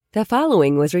The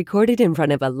following was recorded in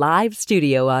front of a live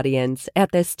studio audience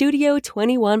at the Studio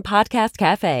 21 Podcast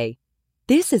Cafe.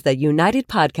 This is the United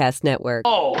Podcast Network.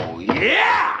 Oh,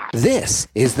 yeah! This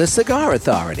is the Cigar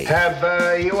Authority.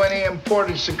 Have you any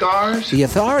imported cigars? The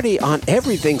authority on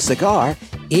everything cigar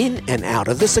in and out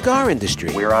of the cigar industry.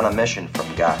 We're on a mission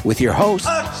from God. With your host,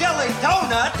 a jelly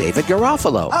donut? David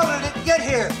Garofalo. How did it get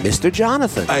here? Mr.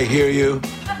 Jonathan. I hear you,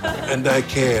 and I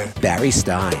care. Barry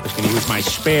Stein. I was going to use my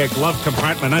spare glove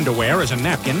compartment underwear as a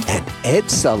napkin. And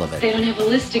Ed Sullivan. They don't have a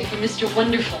listing for Mr.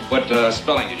 Wonderful. What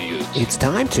spelling did you use? It's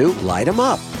time to light 'em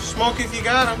up. Smoke if you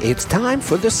got 'em. It's time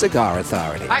for the Cigar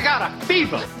Authority. I got a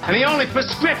fever, and the only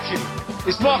prescription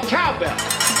is more cowbell.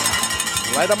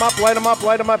 Light 'em up, light 'em up,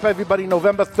 light 'em up, everybody.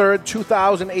 November 3rd,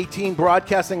 2018,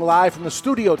 broadcasting live from the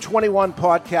Studio 21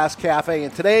 Podcast Cafe.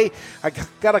 And today, I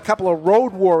got a couple of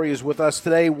road warriors with us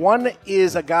today. One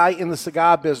is a guy in the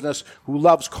cigar business who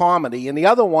loves comedy, and the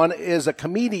other one is a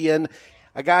comedian,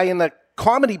 a guy in the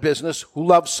comedy business who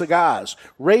loves cigars.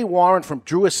 Ray Warren from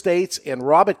Drew Estates and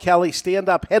Robert Kelly,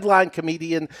 stand-up headline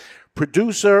comedian,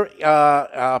 producer,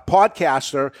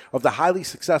 podcaster of the highly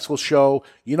successful show,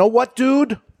 You Know What,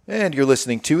 Dude? And you're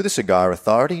listening to The Cigar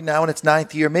Authority, now in its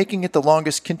 9th year, making it the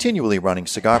longest continually running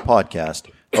cigar podcast.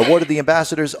 Awarded the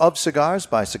Ambassadors of Cigars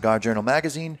by Cigar Journal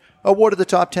Magazine. Awarded the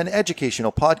Top 10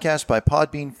 Educational Podcast by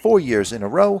Podbean 4 years in a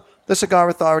row. The Cigar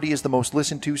Authority is the most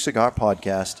listened to cigar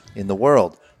podcast in the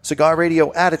world. Cigar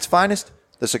radio at its finest.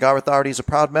 The Cigar Authority is a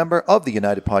proud member of the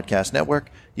United Podcast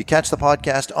Network. You catch the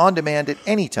podcast on demand at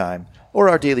any time or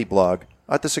our daily blog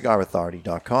at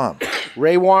thecigarauthority.com.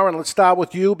 Ray Warren, let's start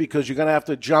with you because you're going to have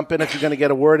to jump in if you're going to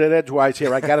get a word in edgewise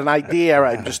here. I got an idea.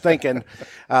 I'm just thinking.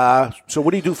 So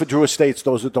what do you do for Drew Estates,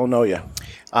 those that don't know you?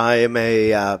 I am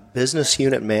a business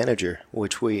unit manager,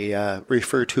 which we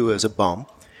refer to as a BUM.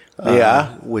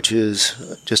 Which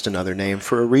is just another name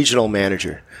for a regional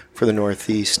manager for the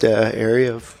Northeast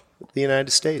area of the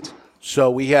United States.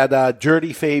 So we had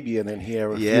Dirty Fabian in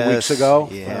here a few weeks ago.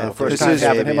 Yeah, first time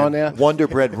having him on there. Wonder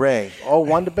Bread Ray. Oh,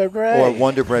 Wonder Bread Ray. Or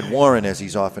Wonder Bread Warren, as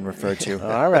he's often referred to.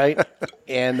 All right.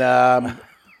 And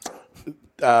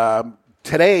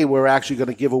today we're actually going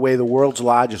to give away the world's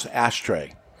largest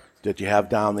ashtray that you have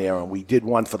down there. And we did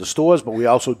one for the stores, but we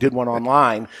also did one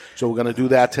online. So we're going to do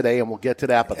that today, and we'll get to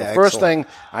that. But the first thing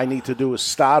I need to do is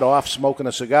start off smoking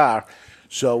a cigar.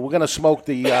 So we're going to smoke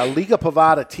the Liga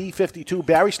Privada T52.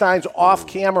 Barry Stein's off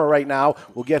camera right now.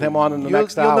 We'll get him on in the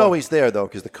next hour. You'll know he's there, though,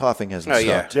 because the coughing hasn't stopped.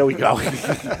 Yeah. There we go. Doing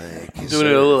it a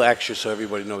little extra so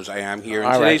everybody knows I am here.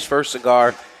 And today's first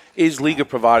cigar is Liga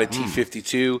Privada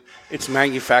T52. It's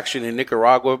manufactured in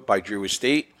Nicaragua by Drew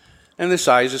Estate, and the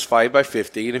size is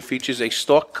 5x50, and it features a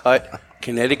stalk-cut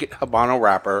Connecticut Habano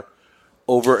wrapper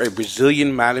over a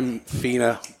Brazilian Madame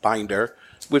Fina binder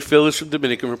with fillers from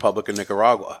Dominican Republic and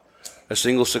Nicaragua. A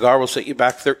single cigar will set you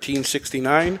back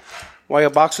 $13.69, while a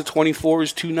box of 24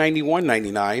 is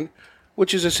 $291.99,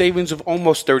 which is a savings of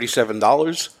almost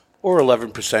 $37 or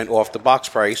 11% off the box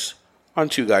price on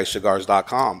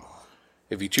twoguyscigars.com.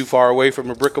 If you're too far away from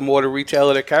a brick-and-mortar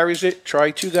retailer that carries it,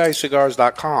 try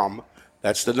twoguyscigars.com.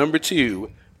 That's the number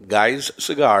 2,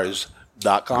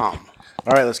 guyscigars.com.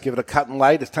 All right, let's give it a cut and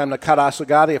light. It's time to cut our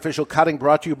cigar. The official cutting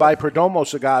brought to you by Perdomo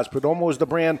Cigars. Perdomo is the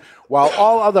brand. While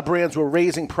all other brands were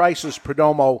raising prices,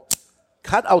 Perdomo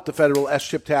cut out the federal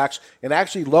S-chip tax and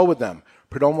actually lowered them.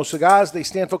 Perdomo Cigars, they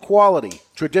stand for quality,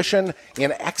 tradition,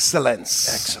 and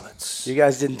excellence. Excellence. You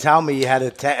guys didn't tell me you had a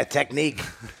technique.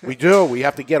 We do. We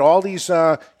have to get all these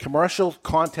commercial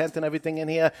content and everything in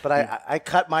here. But I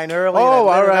cut mine early. Oh, and I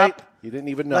lit all it right. up. You didn't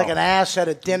even know. Like an ass at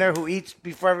a dinner who eats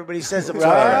before everybody says it was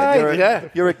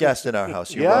right. You're a guest in our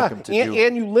house. You're welcome to do it.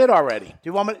 And you lit already. Do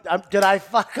you want me? Did I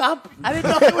fuck up? I didn't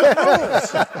know there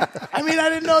was rules. I mean, I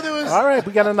didn't know there was. All right,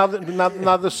 we got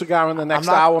another cigar in the next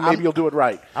hour. Maybe you'll do it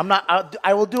right. I'm not.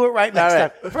 I will do it right next time.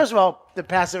 First of all, the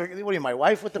passive. What are you, my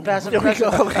wife with the passive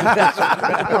aggressive? All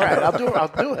right, I'll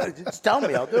do it. Just tell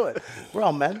me, I'll do it. We're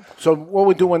all men. So what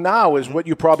we're doing now is what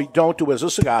you probably don't do as a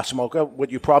cigar smoker.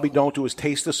 What you probably don't do is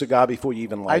taste the cigar before you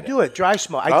even light it. I do it. Dry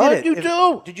smoke. I did it. You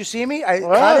do. Did you see me? I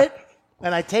cut it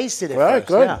and I tasted it first.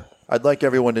 Good. Yeah. I'd like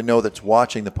everyone to know that's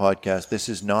watching the podcast, this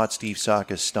is not Steve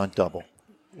Saka's stunt double.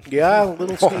 Yeah,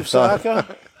 little Steve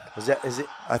Saka. Is it?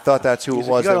 I thought that's who it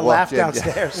was that walked in. You got to laugh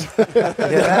downstairs.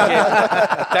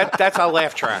 That's our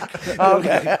laugh track.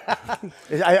 Okay.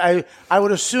 I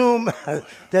would assume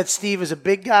that Steve is a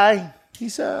big guy.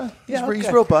 He's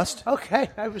robust. Okay,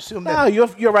 I would assume No,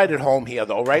 that. you're right at home here,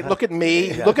 though, right? Look at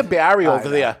me. Look at Barry over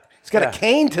there. He's got a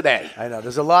cane today. I know.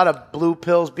 There's a lot of blue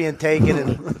pills being taken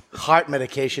and heart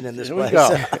medication in this place.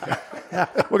 Here we go.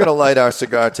 We're going to light our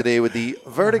cigar today with the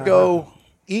Vertigo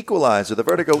Equalizer. The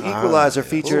Vertigo Equalizer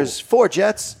features 4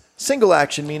 jets, single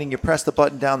action, meaning you press the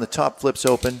button down, the top flips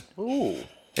open. Ooh.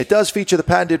 It does feature the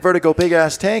patented Vertigo Big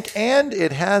Ass Tank, and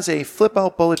it has a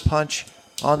flip-out bullet punch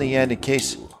on the end in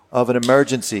case of an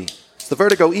emergency. It's the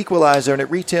Vertigo Equalizer, and it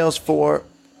retails for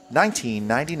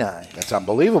 $19.99. That's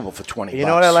unbelievable for $20. You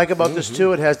know what I like about this,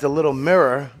 too? It has the little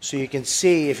mirror so you can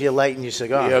see if you're lighting your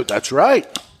cigar. Yeah, that's right.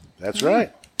 That's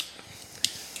right.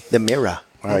 The mirror.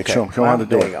 All right, show him how to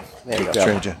do it. There you go.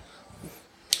 Stranger.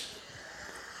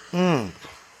 So,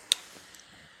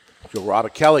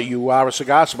 Robert Kelly, you are a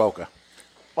cigar smoker.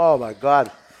 Oh, my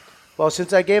God. Well,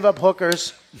 since I gave up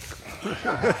hookers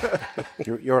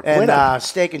You're a quitter. and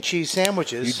steak and cheese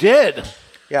sandwiches. You did?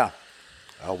 Yeah.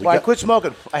 Oh, Well, I quit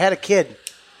smoking. I had a kid,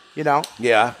 you know.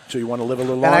 Yeah, so you want to live a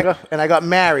little And longer? and I got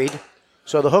married,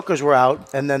 so the hookers were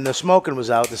out, and then the smoking was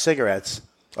out, the cigarettes.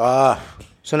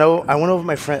 So no, I went over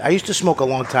my friend. I used to smoke a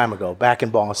long time ago, back in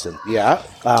Boston. Yeah.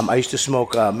 I used to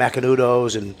smoke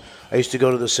Macanudos, and I used to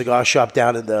go to the cigar shop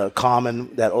down at the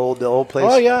Common, the old place.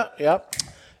 Oh, yeah, yeah.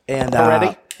 And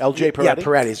Peretti? LJ Peretti? Yeah,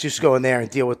 Peretti's. Used to go in there and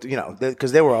deal with,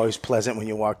 because they were always pleasant when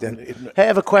you walked in. Hey, I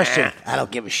have a question. I don't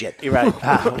give a shit. You're right.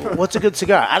 What's a good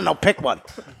cigar? I don't know. Pick one.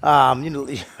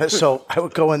 So I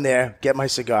would go in there, get my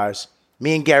cigars.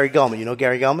 Me and Gary Gulman. You know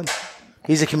Gary Gulman?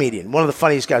 He's a comedian. One of the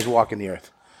funniest guys walking the earth.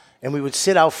 And we would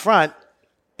sit out front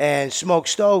and smoke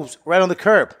stoves right on the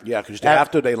curb. Yeah, because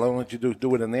after they let you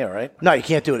do it in there, right? No, you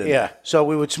can't do it in there. So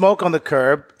we would smoke on the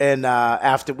curb, and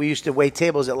after we used to wait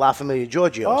tables at La Familia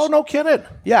Giorgio's. Oh, no kidding.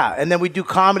 Yeah, and then we'd do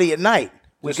comedy at night.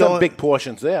 There's some big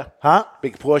portions there. Huh?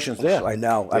 Big portions there. I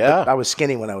know. Yeah. I was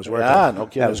skinny when I was working. Yeah, no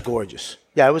kidding. That was gorgeous.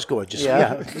 Yeah, it was gorgeous.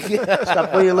 Yeah.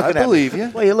 Stop. What are you looking at? I believe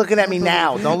you. Well, you're looking at me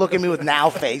now. Don't look at me with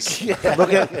now face.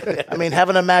 Have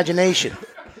an imagination.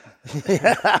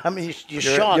 I mean, you're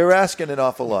shocked. You're asking an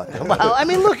awful lot. Well, I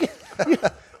mean, look,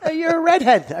 you're a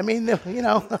redhead. I mean, what are you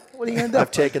going to do?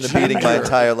 I've taken the beating my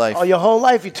entire life. Oh, your whole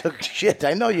life you took shit.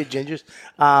 I know you gingers.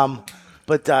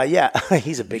 But yeah,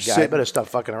 he's a big guy. I better stop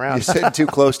fucking around. You're sitting too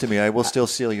close to me. I will still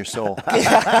seal your soul.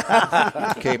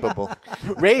 Capable.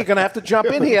 Ray, you're going to have to jump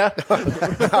in here.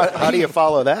 How do you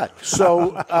follow that?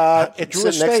 So, at Drew Sitting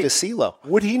Estate, next to CeeLo.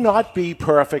 would he not be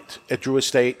perfect at Drew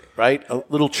Estate, right? A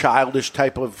little childish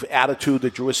type of attitude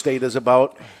that Drew Estate is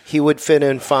about. He would fit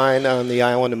in fine on the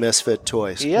Island of Misfit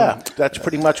Toys. Yeah, that's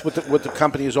pretty much what the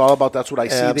company is all about. That's what I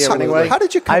see there Absolutely. anyway. How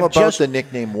did you come about the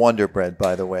nickname Wonder Bread,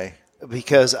 by the way?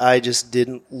 Because I just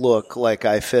didn't look like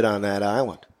I fit on that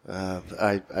island.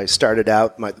 I started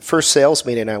out, my first sales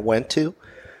meeting I went to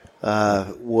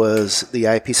was the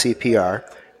IPCPR,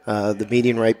 the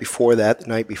meeting right before that, the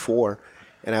night before.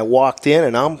 And I walked in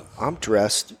and I'm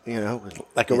dressed,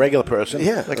 like a regular person.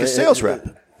 Yeah. Like a sales rep.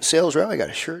 Sales rep. I got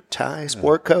a shirt, tie,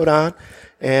 sport coat on.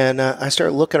 And I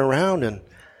start looking around and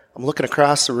I'm looking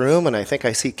across the room and I think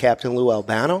I see Captain Lou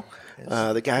Albano.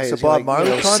 The guy is Bob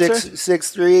Marley concert?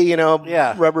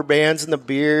 6'3", rubber bands in the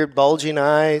beard, bulging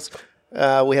eyes.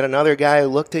 We had another guy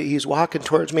who he's walking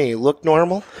towards me. He looked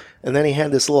normal, and then he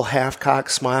had this little half-cocked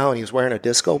smile, and he was wearing a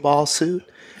disco ball suit.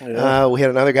 Yeah. We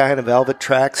had another guy in a velvet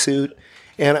tracksuit,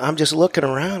 and I'm just looking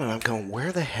around, and I'm going,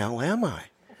 where the hell am I?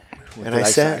 What did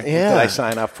I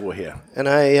sign up for here? And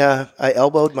I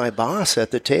elbowed my boss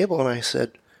at the table, and I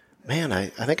said, man, I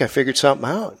think I figured something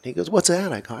out. He goes, what's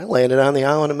that? I go, I landed on the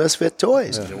Island of Misfit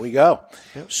Toys. There we go.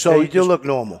 Yep. So you do look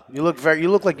normal. You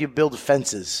look like you build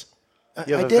fences. I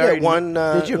did it one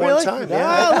time.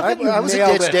 Yeah, I was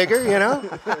a ditch digger,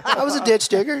 I was a ditch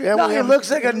digger. Yeah, no, he looks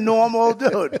like a normal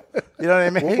dude. You know what I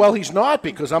mean? Well, he's not,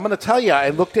 because I'm going to tell you, I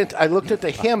looked into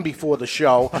him before the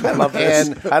show. I love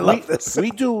this.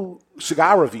 We do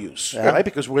cigar reviews, right?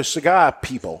 Because we're cigar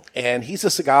people, and he's a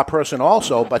cigar person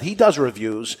also, but he does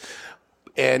reviews.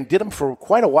 And did them for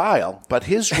quite a while, but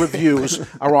his reviews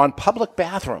are on public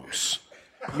bathrooms.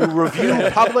 You review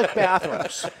public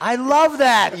bathrooms. I love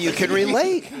that. You can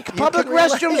relate. Public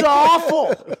restrooms are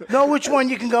awful. Know which one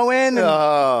you can go in. And,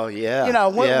 oh yeah.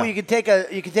 Where you can take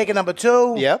a number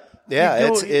 2. Yep. Yeah,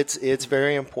 it's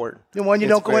very important. The one you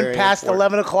don't go in past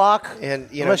 11 o'clock,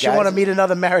 and unless you want to meet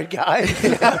another married guy.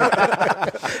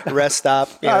 Rest stop.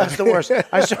 No, that's the worst.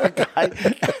 I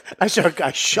saw a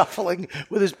guy shuffling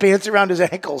with his pants around his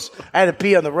ankles. I had to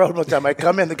pee on the road one time. I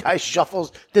come in, the guy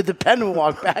shuffles, did the pen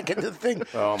walk back into the thing.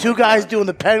 Oh, 2 guys doing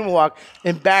the pen walk,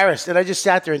 embarrassed, and I just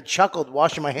sat there and chuckled,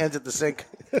 washing my hands at the sink,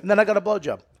 and then I got a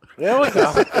blowjob. There we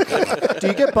go. Do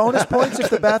you get bonus points if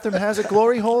the bathroom has a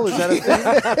glory hole? Is that a thing?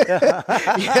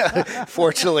 Yeah.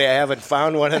 Fortunately, I haven't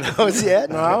found one of those yet.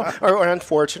 No. Or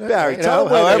unfortunate. Barry,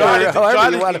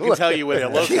 however you can tell you where they're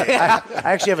located. I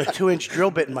actually have a 2-inch drill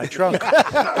bit in my trunk.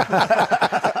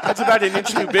 That's about an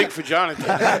inch too big for Jonathan.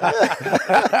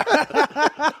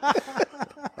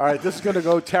 All right, this is going to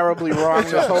go terribly wrong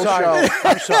this whole show.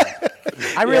 I'm sorry.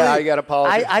 I got to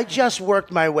apologize. I just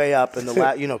worked my way up in the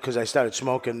because I started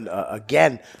smoking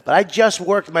again. But I just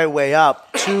worked my way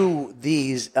up to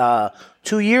these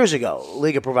 2 years ago.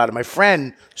 Liga provided. My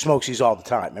friend smokes these all the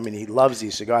time. I mean, he loves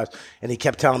these cigars, and he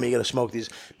kept telling me you got to smoke these.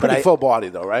 Pretty full body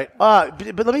though, right?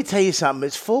 But let me tell you something.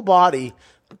 It's full body,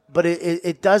 but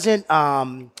it doesn't.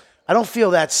 I don't feel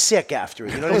that sick after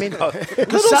it. You know what I mean? A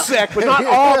little sick, but not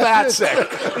all that sick.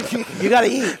 You got to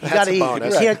eat. You got to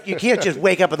eat. You can't just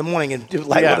wake up in the morning and do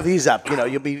one of these up.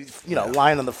 You'll be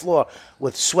lying on the floor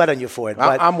with sweat on your forehead.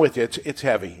 But I'm with you. It's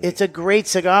heavy. It's a great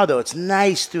cigar, though. It's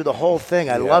nice through the whole thing.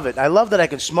 I love it. I love that I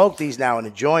can smoke these now and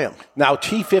enjoy them. Now,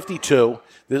 T52,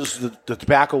 this is the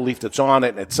tobacco leaf that's on it,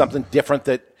 and it's something different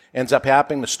that ends up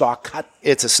happening, the stock cut?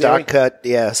 It's a stock cut,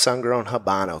 sun-grown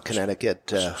Habano, Connecticut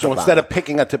So Habano. instead of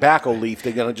picking a tobacco leaf,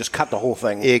 they're going to just cut the whole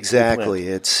thing. Exactly.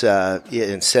 It's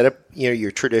instead of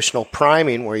your traditional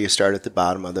priming where you start at the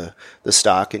bottom of the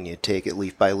stock and you take it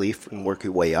leaf by leaf and work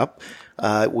your way up,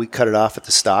 we cut it off at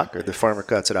the stock, or the farmer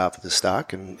cuts it off at the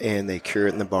stock, and they cure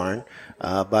it in the barn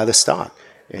by the stock.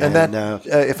 And that,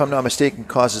 if I'm not mistaken,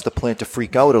 causes the plant to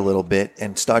freak out a little bit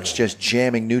and starts just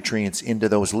jamming nutrients into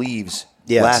those leaves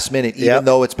last minute. Even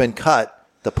though it's been cut,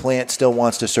 the plant still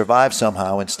wants to survive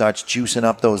somehow and starts juicing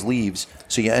up those leaves.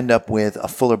 So you end up with a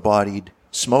fuller-bodied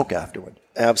smoke afterward.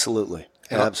 Absolutely.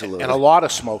 Absolutely. And a lot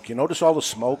of smoke. You notice all the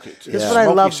smoke. It's This is what I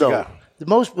love, though.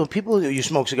 When people you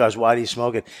smoke cigars, why do you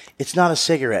smoke it? It's not a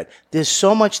cigarette. There's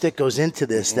so much that goes into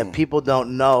this that people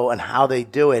don't know and how they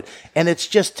do it, and it's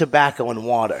just tobacco and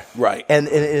water, right? And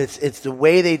it's the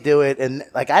way they do it, and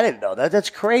like I didn't know that.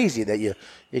 That's crazy that you.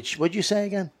 What'd you say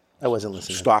again? I wasn't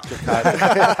listening. Stock to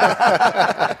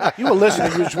cut. You were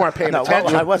listening. You just weren't paying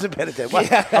attention. I wasn't paying attention. What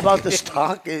about the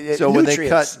stock? So when they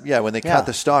cut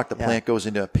the stock, the plant goes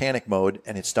into a panic mode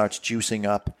and it starts juicing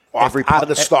up out of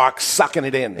the stalk, sucking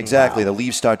it in. Exactly. Wow. The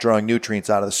leaves start drawing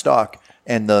nutrients out of the stalk,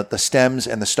 and the stems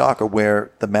and the stalk are where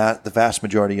the vast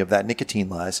majority of that nicotine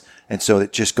lies, and so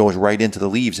it just goes right into the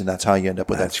leaves, and that's how you end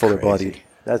up with that fuller-bodied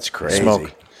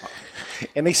smoke.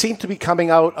 And they seem to be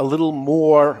coming out a little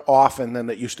more often than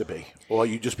it used to be. Or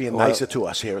you just being nicer to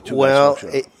us here at Two Guys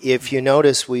Smoke Show. If you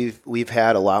notice, we've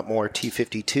had a lot more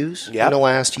T52s in the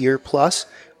last year plus,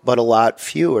 but a lot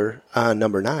fewer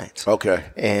number 9s. Okay.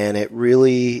 And it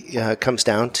really comes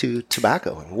down to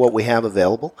tobacco and what we have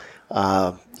available.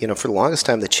 For the longest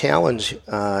time, the challenge,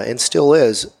 and still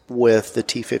is with the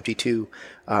T52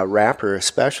 wrapper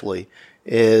especially,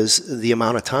 is the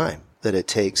amount of time that it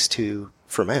takes to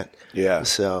ferment. Yeah.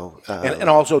 So and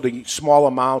also the small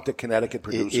amount that Connecticut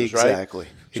produces, right? Exactly.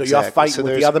 So you're fighting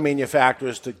with the other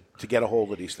manufacturers to get a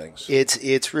hold of these things.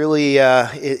 It's really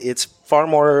it's far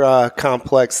more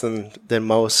complex than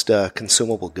most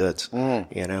consumable goods.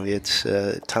 It's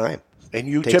time. And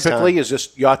you typically, is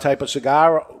this your type of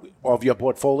cigar of your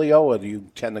portfolio, or do you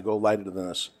tend to go lighter than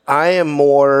this? I am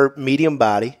more medium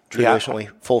body, traditionally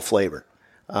full flavor.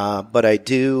 But I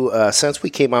do, since we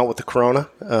came out with the Corona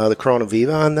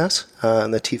Viva on this,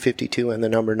 and the T52 and the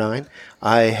number 9,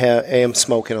 I am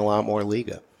smoking a lot more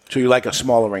Liga. So you like a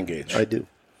smaller ring gauge? I do.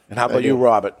 And how about you,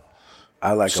 Robert?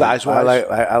 I like size-wise?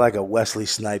 I like a Wesley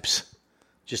Snipes.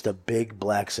 Just a big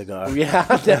black cigar. Yeah,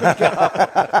 there we go.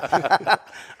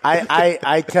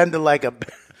 I tend to like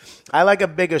I like a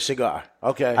bigger cigar.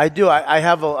 Okay. I do. I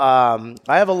have a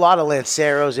lot of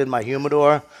Lanceros in my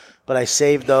humidor. But I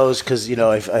saved those because,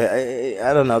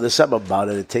 I don't know. There's something about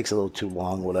it. It takes a little too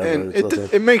long, whatever. And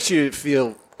it makes you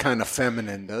feel kind of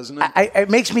feminine, doesn't it? It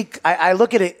makes me, I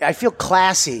look at it, I feel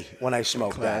classy when I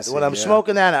smoke that. When I'm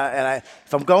smoking that,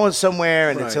 if I'm going somewhere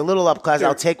and it's a little up class,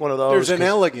 I'll take one of those. There's an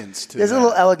elegance to it. There's a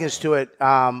little elegance to it.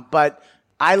 But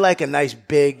I like a nice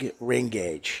big ring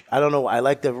gauge. I don't know. I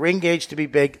like the ring gauge to be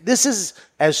big. This is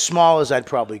as small as I'd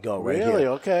probably go right here. Really?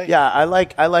 Okay. Yeah, I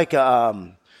like like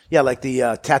the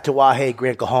Tatuaje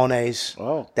Gran Cajones.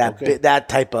 Oh, that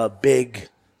type of big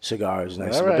cigar is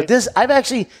nice. All right. But this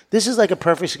is like a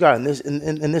perfect cigar in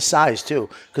this size too,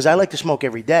 because I like to smoke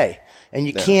every day, and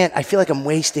you can't. I feel like I'm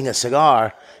wasting a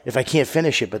cigar if I can't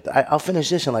finish it. But I'll finish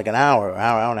this in like an hour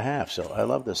and a half. So I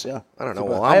love this. Yeah. I don't know.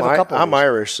 Well, I'm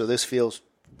Irish, so this feels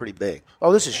pretty big.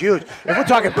 Oh, this is huge. If we're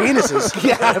talking penises,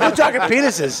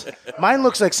 mine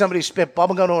looks like somebody spit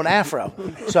bubblegum to an afro.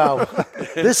 So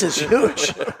this is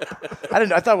huge.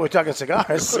 I thought we were talking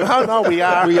cigars. No, we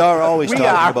are. We are always talking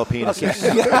about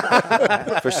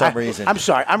penises. For some reason. I'm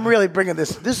sorry. I'm really bringing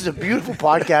this. This is a beautiful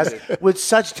podcast with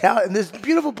such talent in this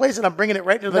beautiful place, and I'm bringing it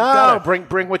right to the gutter.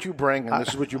 Bring what you bring, and this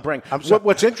is what you bring.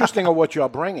 What's interesting of what you're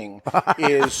bringing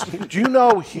is, do you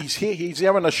know he's here? He's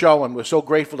there on the show, and we're so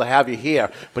grateful to have you here.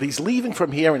 But he's leaving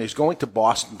from here, and he's going to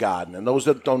Boston Garden. And those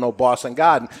that don't know Boston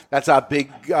Garden, that's our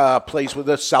big place where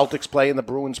the Celtics play and the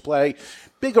Bruins play.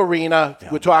 Big arena.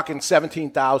 Yeah. We're talking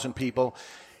 17,000 people.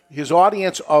 His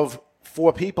audience of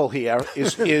 4 people here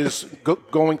is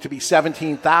going to be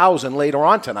 17,000 later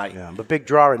on tonight. Yeah, the big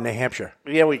draw in New Hampshire.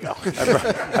 Here we go.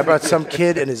 I brought some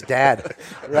kid and his dad.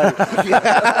 Right.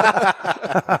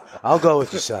 I'll go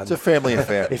with you, son. It's a family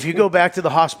affair. If you go back to the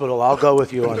hospital, I'll go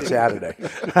with you on Saturday.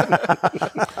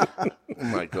 Oh,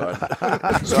 my God.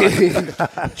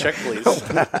 Check, please.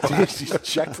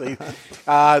 Check, please.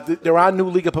 There are new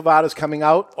Liga Privadas coming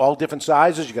out, all different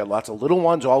sizes. You got lots of little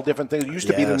ones, all different things. It used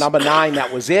to be the number 9,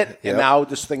 that was it. And now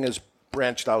this thing is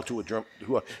branched out to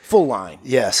a full line.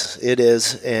 Yes, it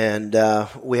is. And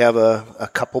we have a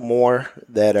couple more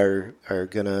that are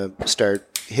going to start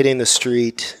hitting the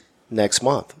street next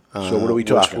month. So what are we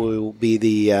talking? Which will be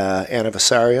the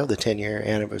Anniversario, the 10-year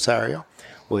Anniversario,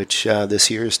 which this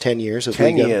year is 10 years of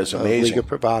 10 years, amazing. Liga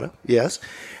Privada. Yes.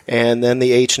 And then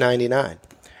the H99.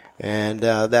 And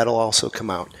that'll also come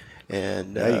out.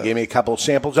 And you gave me a couple of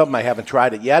samples of them. I haven't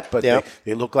tried it yet, but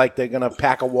they look like they're going to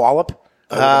pack a wallop.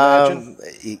 And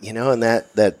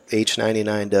that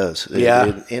H99 does.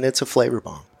 And it's a flavor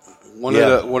bomb. One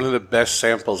of the best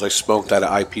samples I smoked out of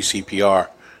IPCPR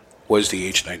was the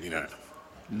H99.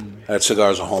 That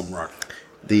cigar's a home run.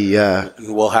 And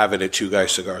we'll have it at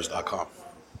twoguyscigars.com.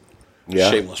 Yeah.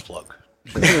 Shameless plug.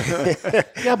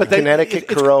 Yeah, but Connecticut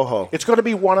Corojo. It's going to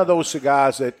be one of those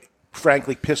cigars that,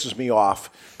 frankly, pisses me off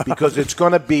because it's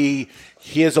going to be,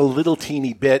 here's a little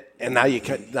teeny bit, and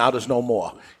now there's no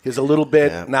more. Here's a little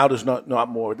bit, now there's not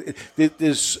more.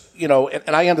 There's,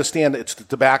 and I understand it's the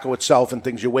tobacco itself and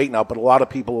things you're waiting out, but a lot of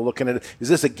people are looking at it, is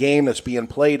this a game that's being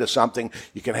played or something?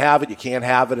 You can have it, you can't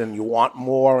have it, and you want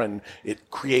more, and it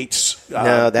creates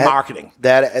marketing.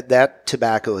 That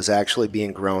tobacco is actually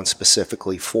being grown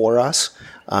specifically for us,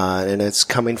 and it's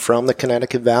coming from the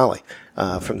Connecticut Valley,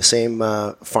 from the same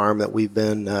farm that we've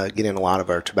been getting a lot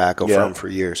of our tobacco from for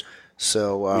years.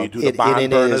 So you do the barn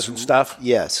burners and stuff.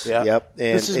 Yes. Yeah. Yep.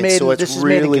 This is made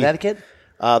in Connecticut.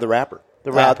 The wrapper.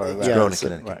 The wrapper. It's grown in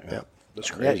Connecticut. Right. Yeah.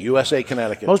 That's great. Yeah, USA,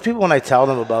 Connecticut. Most people, when I tell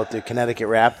them about the Connecticut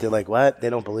wrap, they're like, "What?"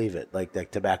 They don't believe it. Like the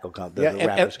tobacco company.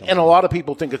 And a lot of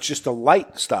people think it's just the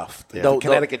light stuff, the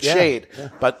Connecticut shade. Yeah.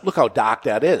 But look how dark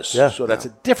that is. Yeah. So that's a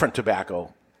different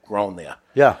tobacco grown there.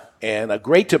 Yeah. And a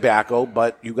great tobacco,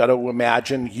 but you got to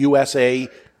imagine USA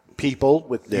people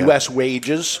with U.S.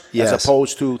 wages as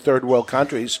opposed to third world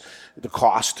countries. The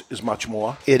cost is much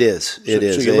more. It is. So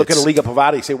you look at a Liga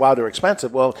Privada, you say, wow, they're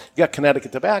expensive. Well, you got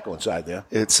Connecticut tobacco inside there.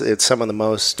 It's some of the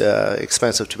most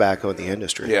expensive tobacco in the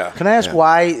industry. Yeah. Can I ask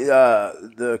why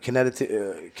the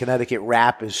Connecticut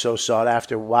wrap is so sought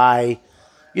after? Why?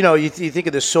 You think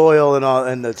of the soil and all,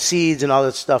 and the seeds and all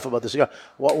that stuff about the cigar.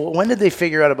 When did they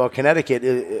figure out about Connecticut,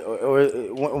 or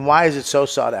why is it so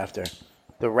sought after?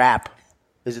 The wrap.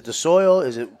 Is it the soil?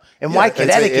 Is it? And why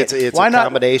Connecticut? It's why a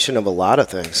combination of a lot of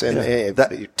things. And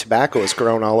tobacco is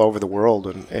grown all over the world,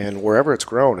 and wherever it's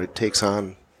grown, it takes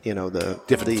on the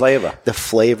different flavor, the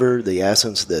flavor, the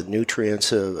essence, the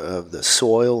nutrients of the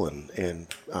soil and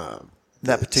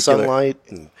that particular sunlight.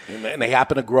 And they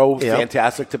happen to grow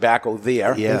fantastic tobacco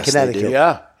there in Connecticut.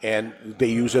 Yeah. And they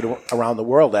use it around the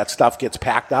world. That stuff gets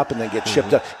packed up and then gets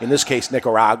shipped up, in this case,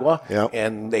 Nicaragua. Yep.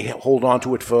 And they hold on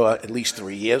to it for at least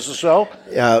 3 years or so.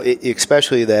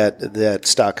 Especially that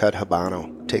stock cut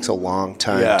Habano takes a long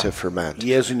time to ferment.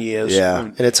 Years and years. Yeah.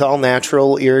 And it's all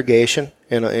natural irrigation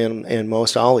in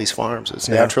most all these farms. It's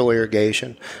natural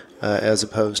irrigation. As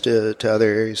opposed to other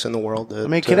areas in the world.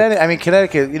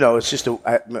 Connecticut. It's just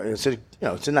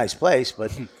it's a nice place,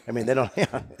 but they don't.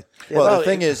 Well, the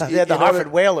thing is, they had the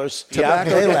Hartford Whalers. Tobacco,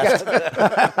 they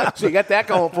left. So you got that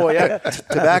going for you.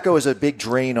 Tobacco is a big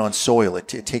drain on soil. It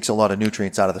takes a lot of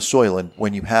nutrients out of the soil, and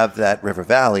when you have that river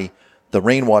valley, the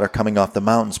rainwater coming off the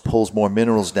mountains pulls more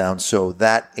minerals down, so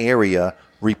that area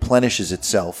replenishes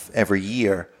itself every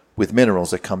year with minerals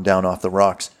that come down off the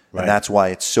rocks, and that's why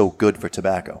it's so good for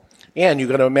tobacco. And you've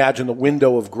got to imagine the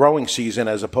window of growing season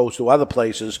as opposed to other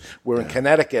places where in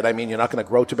Connecticut, you're not going to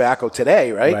grow tobacco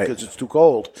today, right? Because it's too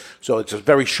cold. So it's a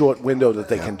very short window that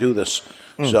they can do this.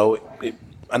 So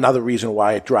another reason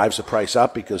why it drives the price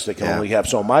up, because they can only have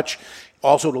so much.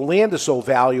 also the land is so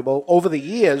valuable. Over the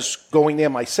years, going there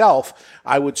myself,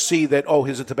 I would see that,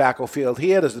 here's a tobacco field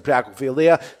here, there's a tobacco field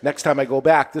there. Next time I go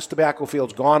back, this tobacco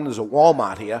field's gone, there's a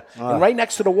Walmart here. And right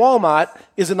next to the Walmart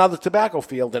is another tobacco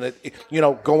field. And,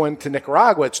 going to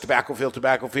Nicaragua, it's tobacco field,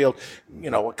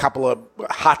 a couple of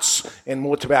huts and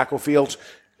more tobacco fields.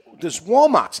 There's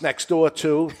Walmarts next door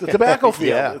to the tobacco field.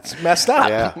 Yeah. It's messed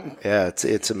up. Yeah,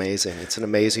 it's amazing. It's an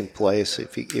amazing place.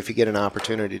 If you get an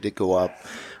opportunity to go up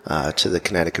to the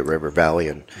Connecticut River Valley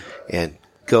and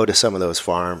go to some of those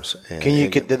farms.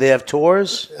 Do they have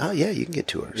tours? Oh, yeah, you can get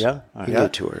tours. Yeah? You can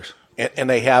get tours. And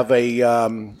they have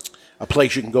a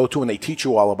place you can go to, and they teach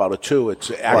you all about it, too.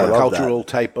 It's agricultural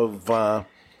type of...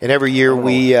 And every year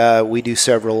we do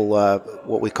several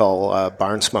what we call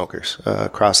barn smokers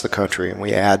across the country, and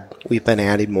we've been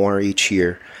adding more each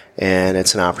year, and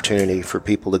it's an opportunity for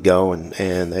people to go and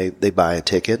they buy a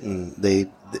ticket and they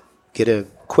get a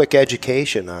quick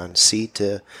education on seed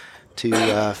to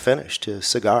finish to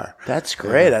cigar. That's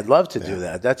great. I'd love to do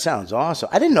that. That sounds awesome.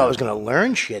 I didn't know I was going to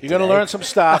learn shit. You're going to learn some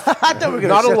stuff. I thought we were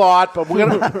not a lot, but we're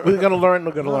going to learn.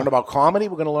 We're going to learn about comedy.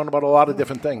 We're going to learn about a lot of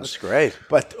different things. That's great.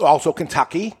 But also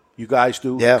Kentucky. You guys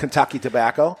do Kentucky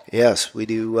tobacco? Yes, we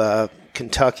do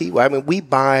Kentucky. Well, I mean, we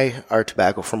buy our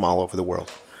tobacco from all over the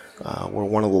world. We're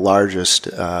one of the largest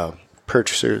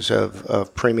purchasers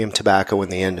of premium tobacco in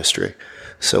the industry.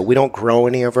 So we don't grow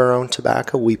any of our own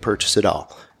tobacco. We purchase it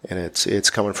all. And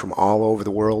it's coming from all over the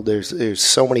world. There's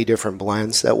so many different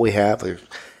blends that we have.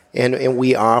 And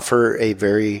we offer a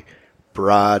very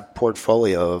broad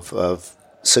portfolio of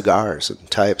cigars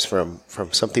and types from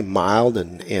something mild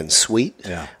and sweet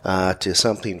to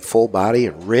something full body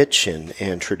and rich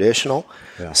and traditional.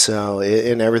 Yeah. So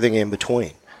and everything in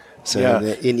between. So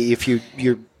if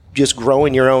you're just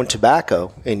growing your own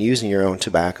tobacco and using your own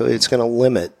tobacco, it's going to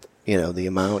limit the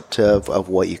amount of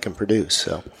what you can produce.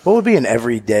 So what would be an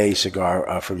everyday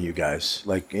cigar from you guys?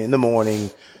 Like in the morning,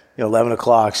 11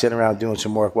 o'clock, sitting around doing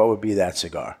some work, what would be that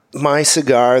cigar? My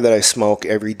cigar that I smoke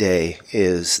every day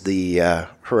is the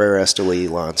Herrera Esteli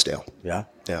Lonsdale. Yeah?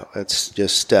 Yeah, it's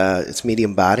just, it's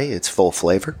medium body, it's full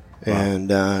flavor, and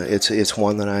it's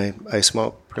one that I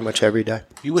smoke pretty much every day.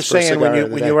 You were saying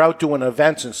when you're out doing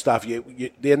events and stuff,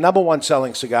 the number one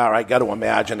selling cigar, I got to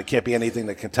imagine, it can't be anything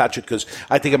that can touch it, because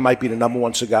I think it might be the number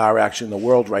one cigar actually in the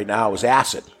world right now is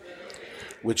Acid,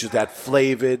 which is that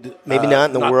flavored... Maybe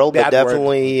not in the world, but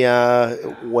definitely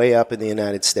way up in the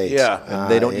United States. Yeah, and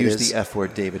they don't use the F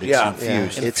word, David. It's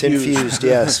infused. Yeah. It's infused,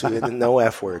 yes, with no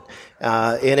F word.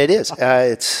 And it is.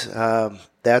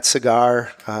 That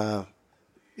cigar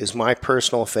is my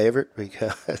personal favorite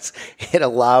because it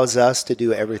allows us to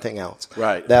do everything else.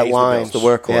 Right. That line, the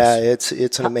workhorse. Yeah,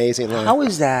 it's an amazing line. How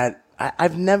is that?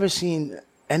 I've never seen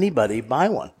anybody buy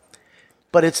one.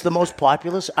 But it's the most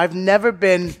popular. I've never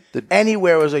been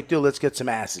anywhere where I was like, dude, let's get some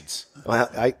acids. Well,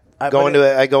 I go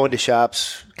into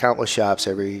shops, countless shops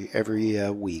every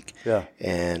week. Yeah.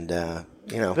 And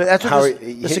but that's what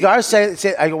the cigars say.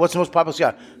 I go, what's the most popular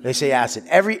cigar? They say acid.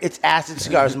 It's acid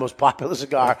cigar is the most popular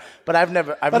cigar. But I've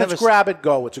never. It's grab and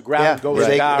go. It's a grab and go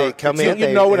cigar. They come in.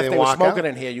 You know it if they were smoking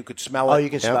in here. You could smell it. Oh, you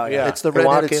can smell it. Yeah. It's the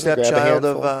redheaded stepchild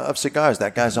of cigars.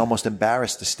 That guy's almost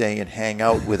embarrassed to stay and hang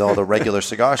out with all the regular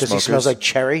cigar smokers. Because he smells like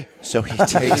cherry. So he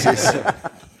takes his.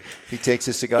 He takes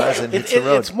his cigars and hits the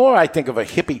road. It's more, I think, of a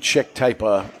hippie chick type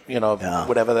of,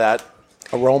 whatever that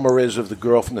aroma is of the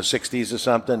girl from the 60s or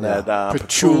something. Yeah. That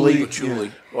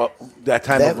patchouli. Well,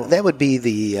 that would be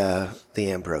the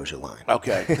Ambrosia line.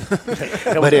 Okay.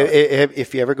 But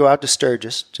if you ever go out to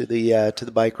Sturgis, to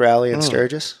the bike rally in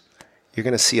Sturgis, you're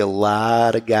going to see a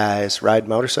lot of guys ride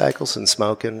motorcycles and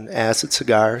smoking acid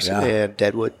cigars and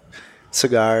Deadwood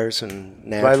cigars and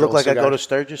natural. Do I look like cigars. I go to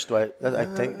Sturgis? Do I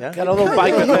think? Yeah. Got a little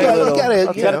bike. You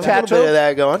got a tattoo of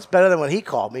that going. It's better than when he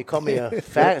called me. He called me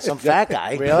some fat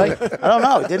guy. Really? I don't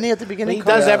know. Didn't he at the beginning? He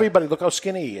does everybody. Look how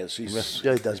skinny he is. He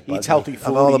does. Eats healthy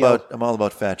food. I'm all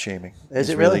about fat shaming. Is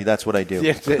it really? That's what I do.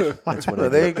 That's what I do.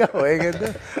 There you go. What are you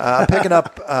gonna do? I'm picking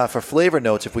up for flavor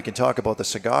notes. If we can talk about the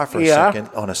cigar for a second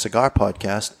on a cigar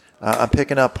podcast, I'm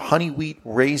picking up honey wheat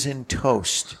raisin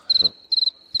toast.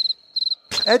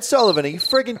 Ed Sullivan, are you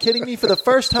friggin' kidding me? For the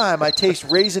first time, I taste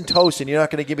raisin toast, and you're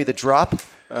not going to give me the drop?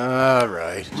 All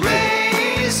right.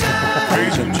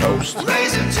 Raisin toast.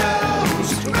 Raisin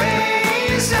toast.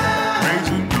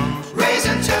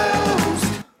 Raisin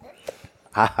toast.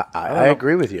 I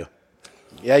agree with you.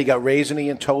 Yeah, you got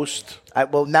raisiny and toast.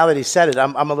 Well, now that he said it,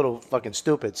 I'm a little fucking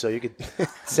stupid. So you could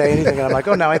say anything, and I'm like,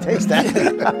 oh, now I taste that.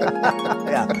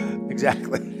 Yeah,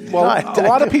 exactly. Well, a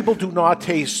lot of people do not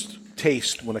taste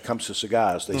when it comes to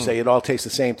cigars. They say it all tastes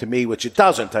the same to me, which it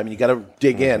doesn't. I mean, you got to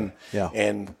dig in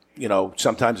and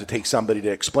sometimes it takes somebody to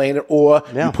explain it, or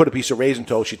you put a piece of raisin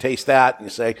toast, you taste that, and you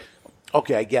say,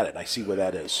 okay, I get it. I see where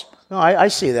that is. No, I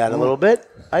see that a little bit.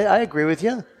 I agree with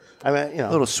you. I mean, a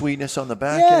little sweetness on the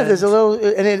back Yeah, end. there's a little,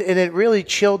 and it really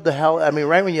chilled the hell. I mean,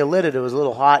 right when you lit it, it was a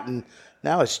little hot, and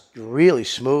now it's really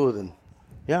smooth. And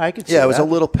I could see it was that. a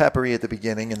little peppery at the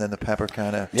beginning, and then the pepper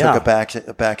kind of took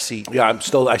a back seat. Yeah,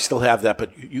 I still have that,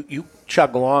 but you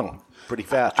chug along pretty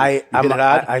fast.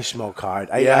 I smoke hard.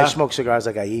 I smoke cigars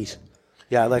like I eat.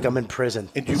 Yeah, like I'm in prison.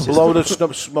 And do you blow the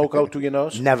smoke out through your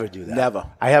nose? Never do that. Never.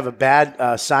 I have a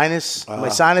bad sinus. My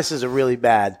sinuses are really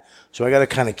bad, so I got to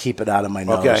kind of keep it out of my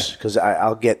nose because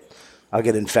I'll get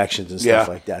infections and stuff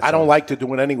like that. I don't like to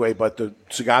do it anyway, but the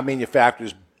cigar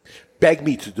manufacturers beg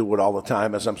me to do it all the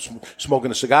time as I'm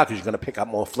smoking a cigar because you're going to pick up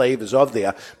more flavors of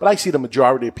there. But I see the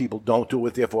majority of people don't do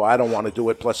it, therefore I don't want to do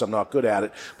it, plus I'm not good at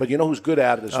it. But you know who's good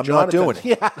at it is Jonathan. I'm not doing it.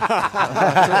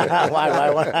 Yeah.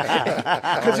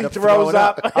 Why? Because he throws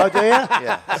up. Oh, do you?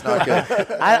 Yeah, it's not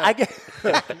good. I get.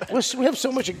 We have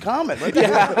so much in common,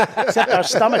 except our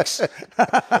stomachs.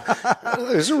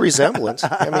 There's a resemblance.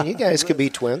 I mean, you guys could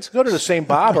be twins. Go to the same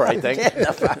barber, I think.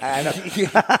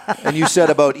 And you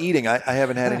said about eating, I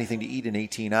haven't had anything to eat in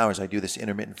 18 hours. I do this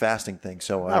intermittent fasting thing,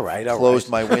 so I closed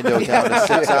my window down to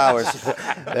 6 hours. So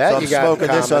I'm smoking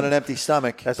this on an empty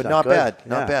stomach, but not bad.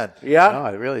 Not bad. Yeah. No,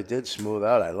 it really did smooth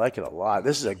out. I like it a lot.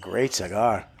 This is a great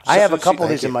cigar. I have a couple of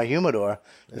these in my humidor.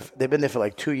 They've been there for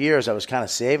like 2 years. I was kind of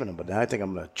saving them, but now I think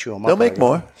I'm going to chew them up. They'll make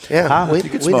more. Yeah. You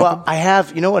can smoke them. I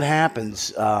have, you know what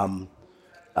happens? I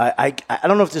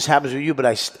don't know if this happens with you, but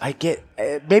I get,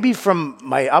 maybe from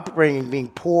my upbringing being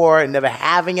poor and never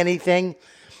having anything,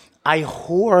 I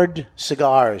hoard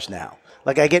cigars now.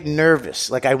 Like I get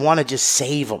nervous. Like I want to just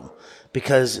save them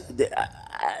because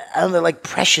they're like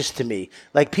precious to me.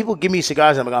 Like people give me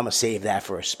cigars, and I'm like, I'm gonna save that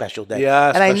for a special day.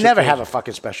 Yeah, and I never have a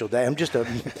fucking special day. I'm just a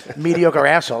mediocre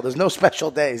asshole. There's no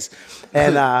special days,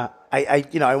 and I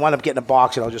wind up getting a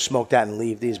box, and I'll just smoke that and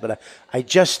leave these. But I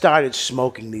just started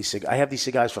smoking these cigars. I have these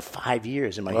cigars for 5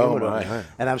 years in my humidor,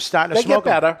 and I'm starting to smoke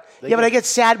get better. them. But I get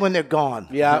sad when they're gone.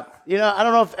 Yeah. I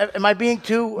don't know if am I being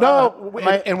too no.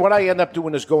 And what I end up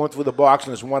doing is going through the box,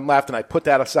 and there's one left, and I put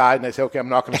that aside, and I say, okay, I'm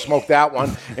not going to smoke that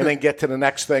one, and then get to the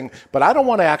next thing. But I don't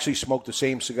want to actually smoke the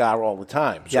same cigar all the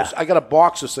time. So I got a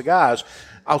box of cigars.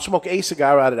 I'll smoke a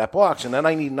cigar out of that box, and then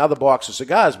I need another box of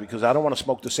cigars because I don't want to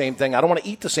smoke the same thing. I don't want to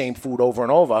eat the same food over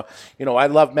and over. I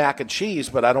love mac and cheese,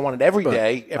 but I don't want it every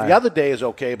day. Every other day is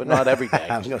okay, but not every day.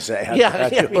 I was going to say,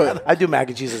 I do mac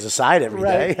and cheese as a side every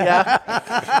day.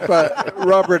 Yeah. But,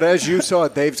 Robert, as you saw,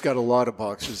 Dave's got a lot of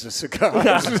boxes of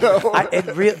cigars. So.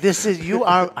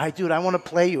 Dude, I want to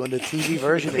play you in the TV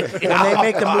version. When they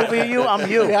make the movie of you, I'm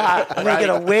you. Yeah, and they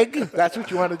get a wig. That's what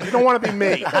you want to do. You don't want to be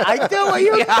me. I do. Are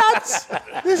you nuts?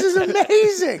 This is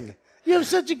amazing. You have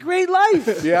such a great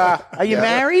life. Yeah. Are you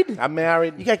married? I'm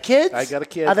married. You got kids? I got a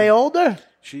kid. Are they older?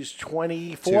 She's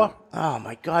 24. Oh,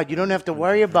 my God. You don't have to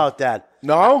worry about that.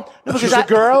 No? She's a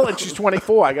girl, and she's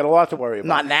 24. I got a lot to worry about.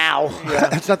 Not now.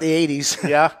 Yeah. It's not the 80s.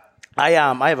 Yeah. I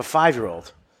have a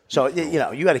 5-year-old. So,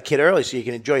 you had a kid early so you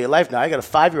can enjoy your life now. I got a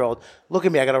 5-year-old. Look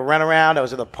at me. I got to run around. I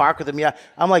was at the park with him. Yeah,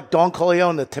 I'm like Don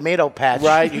Corleone, the tomato patch.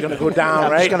 Right. You're going to go down,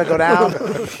 right? I'm just going to go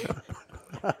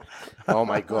down. Oh,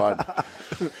 my God.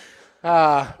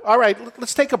 All right,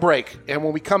 let's take a break. And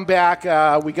when we come back,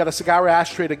 we got a cigar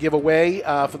ashtray to give away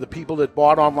for the people that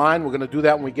bought online. We're going to do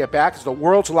that when we get back. It's the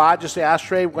world's largest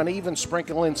ashtray. We're going to even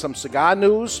sprinkle in some cigar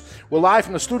news. We're live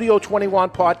from the Studio 21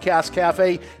 Podcast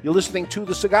Cafe. You're listening to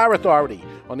The Cigar Authority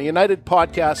on the United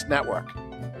Podcast Network.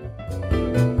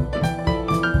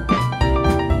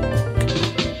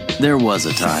 There was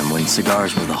a time when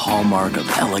cigars were the hallmark of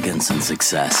elegance and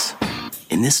success.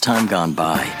 In this time gone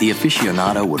by, the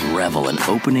aficionado would revel in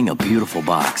opening a beautiful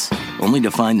box, only to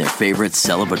find their favorite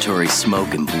celebratory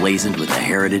smoke emblazoned with a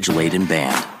heritage-laden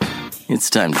band. It's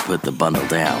time to put the bundle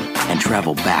down and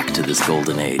travel back to this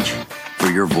golden age. For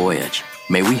your voyage,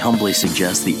 may we humbly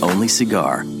suggest the only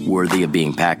cigar worthy of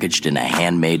being packaged in a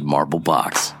handmade marble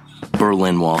box.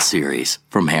 Berlin Wall Series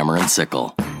from Hammer &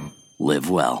 Sickle. Live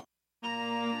well.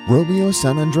 Romeo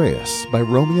San Andreas by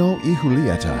Romeo y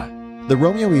Julieta. The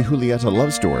Romeo y Julieta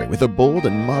love story with a bold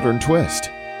and modern twist.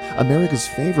 America's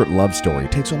favorite love story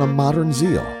takes on a modern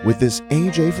zeal with this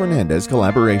A.J. Fernandez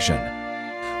collaboration.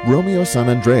 Romeo San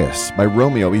Andreas by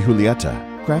Romeo y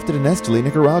Julieta, crafted in Esteli,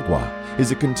 Nicaragua,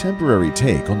 is a contemporary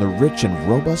take on the rich and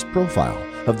robust profile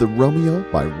of the Romeo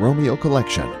by Romeo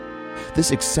collection.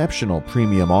 This exceptional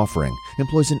premium offering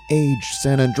employs an aged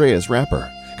San Andreas wrapper,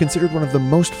 considered one of the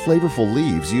most flavorful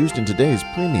leaves used in today's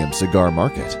premium cigar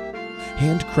market.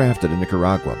 Handcrafted in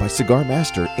Nicaragua by cigar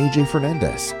master A.J.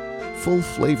 Fernandez.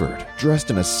 full-flavored, dressed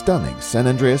in a stunning San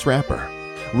Andreas wrapper.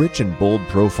 Rich and bold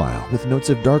profile with notes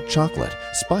of dark chocolate,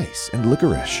 spice, and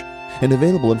licorice. And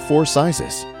available in 4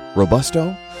 sizes: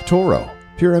 Robusto, Toro,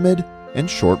 Pyramid, and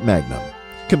Short Magnum.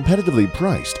 Competitively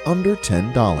priced under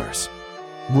 $10.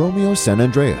 Romeo San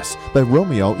Andreas by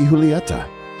Romeo y Julieta.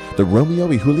 The Romeo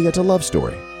y Julieta love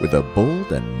story with a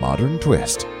bold and modern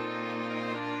twist.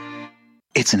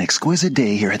 It's an exquisite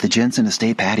day here at the Jensen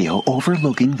Estate patio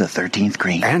overlooking the 13th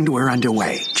green. And we're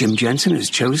underway. Jim Jensen has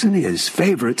chosen his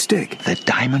favorite stick. The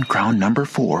Diamond Crown No.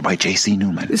 4 by J.C.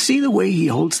 Newman. See the way he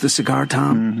holds the cigar,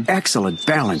 Tom? Excellent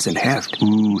balance and heft.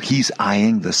 Ooh, he's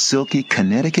eyeing the silky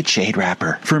Connecticut shade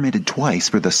wrapper, fermented twice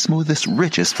for the smoothest,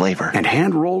 richest flavor. And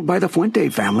hand-rolled by the Fuente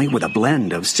family with a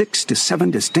blend of 6 to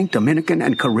 7 distinct Dominican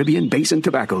and Caribbean basin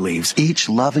tobacco leaves. Each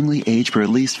lovingly aged for at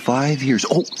least 5 years.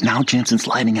 Oh, now Jensen's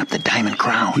lighting up the Diamond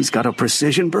Crown. He's got a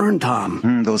precision burn,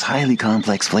 Tom. Those highly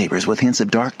complex flavors with hints of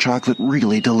dark chocolate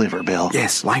really deliver, Bill.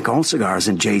 Yes, like all cigars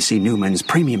in J.C. Newman's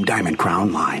premium Diamond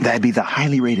Crown line. That'd be the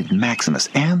highly rated Maximus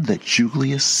and the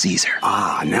Julius Caesar.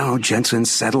 Ah, now Jensen's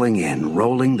settling in,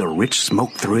 rolling the rich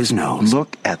smoke through his nose.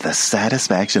 Look at the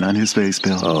satisfaction on his face,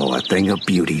 Bill. Oh, a thing of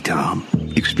beauty, Tom.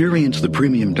 Experience the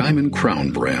premium Diamond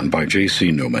Crown brand by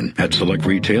J.C. Newman at select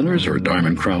retailers or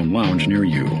Diamond Crown Lounge near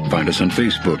you. Find us on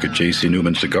Facebook at J.C.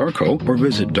 Newman Cigar Co. or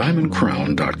visit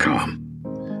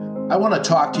DiamondCrown.com. I want to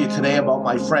talk to you today about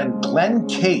my friend Glenn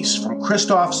Case from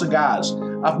Christoph Cigars.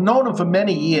 I've known him for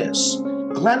many years.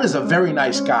 Glenn is a very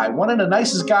nice guy, one of the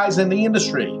nicest guys in the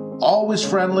industry. Always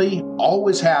friendly,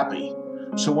 always happy.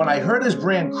 So when I heard his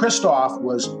brand Christoph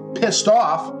was pissed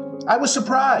off, I was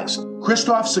surprised.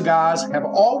 Christoph Cigars have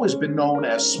always been known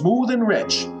as smooth and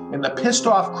rich, and the pissed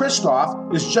off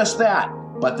Christoph is just that.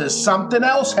 But there's something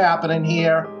else happening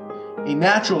here. A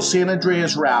natural San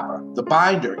Andreas wrapper, the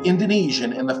binder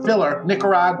Indonesian, and the filler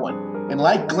Nicaraguan. And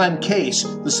like Glenn Case,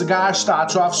 the cigar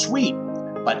starts off sweet,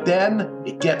 but then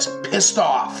it gets pissed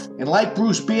off. And like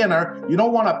Bruce Banner, you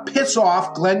don't want to piss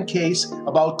off Glenn Case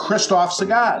about Christoph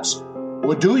Cigars.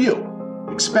 Or do you?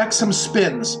 Expect some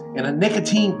spins and a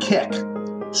nicotine kick.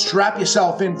 Strap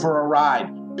yourself in for a ride.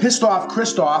 Pissed off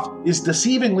Christoph is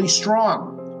deceivingly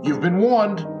strong. You've been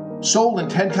warned. Sold in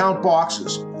 10-count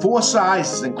boxes, 4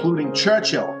 sizes including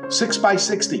Churchill,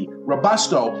 6x60,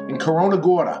 Robusto, and Corona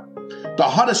Gorda. The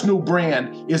hottest new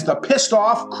brand is the Pissed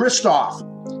Off Christoph.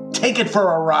 Take it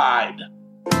for a ride.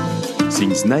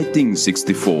 Since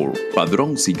 1964,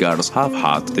 Padron Cigars have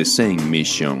had the same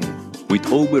mission.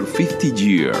 With over 50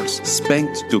 years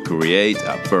spent to create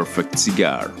a perfect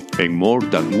cigar, and more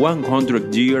than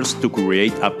 100 years to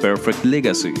create a perfect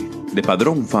legacy, the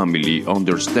Padron family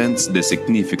understands the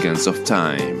significance of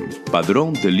time.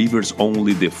 Padron delivers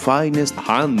only the finest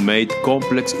handmade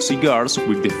complex cigars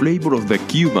with the flavor of the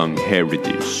Cuban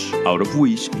heritage, out of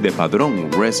which the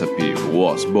Padron recipe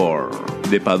was born.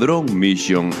 The Padron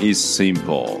mission is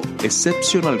simple: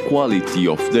 exceptional quality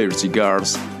of their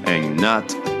cigars and not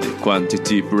the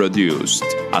quantity produced.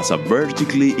 As a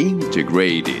vertically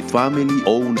integrated,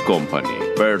 family-owned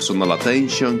company, personal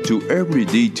attention to every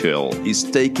detail is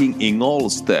taken in all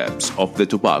steps of the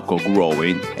tobacco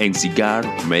growing and cigar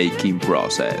making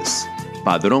process.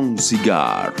 Padron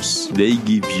Cigars. They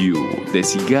give you, the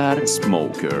cigar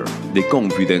smoker, the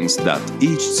confidence that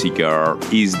each cigar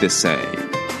is the same.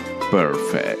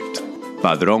 Perfect.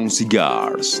 Padron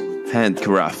Cigars.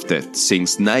 Handcrafted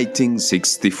since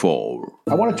 1964.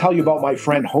 I want to tell you about my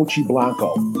friend Jochi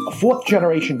Blanco, a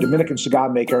 4th-generation Dominican cigar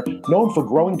maker known for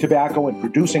growing tobacco and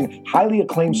producing highly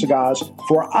acclaimed cigars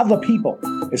for other people.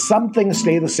 As some things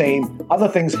stay the same, other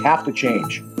things have to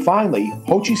change. Finally,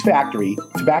 Jochi's factory,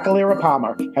 Tabacalera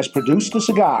Palma, has produced a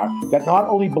cigar that not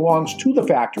only belongs to the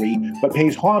factory, but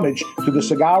pays homage to the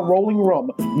cigar rolling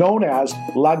room known as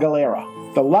La Galera.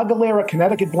 The La Galera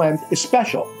Connecticut blend is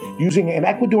special, using an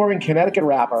Ecuadorian Connecticut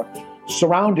wrapper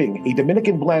surrounding a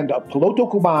Dominican blend of Piloto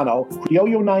Cubano,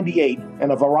 Criollo 98,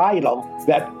 and a varietal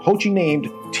that Jochi named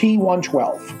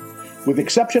T112. With the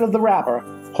exception of the wrapper,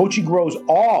 Jochi grows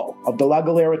all of the La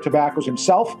Galera tobaccos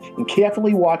himself and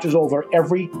carefully watches over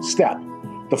every step.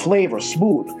 The flavor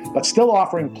smooth, but still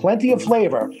offering plenty of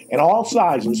flavor in all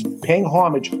sizes, paying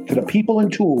homage to the people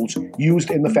and tools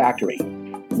used in the factory.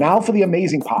 Now for the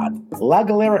amazing part. La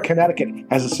Galera Connecticut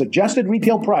has a suggested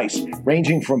retail price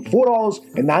ranging from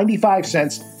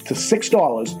 $4.95 to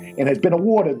 $6 and has been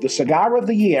awarded the Cigar of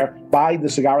the Year by the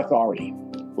Cigar Authority.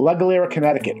 La Galera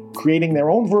Connecticut, creating their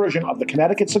own version of the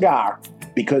Connecticut cigar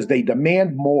because they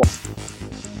demand more.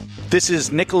 This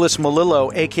is Nicholas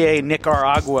Melillo, a.k.a.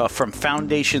 Nicaragua, from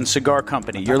Foundation Cigar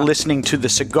Company. You're listening to the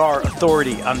Cigar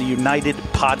Authority on the United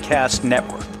Podcast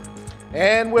Network.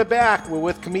 And we're back. We're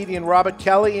with comedian Robert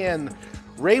Kelly and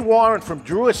Ray Warren from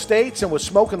Drew Estates, and we're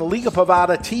smoking the Liga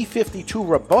Privada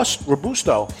T52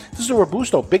 Robusto. This is a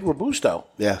Robusto, big Robusto.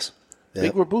 Yes.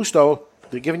 Big Robusto.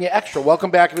 They're giving you extra.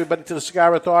 Welcome back, everybody, to the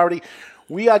Cigar Authority.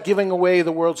 We are giving away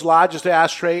the world's largest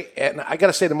ashtray, and I got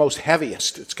to say the most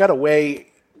heaviest. It's got to weigh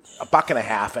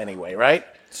 $1.50 anyway, right?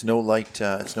 It's no lightweight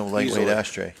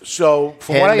ashtray. So,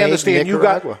 from what I understand,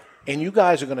 Nicaragua. you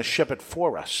guys are going to ship it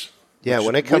for us. Yeah,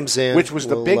 when it comes in. Which was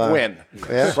the big win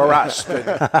for us.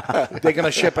 They're going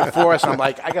to ship it for us. I'm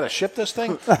like, I got to ship this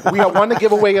thing? We got one to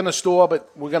give away in the store,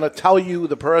 but we're going to tell you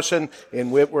the person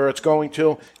and where it's going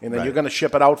to, and then you're going to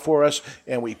ship it out for us.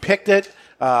 And we picked it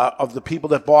of the people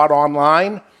that bought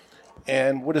online.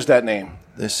 And what is that name?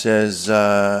 This says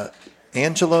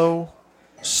Angelo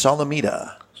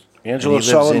Solomita. Angelo and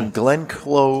he lives in Glen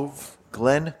Cove,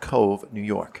 New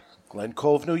York. Glen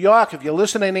Cove, New York. If you're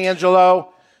listening,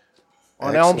 Angelo,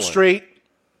 on Elm Street,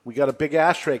 we got a big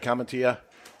ashtray coming to you.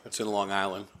 That's in Long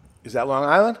Island. Is that Long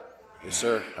Island? Yes,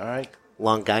 sir. All right.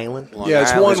 Long Island?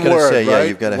 It's one word, right? Yeah,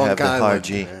 you've got to have the hard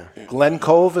G. Yeah. Glen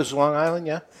Cove is Long Island,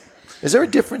 yeah. Is there a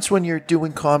difference when you're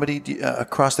doing comedy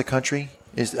across the country?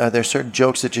 Are there certain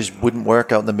jokes that just wouldn't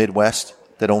work out in the Midwest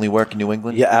that only work in New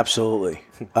England? Yeah, absolutely.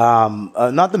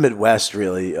 Not the Midwest,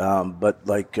 really, but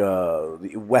like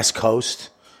the West Coast,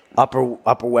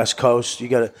 upper West Coast. You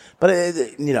got to, but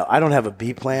I don't have a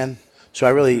B plan, so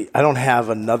I don't have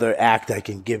another act I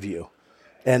can give you.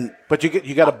 But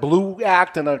you got a blue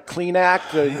act and a clean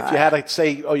act. If you had to say,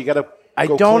 you got to. I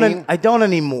don't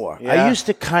anymore. Yeah. I used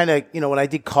to kind of, when I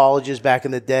did colleges back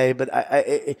in the day, but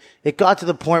it got to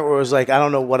the point where it was like, I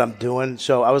don't know what I'm doing.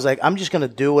 So I was like, I'm just going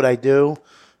to do what I do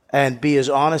and be as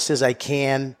honest as I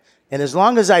can. And as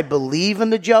long as I believe in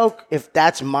the joke, if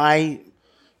that's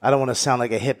I don't want to sound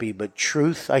like a hippie, but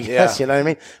truth, I guess, you know what I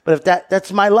mean? But if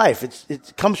that's my life,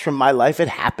 it comes from my life. It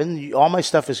happened. All my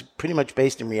stuff is pretty much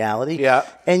based in reality. Yeah.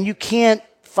 And you can't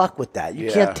fuck with that.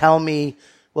 You can't tell me,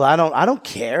 well, I don't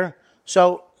care.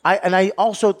 So I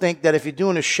also think that if you're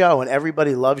doing a show and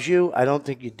everybody loves you, I don't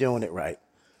think you're doing it right.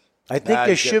 I think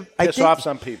there should piss off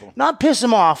some people. Not piss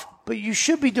them off, but you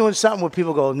should be doing something where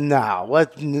people go, "No,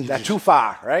 what? That's too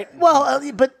far, right?" Well,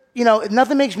 but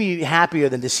nothing makes me happier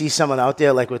than to see someone out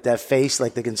there like with that face,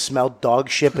 like they can smell dog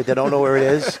shit, but they don't know where it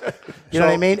is. You know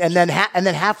what I mean? And then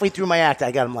halfway through my act,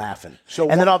 I got them laughing.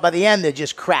 Then by the end, they're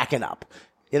just cracking up.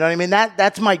 You know what I mean?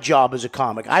 That's my job as a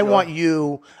comic. I want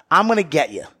you. I'm going to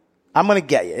get you. I'm going to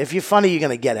get you. If you're funny, you're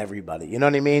going to get everybody. You know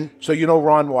what I mean? So you know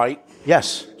Ron White?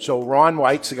 Yes. So Ron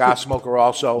White, cigar smoker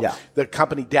also. Yeah. The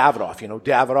company Davidoff. You know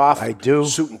Davidoff? I do.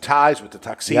 Suit and ties with the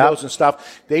tuxedos and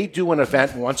stuff. They do an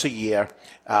event once a year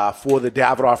for the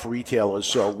Davidoff retailers.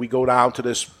 So we go down to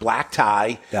this black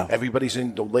tie. Yeah.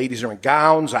 The ladies are in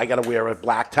gowns. I got to wear a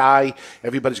black tie.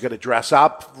 Everybody's got to dress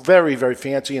up. Very, very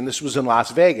fancy. And this was in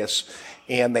Las Vegas.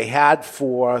 And they had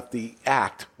for the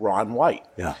act Ron White.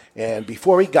 Yeah. And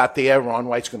before he got there, Ron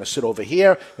White's going to sit over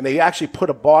here. And they actually put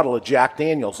a bottle of Jack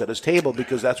Daniels at his table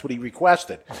because that's what he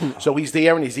requested. So he's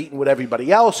there and he's eating with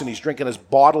everybody else and he's drinking his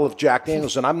bottle of Jack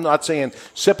Daniels. And I'm not saying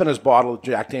sipping his bottle of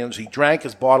Jack Daniels. He drank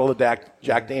his bottle of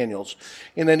Jack Daniels.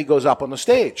 And then he goes up on the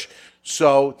stage.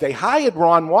 So they hired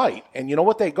Ron White. And you know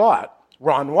what they got?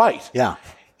 Ron White. Yeah.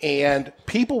 And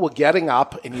people were getting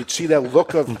up, and you'd see that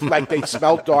look of like they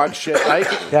smelled dog shit, right?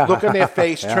 Yeah. Look on their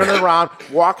face, turning around,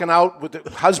 walking out with the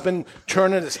husband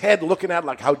turning his head, looking at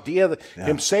like, how dare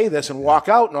him say this, and walk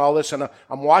out and all this. And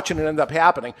I'm watching it end up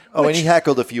happening. And he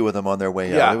heckled a few of them on their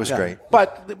way out. It was great.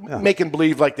 But making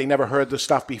believe like they never heard this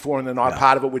stuff before and they're not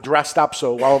part of it. We're dressed up,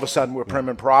 so all of a sudden we're prim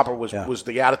and proper was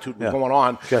the attitude going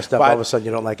on. Dressed up, all of a sudden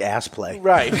you don't like ass play.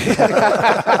 Right.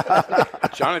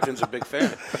 Jonathan's a big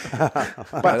fan.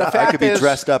 But the fact I could be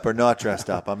dressed up or not dressed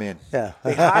up. I'm in. Yeah.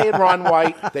 They hired Ron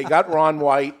White. They got Ron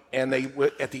White, and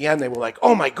at the end they were like,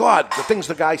 "Oh my God, the things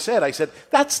the guy said." I said,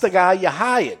 "That's the guy you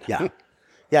hired." Yeah.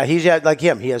 Yeah, he's like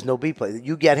him. He has no B play.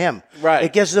 You get him. Right.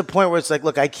 It gets to the point where it's like,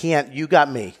 look, I can't. You got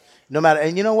me. No matter,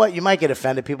 and you know what? You might get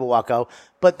offended. People walk out,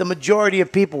 but the majority of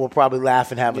people will probably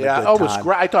laugh and have a good time. It was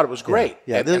great. I thought it was great.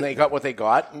 Yeah. And they got what they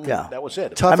got. And that was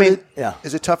it.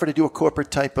 Is it tougher to do a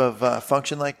corporate type of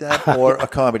function like that or a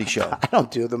comedy show? I don't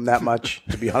do them that much,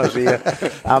 to be honest with you.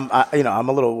 I'm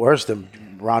a little worse than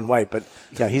Ron White, but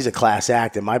he's a class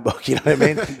act in my book. You know what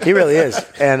I mean? He really is,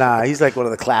 and he's like one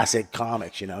of the classic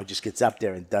comics. Just gets up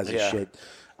there and does his shit.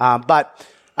 But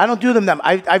I don't do them that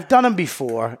much. I've done them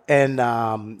before, and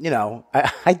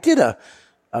I did a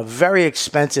very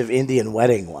expensive Indian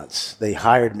wedding once. They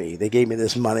hired me. They gave me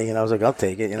this money, and I was like, I'll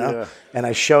take it, Yeah. And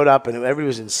I showed up, and everybody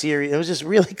was in serious. It was just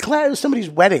really class. It was somebody's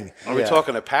wedding. Are we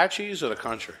talking Apaches or the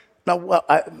country? No, well,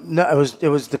 it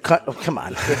was the cut. Oh, come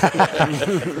on.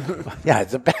 Yeah,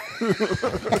 it's a bad.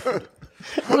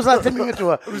 What was that thing we went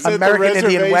to an American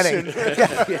Indian wedding?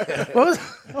 Yeah. What was?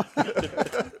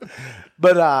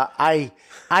 But I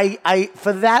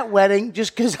for that wedding,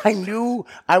 just because I knew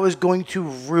I was going to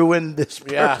ruin this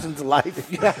person's life.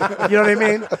 Yeah. You know what I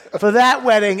mean? For that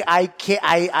wedding, I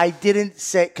didn't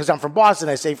say, because I'm from Boston,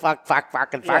 I say fuck,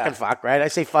 and fuck, right? I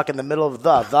say fuck in the middle of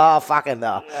the fucking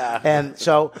the. Yeah. And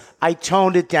so I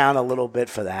toned it down a little bit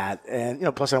for that. And,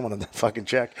 plus I wanted that fucking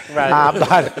check. Right.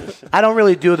 But I don't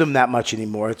really do them that much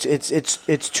anymore.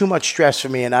 It's too much stress for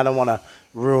me, and I don't want to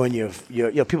ruin your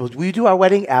people. Will you do our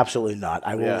wedding? Absolutely not.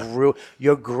 I will ruin.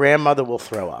 Your grandmother will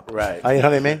throw up. Right. You know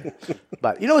what I mean?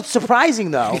 But it's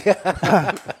surprising though.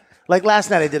 Like last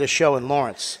night, I did a show in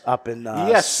Lawrence up in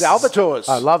Salvatore's.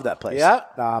 I love that place.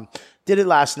 Yeah. Did it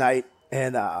last night,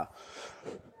 and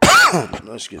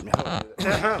excuse me.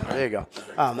 There you go.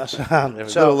 That's a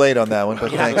little late on that one,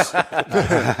 but thanks.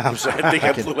 I'm sorry. I think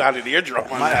I blew out an eardrum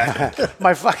on that.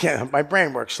 My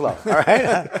brain works slow. All right.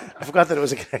 I forgot that it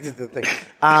was connected to the thing.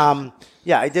 I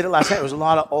did it last night. There was a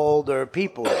lot of older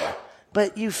people there.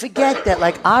 But you forget that,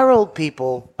 like, our old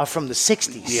people are from the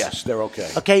 60s. Yes, they're okay.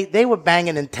 Okay? They were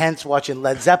banging in tents watching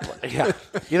Led Zeppelin. Yeah.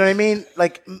 You know what I mean?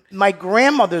 Like, my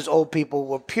grandmother's old people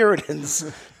were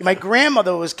Puritans. My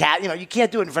grandmother was you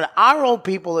can't do it in front of our old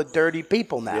people are dirty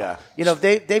people now. Yeah.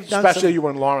 They've done especially you were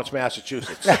in Lawrence,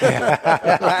 Massachusetts.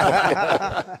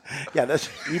 That's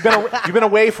you've been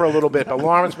away for a little bit, but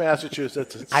Lawrence,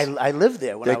 Massachusetts. I lived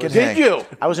there when I was Did you?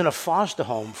 I was in a foster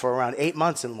home for around 8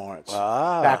 months in Lawrence.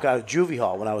 Back out of Juvie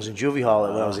Hall, when I was in Juvie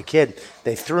Hall when I was a kid.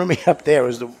 They threw me up there.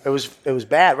 It was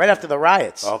bad right after the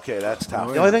riots. Okay, that's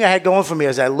tough. The only thing I had going for me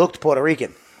is I looked Puerto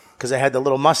Rican because I had the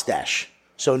little mustache.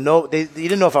 So you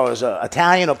didn't know if I was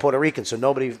Italian or Puerto Rican. So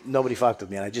nobody fucked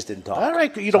with me, and I just didn't talk. All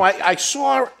right, I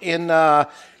saw in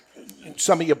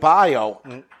some of your bio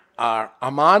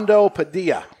Armando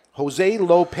Padilla, Jose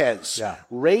Lopez,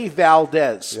 Ray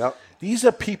Valdez. Yep. These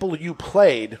are people you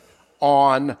played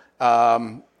on.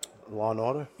 Law and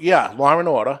Order? Yeah, Law and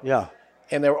Order. Yeah.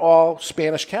 And they're all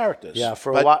Spanish characters. Yeah,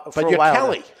 for a while. But you're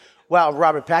Kelly. Well,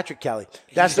 Robert Patrick Kelly.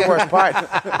 That's the worst part.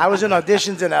 I was in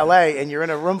auditions in L.A., and you're in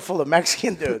a room full of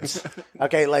Mexican dudes.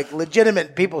 Okay, like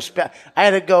legitimate people. I had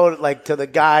to go to the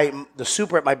guy, the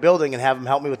super at my building, and have him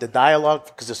help me with the dialogue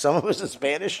because some of it was in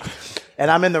Spanish.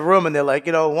 And I'm in the room, and they're like,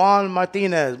 Juan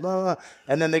Martinez, blah, blah.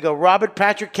 And then they go, Robert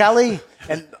Patrick Kelly.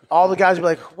 And all the guys will be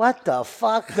like, what the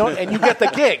fuck? No, and you get the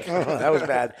gig. That was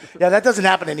bad. Yeah, that doesn't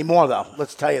happen anymore, though.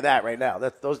 Let's tell you that right now.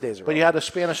 Those days are over. But you had a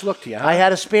Spanish look to you, huh? I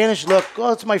had a Spanish look.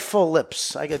 Oh, it's my full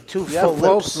lips. I got two full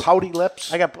lips. Pouty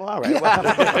lips? I got, all right. Well,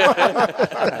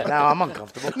 now I'm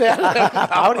uncomfortable.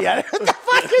 Pouty, what the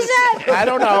fuck is that? I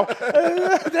don't know.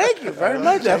 Thank you very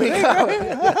much.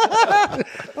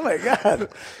 Oh, my God.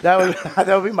 That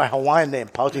would be my Hawaiian name,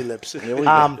 Pouty Lips.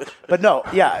 But no,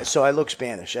 so I look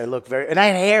Spanish. I look and I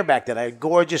had hair back then. I had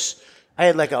gorgeous. I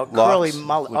had like a curly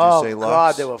mullet. Would you say locks?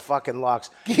 God, they were fucking locks.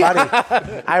 Buddy,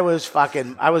 I was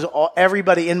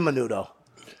everybody in Menudo.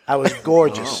 I was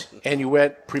gorgeous. And you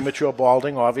went premature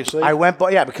balding, obviously? I went,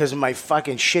 because of my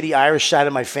fucking shitty Irish side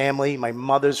of my family. My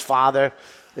mother's father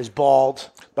is bald.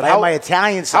 But I have my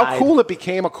Italian side. How cool it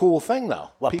became a cool thing, though.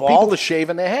 What, people bald? are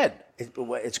shaving their head.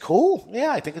 It's cool.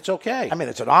 Yeah, I think it's okay. I mean,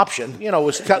 it's an option. I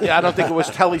don't think it was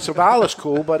Telly Savalas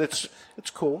cool, but it's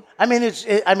cool. I mean, it's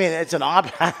an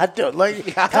option. Dude,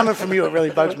 coming from you, it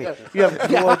really bugs me. You have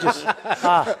gorgeous,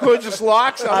 gorgeous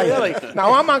locks. Oh, really?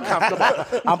 Now I'm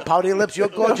uncomfortable. I'm Pouty Lips. You're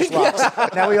gorgeous locks.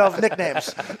 Now we all have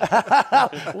nicknames.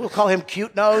 We'll call him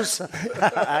Cute Nose.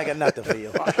 I got nothing for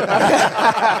you.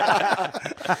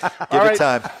 Give it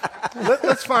time.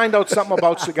 Let's find out something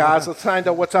about cigars. Let's find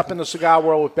out what's up in the cigar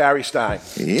world with Barry Stein.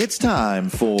 It's time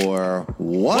for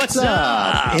What's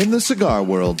Up in the Cigar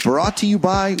World, brought to you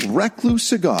by Recluse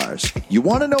Cigars. You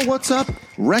want to know what's up?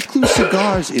 Recluse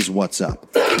Cigars is what's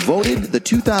up. Voted the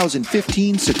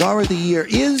 2015 Cigar of the Year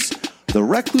is the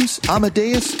Recluse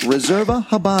Amadeus Reserva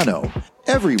Habano.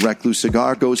 Every Recluse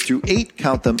cigar goes through 8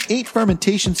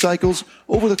 fermentation cycles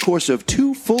over the course of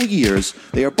 2 full years.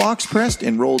 They are box pressed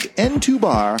and rolled N2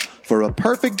 bar for a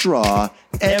perfect draw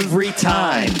every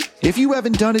time. If you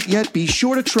haven't done it yet, be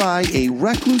sure to try a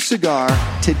Recluse cigar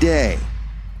today.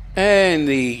 And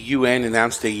the UN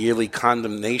announced a yearly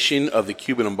condemnation of the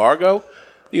Cuban embargo.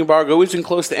 The embargo isn't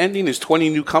close to ending as 20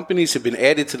 new companies have been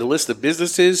added to the list of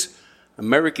businesses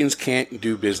Americans can't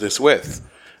do business with.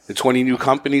 The 20 new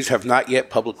companies have not yet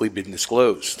publicly been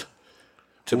disclosed.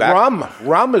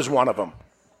 Rum is one of them.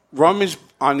 Rum is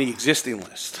on the existing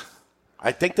list.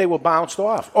 I think they were bounced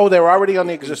off. Oh, they're already on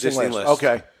the existing list.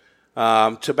 Okay.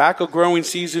 Tobacco growing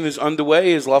season is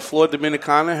underway as La Flor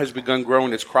Dominicana has begun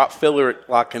growing its crop filler at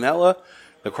La Canela.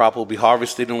 The crop will be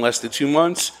harvested in less than 2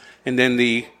 months, and then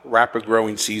the wrapper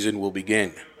growing season will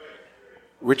begin.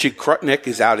 Richard Krutnick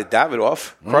is out at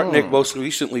Davidoff. Krutnick most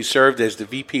recently served as the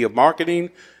VP of Marketing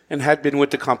and had been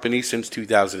with the company since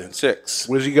 2006.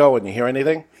 Where's he going? You hear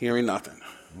anything? Hearing nothing.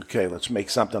 Okay, let's make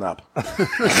something up.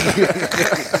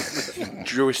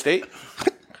 Drew Estate?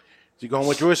 Is he going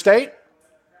with Drew Estate?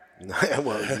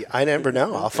 Well, I never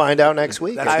know. I'll find out next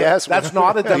week. That's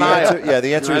not a denial.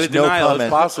 The answer is no denial. comment.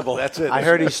 It's possible. That's it. I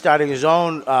heard he's starting his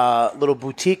own little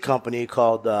boutique company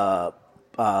called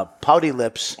Pouty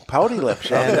Lips. Pouty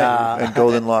Lips. And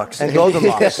Golden Locks. And Golden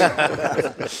Locks.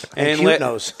 And Cute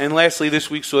Nose. And lastly,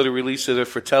 this week saw the release of the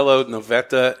Fratello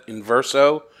Novetta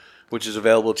Inverso, which is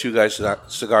available at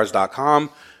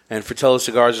twoguyscigars.com. And Fratello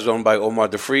Cigars is owned by Omar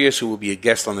DeFrias, who will be a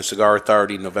guest on the Cigar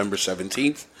Authority November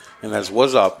 17th. And that's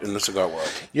what's up in the cigar world.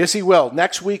 Yes, he will.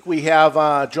 Next week, we have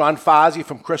John Fazzi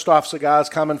from Christoph Cigars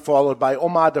coming, followed by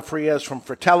Omar DeFrias from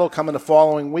Fratello coming the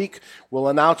following week. We'll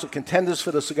announce the contenders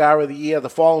for the Cigar of the Year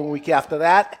the following week after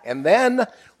that. And then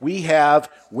we have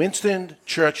Winston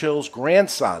Churchill's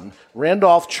grandson,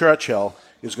 Randolph Churchill,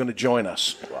 is going to join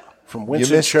us. From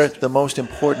Winston You missed the most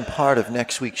important part of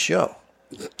next week's show.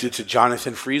 It's a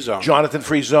Jonathan Freezone. Jonathan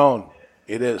Freezone.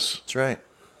 It is. That's right.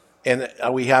 And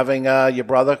are we having your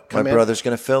brother come in? My brother's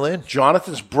going to fill in.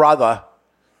 Jonathan's brother,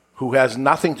 who has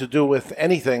nothing to do with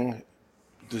anything.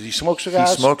 Does he smoke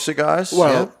cigars? He smokes cigars.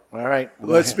 Well, All right.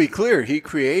 let's be clear. He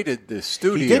created the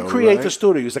studio. He did create right? the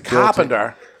studio. He's a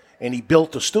carpenter, and he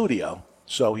built the studio.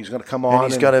 So he's going to come on.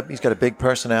 And he's got a big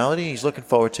personality. He's looking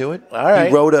forward to it. All right.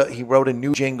 He wrote a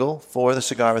new jingle for the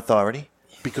Cigar Authority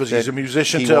because he's a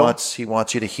musician he too. He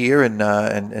wants you to hear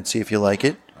and see if you like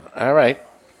it. All right.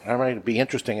 It'd be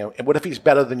interesting. And what if he's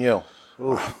better than you?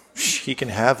 He can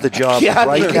have the job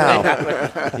right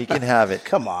now. He can have it.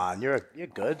 Come on, you're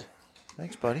good.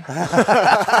 Thanks, buddy.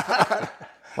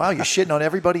 Wow, you're shitting on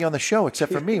everybody on the show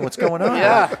except for me. What's going on?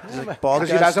 Yeah. Because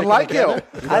he doesn't like you.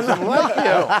 He doesn't like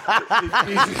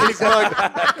you.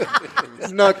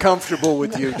 He's not comfortable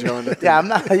with you, Jonathan. Yeah, I'm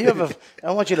not.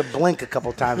 I want you to blink a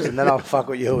couple times, and then I'll fuck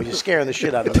with you. You're scaring the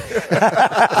shit out of me.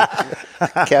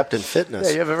 Captain Fitness.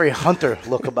 Yeah, you have a very hunter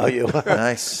look about you.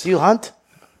 Nice. Do you hunt?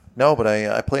 No, but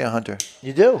I play a hunter.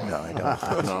 You do? No, I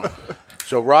don't. No.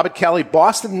 So Robert Kelly,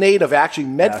 Boston native, actually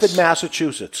Medford,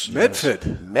 Massachusetts. Medford,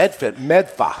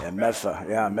 Medfa.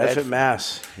 Yeah, Medford,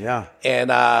 Mass. Yeah.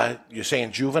 And you're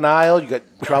saying juvenile? You got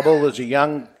trouble as a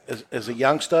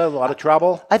youngster? A lot of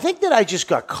trouble? I think that I just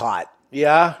got caught.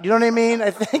 Yeah. You know what I mean?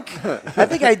 I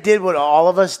think I did what all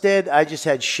of us did. I just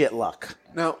had shit luck.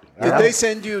 Now, did they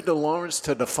send you to Lawrence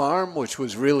to the farm, which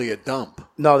was really a dump?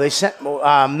 No, they sent. No,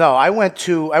 I went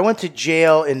to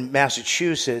jail in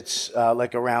Massachusetts,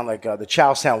 around the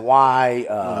Charlestown Y,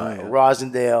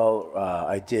 Rosendale.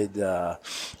 I did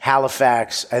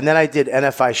Halifax, and then I did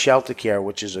NFI Shelter Care,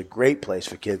 which is a great place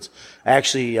for kids.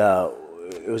 Actually,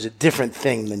 it was a different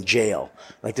thing than jail.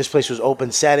 Like, this place was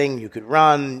open setting. You could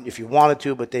run if you wanted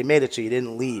to, but they made it so you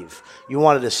didn't leave. You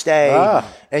wanted to stay.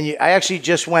 And I actually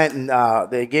just went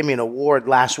and they gave me an award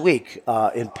last week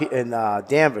in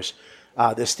Danvers.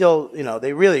 They're still,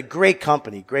 they really great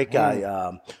company, great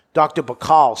guy. Dr.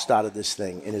 Bacall started this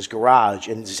thing in his garage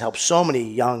and has helped so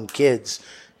many young kids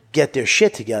get their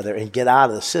shit together and get out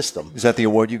of the system. Is that the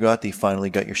award you got? The Finally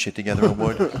Got Your Shit Together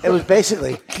award? It was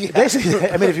basically,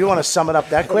 I mean, if you want to sum it up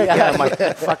that quick, my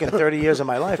fucking 30 years of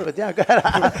my life. But yeah, go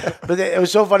ahead. But it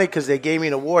was so funny because they gave me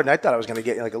an award, and I thought I was going to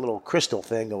get like a little crystal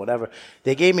thing or whatever.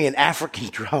 They gave me an African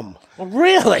drum. Well,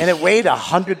 really? And it weighed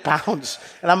 100 pounds.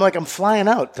 And I'm flying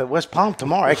out to West Palm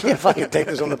tomorrow. I can't fucking take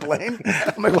this on the plane.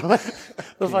 I'm like, what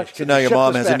the fuck? So now your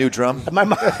mom has a new drum? My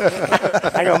mom,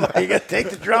 I go, you got to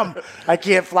take the drum. I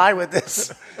can't fly with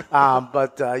this.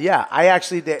 Yeah, I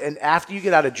actually did. And after you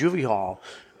get out of juvie hall,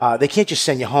 they can't just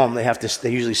send you home. They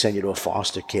usually send you to a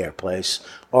foster care place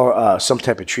or some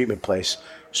type of treatment place.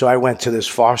 So I went to this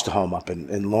foster home up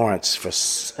in Lawrence for, I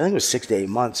think it was 6 to 8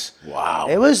 months. Wow.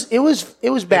 It was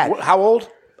bad. How old?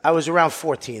 I was around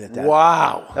 14 at that.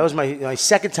 Wow. That was my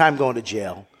second time going to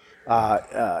jail.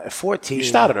 At 14. You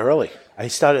started early. I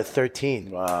started at 13.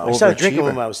 Wow. I started drinking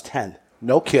when I was 10.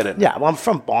 No kidding. Yeah, well, I'm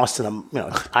from Boston. I'm,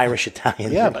 Irish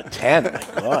Italian. Yeah, but 10. My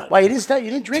God. Why, you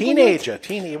didn't drink? Teenager.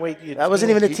 I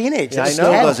wasn't even a teenager. I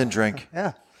know doesn't drink.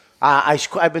 Yeah.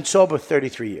 I've been sober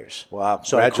 33 years. Wow.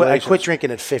 So I quit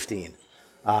drinking at 15.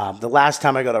 The last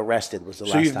time I got arrested was the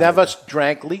last time. So you've never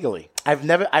drank legally?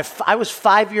 I was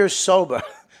 5 years sober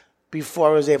before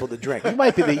I was able to drink. You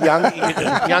might be the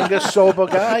youngest sober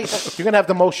guy. You're going to have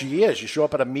the most years. You show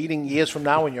up at a meeting years from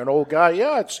now and you're an old guy.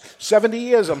 Yeah, it's 70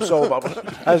 years I'm sober.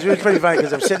 It was really pretty funny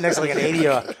because I'm sitting next to like an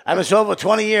 80-year-old. I've been sober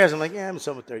 20 years. I'm like, yeah, I'm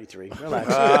sober 33. Relax.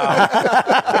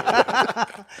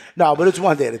 No, but it's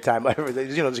one day at a time.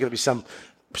 There's going to be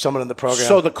someone in the program.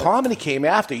 So the comedy came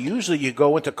after. Usually you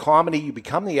go into comedy, you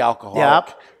become the alcoholic.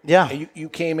 Yep. Yeah. And you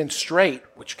came in straight,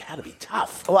 which had to be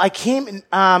tough. Well, I came in,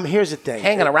 here's the thing.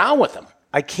 Hanging around with them.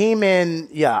 I came in,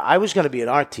 I was going to be an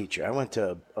art teacher. I went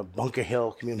to a Bunker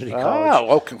Hill Community College.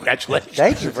 Oh, congratulations.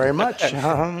 Thank you very much.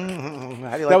 How do you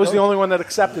like that was those? the only one that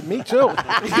accepted me, too.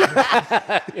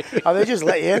 Oh, they just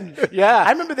let you in? Yeah.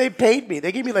 I remember they paid me.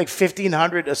 They gave me like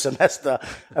 $1,500 a semester,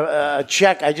 a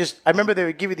check. I remember they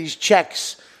would give you these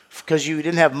checks because you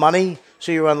didn't have money,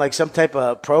 so you were on like some type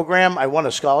of program. I won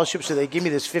a scholarship, so they give me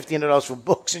this $1,500 for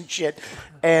books and shit.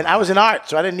 And I was in art,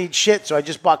 so I didn't need shit, so I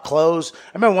just bought clothes.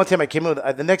 I remember one time I came in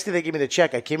with, the next day they gave me the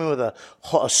check, I came in with a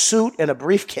suit and a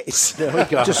briefcase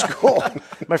to school.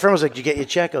 My friend was like, did you get your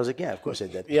check? I was like, yeah, of course I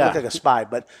did. Yeah. I looked like a spy.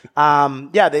 But I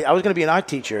was going to be an art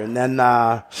teacher, and then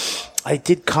I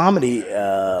did comedy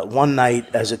one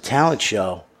night as a talent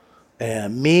show.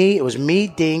 It was me,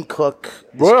 Dane Cook,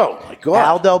 oh my God,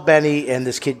 Al Del Benny, and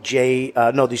this kid Jay.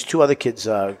 These two other kids,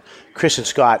 Chris and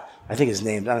Scott. I think his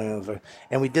names. I don't know.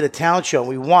 And we did a talent show and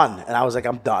we won. And I was like,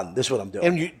 I'm done. This is what I'm doing.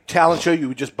 And talent show, you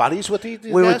were just buddies with these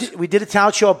guys? We did a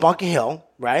talent show at Bunker Hill,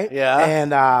 right? Yeah.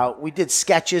 And we did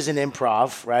sketches and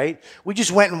improv, right? We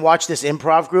just went and watched this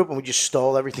improv group and we just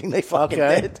stole everything they fucking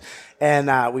did.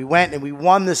 And we went and we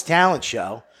won this talent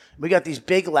show. We got these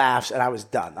big laughs and I was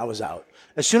done. I was out.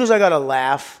 As soon as I got a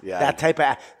laugh,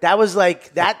 that was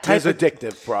like that type of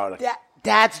addictive product.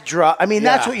 That's drug. I mean,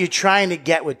 that's what you're trying to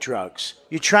get with drugs.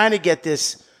 You're trying to get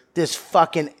this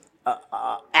fucking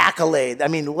accolade. I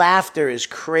mean, laughter is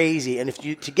crazy, and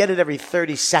to get it every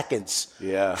 30 seconds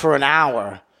for an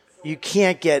hour, you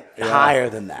can't get higher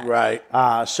than that. Right.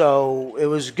 So it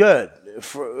was good.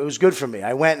 It was good for me.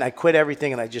 I went and I quit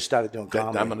everything and I just started doing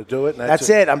comedy. I'm going to do it. That's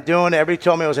it. I'm doing it. Everybody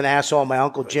told me I was an asshole. My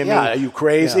Uncle Jimmy. Yeah, are you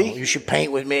crazy? You should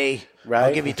paint with me. Right.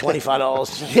 I'll give you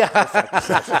 $25.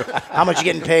 Yeah. How much you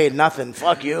getting paid? Nothing.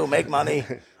 Fuck you. Make money.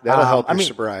 That'll help your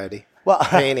sobriety. Well,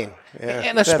 painting. Yeah.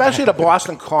 And especially the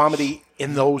Boston comedy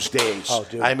in those days. Oh,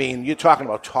 dude. I mean, you're talking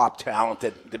about top talent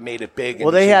that made it big.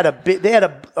 Well,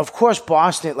 of course,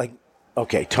 Boston, like,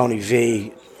 okay, Tony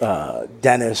V,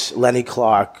 Dennis, Lenny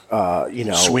Clark,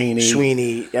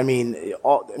 Sweeney. I mean,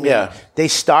 they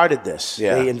started this.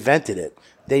 Yeah. They invented it.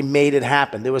 They made it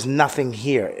happen. There was nothing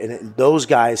here. And those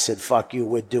guys said, fuck you,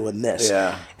 we're doing this.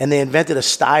 Yeah. And they invented a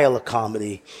style of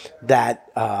comedy that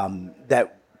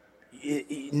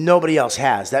nobody else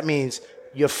has. That means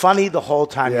you're funny the whole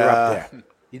time you're up there.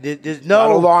 There's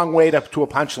not a long way to a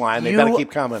punchline. They better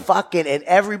keep coming. And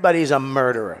everybody's a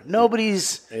murderer.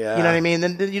 Nobody's, you know what I mean?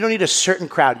 Then you don't need a certain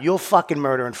crowd. You'll fucking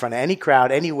murder in front of any crowd,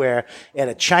 anywhere, at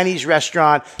a Chinese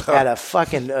restaurant, at a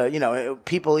fucking,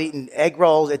 people eating egg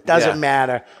rolls. It doesn't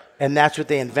matter. And that's what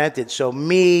they invented. So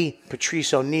me,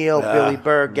 Patrice O'Neill, Billy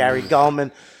Burr, Gary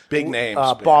Gulman. Big names.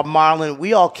 Bob Marley,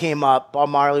 we all came up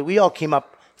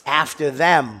after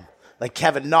them. Like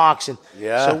Kevin Knox, and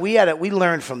so we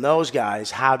learned from those guys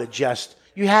how to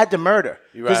you had to murder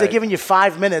because they're giving you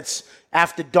 5 minutes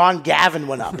after Don Gavin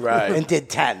went up and did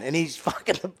 10, and he's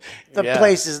fucking the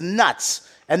place is nuts.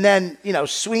 And then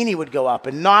Sweeney would go up,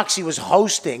 and Knoxy was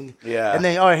hosting, and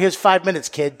then here's 5 minutes,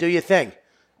 kid, do your thing,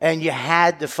 and you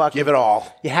had to fucking give it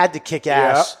all. You had to kick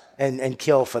ass and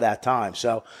kill for that time.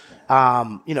 So.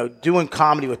 Doing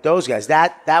comedy with those guys,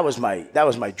 that was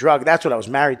my drug. That's what I was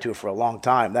married to for a long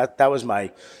time. That was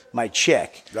my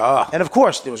chick. And of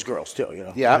course there was girls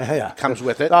too, Yeah. Comes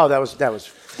with it. Oh, that was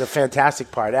the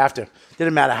fantastic part. After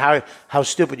didn't matter how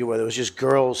stupid you were, there was just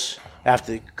girls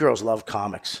after girls love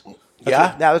comics.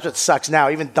 That's what sucks now.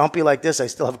 Even dumpy like this, I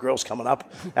still have girls coming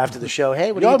up after the show.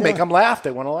 Hey, what are you doing? Make them laugh. They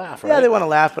want to laugh, right? Yeah, they want to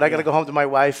laugh, but I got to go home to my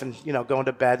wife and, go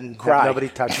into bed and have nobody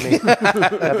touch me.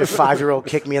 Have your 5-year-old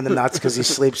kick me in the nuts because he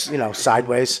sleeps,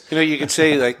 sideways. You can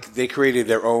say, like, they created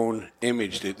their own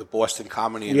image, the Boston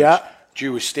comedy image. Yeah.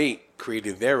 Jewish State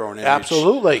created their own image.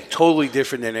 Absolutely. Totally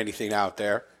different than anything out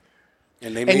there.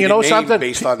 And they made something?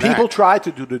 Based on people that. tried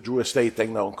to do the Drew Estate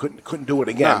thing, though, and couldn't do it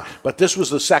again. No. But this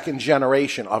was the second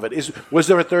generation of it. Was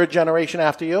there a third generation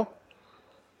after you?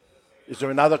 Is there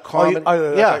another common?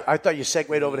 I thought you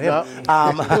segued over to him.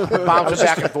 No. Bouncing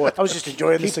back and forth. I was just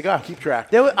enjoying the cigar. Keep track.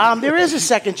 There is a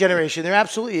second generation. There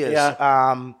absolutely is.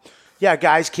 Yeah.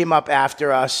 guys came up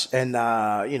after us, and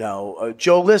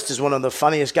Joe List is one of the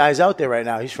funniest guys out there right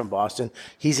now. He's from Boston.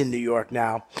 He's in New York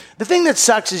now. The thing that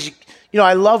sucks is,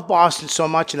 I love Boston so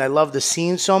much, and I love the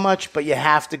scene so much, but you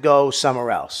have to go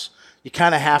somewhere else. You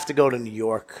kind of have to go to New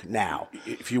York now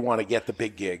if you want to get the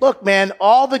big gig. Look, man,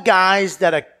 all the guys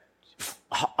that are,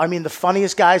 the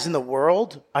funniest guys in the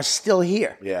world are still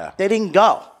here. Yeah, they didn't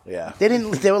go. Yeah.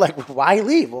 They were like, why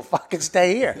leave? We'll fucking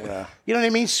stay here. Yeah. You know what I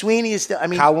mean? Sweeney is still,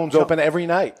 Kowloon's open every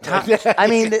night.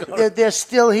 They're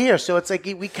still here. So it's like,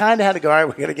 we kind of had to go, all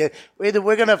right,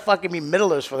 we're going to fucking be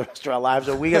middlers for the rest of our lives.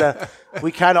 Or we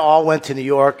kind of all went to New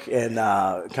York and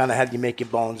kind of had you make your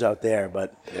bones out there.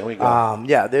 But there we go.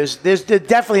 There's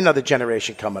definitely another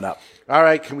generation coming up. All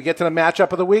right, can we get to the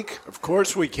matchup of the week? Of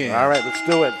course we can. All right, let's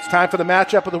do it. It's time for the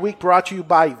matchup of the week, brought to you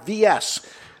by VS.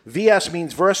 VS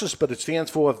means versus, but it stands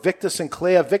for Victor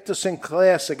Sinclair. Victor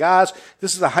Sinclair Cigars.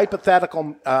 This is a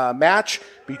hypothetical match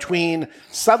between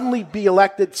suddenly be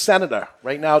elected senator.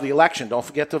 Right now, the election. Don't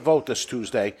forget to vote this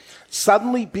Tuesday.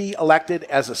 Suddenly be elected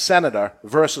as a senator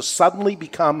versus suddenly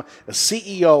become a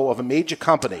CEO of a major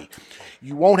company.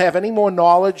 You won't have any more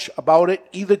knowledge about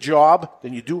either job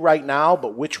than you do right now,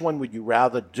 but which one would you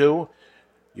rather do?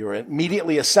 You're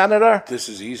immediately a senator. This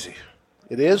is easy.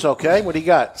 It is? Okay. What do you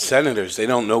got? Senators, they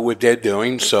don't know what they're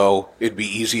doing, so it'd be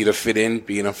easy to fit in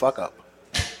being a fuck-up.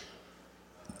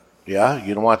 Yeah,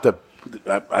 you don't want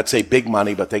I'd say big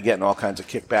money, but they're getting all kinds of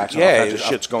kickbacks and all kinds of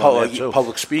shit's going on there, too.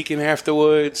 Public speaking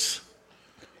afterwards.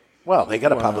 Well, they got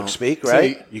to public speak,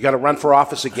 right? You got to run for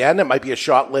office again. It might be a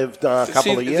short-lived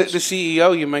couple of years. The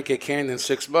CEO, you might get canned in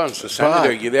 6 months. The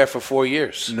senator, you're there for 4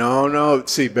 years. No.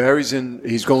 See,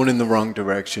 he's going in the wrong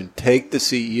direction. Take the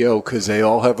CEO because they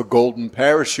all have a golden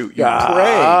parachute. You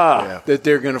pray that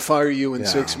they're going to fire you in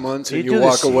 6 months and you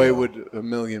walk away with $1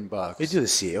 million. You do the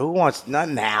CEO. Who wants, not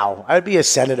now. I'd be a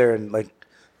senator in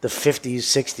the 50s,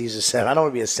 60s, or 70s. I don't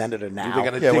want to be a senator now.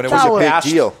 When it was a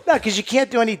big deal. No, because you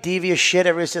can't do any devious shit.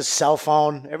 Everybody's just cell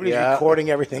phone. Everybody's recording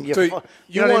everything. So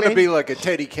you want to be like a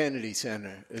Teddy Kennedy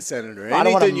senator. I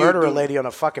don't want to murder a lady on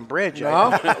a fucking bridge.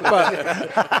 No,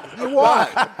 but you want.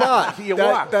 But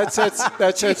that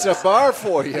sets a bar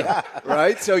for you,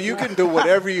 right? So you can do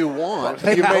whatever you want.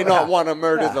 You may not want to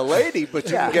murder the lady, but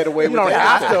you can get away with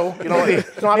that. You don't have to.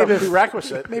 It's not a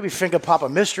prerequisite. Maybe finger pop a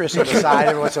mistress on the side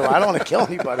every once in a while. I don't want to kill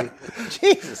anybody.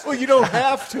 Jesus. Well, you don't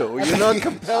have to. You're not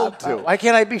compelled to. Why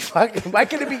can't I be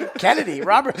Kennedy?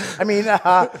 Robert.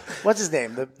 What's his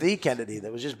name? The Kennedy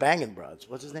that was just banging broads.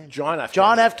 What's his name? John F.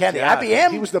 Kennedy. Yeah, I'd be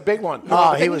him. He was the big one.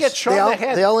 He was. Get shot in the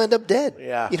head. They all end up dead.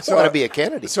 Yeah. You don't want to be a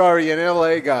Kennedy. Sorry, an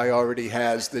LA guy already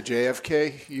has the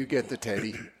JFK. You get the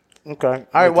Teddy. Okay. All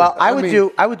right. Well, I would do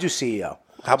CEO.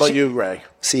 How about you, Ray?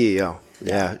 CEO.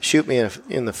 Yeah, shoot me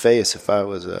in the face if I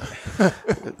was a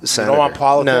senator. You don't want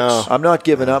politics? No. I'm not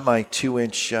giving up my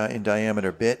 2-inch in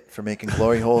diameter bit for making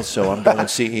glory holes, so I'm going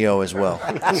CEO as well.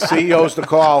 CEO's the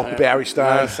call, Barry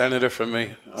Stein. Senator for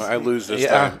me. I lose this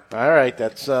time. All right,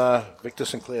 that's Victor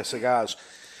Sinclair Cigars.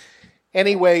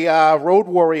 Anyway, Road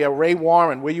Warrior Ray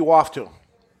Warren, where you off to?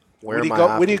 Where do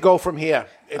you go from here?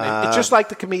 It's just like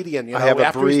the comedian.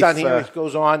 After he's done here, he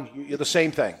goes on. You're the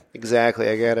same thing. Exactly.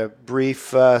 I got a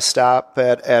brief stop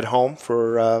at home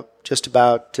for just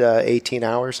about 18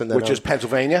 hours, and then which is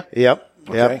Pennsylvania. Yep.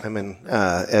 Okay. Yep. I'm in,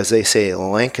 as they say,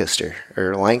 Lancaster.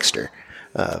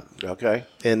 Okay.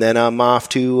 And then I'm off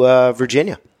to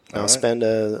Virginia. I'll spend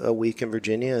a week in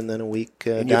Virginia and then a week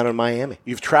down in Miami.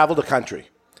 You've traveled the country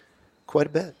quite a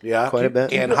bit. Yeah, quite a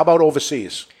bit. And how about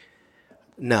overseas?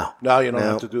 No, you don't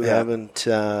have to do that. Haven't.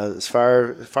 As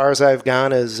far as I've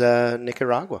gone is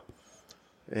Nicaragua,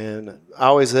 and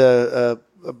always a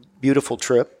beautiful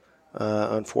trip.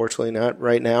 Unfortunately, not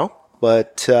right now,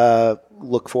 but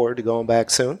look forward to going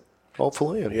back soon.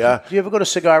 Hopefully. Yeah. Do you ever go to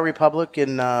Cigar Republic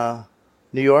in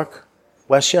New York,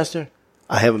 Westchester?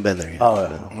 I haven't been there yet.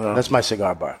 Oh, that's my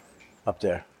cigar bar up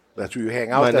there. That's where you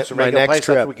hang out. That's a regular place. That's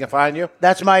where we can find you.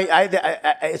 That's my.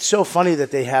 It's so funny that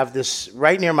they have this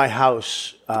right near my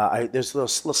house. There's a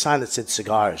little sign that said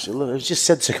cigars. It just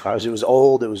said cigars. It was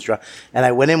old. It was dry. And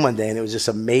I went in one day, and it was this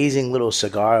amazing little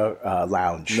cigar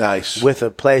lounge. Nice. With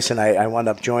a place, and I wound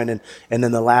up joining. And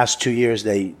then the last 2 years,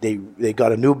 they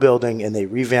got a new building, and they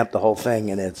revamped the whole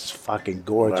thing, and it's fucking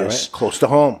gorgeous. Right. Close to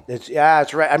home. It's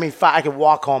right. I mean, I could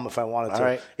walk home if I wanted to. All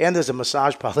right. And there's a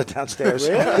massage parlor downstairs.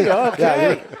 Really?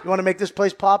 Okay. Yeah, you want to make this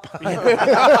place pop? Get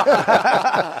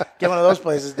one of those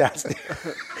places downstairs.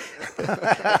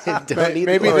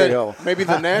 Maybe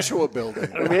the Nashua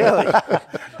building. Really?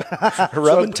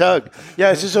 Rub and tug.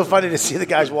 Yeah, it's just so funny to see the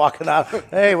guys walking out.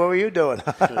 Hey, what were you doing?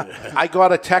 I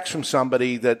got a text from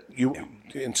somebody that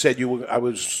and said I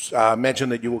was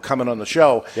mentioned that you were coming on the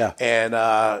show. Yeah. And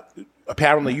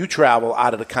apparently you travel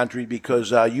out of the country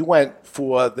because you went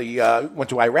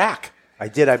to Iraq. I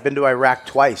did. I've been to Iraq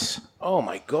twice. Oh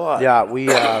my God.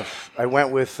 Yeah, I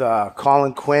went with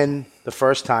Colin Quinn the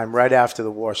first time right after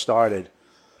the war started.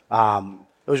 It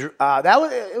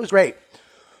was great.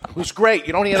 It was great.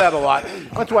 You don't hear that a lot.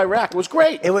 I went to Iraq. It was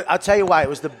great. I'll tell you why. It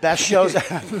was the best shows.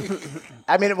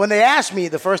 I mean, when they asked me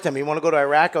the first time, you want to go to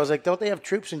Iraq? I was like, don't they have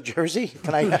troops in Jersey?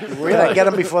 Can I get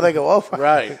them before they go over?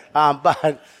 Right.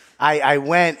 But I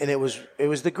went, and it was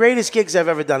the greatest gigs I've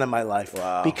ever done in my life.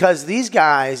 Wow. Because these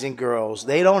guys and girls,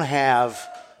 they don't have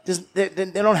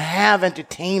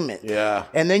entertainment. Yeah.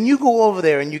 And then you go over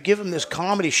there and you give them this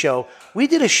comedy show. We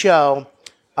did a show.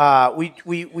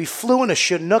 We flew in a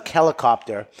Chinook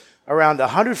helicopter around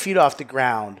 100 feet off the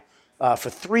ground for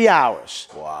 3 hours.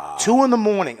 Wow. 2 in.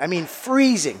 I mean,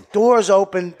 freezing. Doors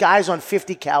open. Guys on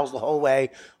 50 cals the whole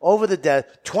way. Over the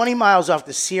desert. 20 miles off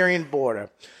the Syrian border.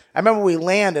 I remember we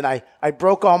landed, and I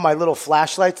broke all my little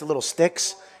flashlights, the little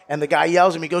sticks. And the guy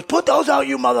yells at me, he goes, "Put those out,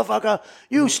 you motherfucker.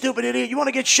 You stupid idiot. You want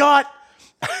to get shot?"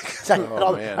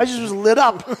 I just was lit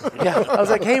up. Yeah. I was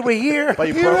like, "Hey, we're here.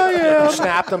 But Here I am." You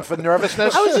snapped them for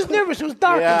nervousness? I was just nervous. It was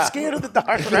dark. Yeah. I'm scared of the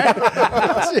dark, right?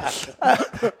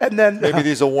 And then Maybe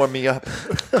these will warm me up.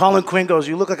 Colin Quinn goes,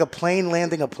 "You look like a plane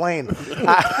landing a plane."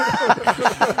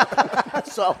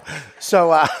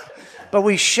 But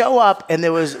we show up, and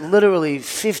there was literally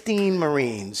 15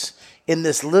 Marines in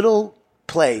this little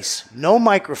place, no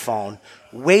microphone.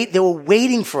 They were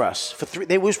waiting for us for 3.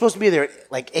 They were supposed to be there at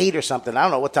like 8 or something. I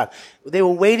don't know what time. They were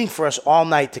waiting for us all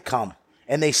night to come.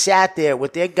 And they sat there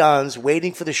with their guns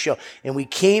waiting for the show. And we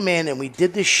came in and we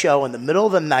did this show in the middle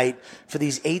of the night for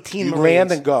these 18 You Marines.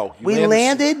 land and go. We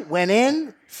landed, went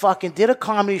in, fucking did a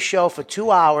comedy show for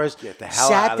 2 hours. Get the hell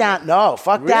sat out of down. there. No,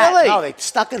 fuck that. Really? No, they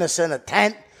stuck us in a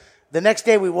tent. The next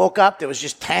day we woke up, there was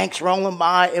just tanks rolling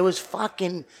by. It was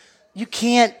fucking... You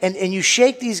can't, and you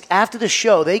shake these, after the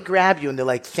show, they grab you and they're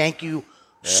like, "Thank you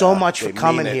so much for they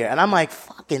coming mean it. here." And I'm like,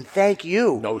 "Fucking thank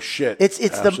you." No shit. It's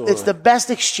Absolutely. the best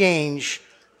exchange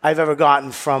I've ever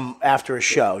gotten from after a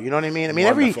show. You know what I mean? I mean,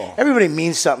 everybody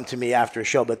means something to me after a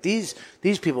show, but these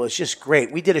people, it's just great.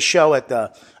 We did a show I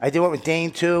did one with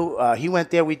Dane too. He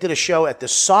went there. We did a show at the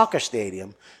soccer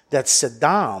stadium that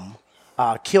Saddam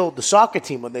killed the soccer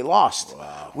team when they lost.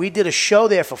 Wow. We did a show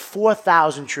there for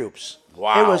 4,000 troops.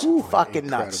 Wow. It was fucking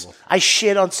nuts. I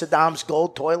shit on Saddam's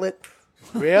gold toilet.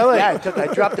 Really? Yeah, I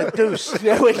dropped a deuce.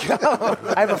 There we go.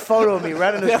 I have a photo of me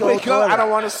right in his There we gold go. toilet. I don't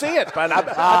want to see it, but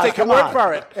I'll take your come word on.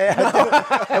 for it.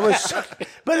 It was,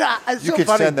 but it's You so can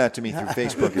funny. send that to me through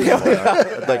Facebook. If you want.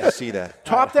 I'd like to see that.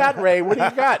 Top that, Ray. What do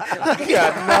you got? You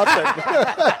got nothing.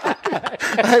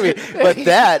 I mean, but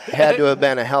that had to have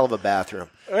been a hell of a bathroom.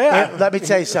 Yeah. And let me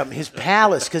tell you something. His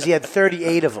palace, because he had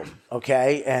 38 of them,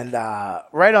 okay? And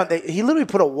he literally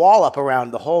put a wall up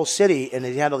around the whole city, and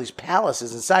he had all these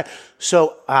palaces inside.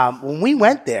 So when we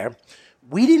went there,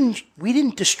 we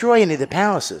didn't destroy any of the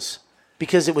palaces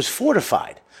because it was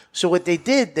fortified. So what they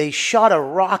did, they shot a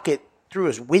rocket through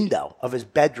his window of his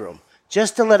bedroom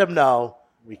just to let him know,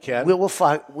 we can.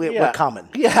 We're coming.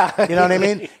 Yeah. You know what I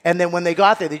mean? And then when they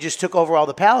got there, they just took over all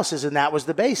the palaces, and that was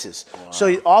the bases. Wow.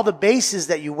 So all the bases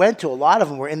that you went to, a lot of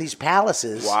them were in these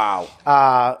palaces. Wow.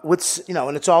 And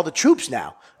it's all the troops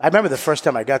now. I remember the first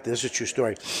time I got there. This is a true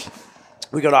story.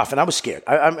 We got off, and I was scared.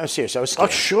 I'm serious. I was scared.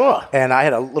 Oh, sure. And I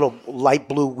had a little light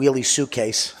blue wheelie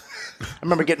suitcase. I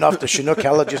remember getting off the Chinook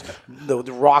heli, just the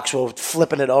rocks were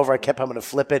flipping it over. I kept having to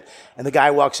flip it. And the guy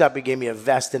walks up, he gave me a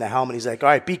vest and a helmet. He's like, "All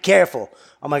right, be careful."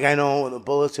 I'm like, "I know, the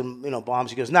bullets and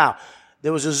bombs." He goes, "Now,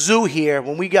 there was a zoo here.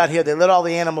 When we got here, they let all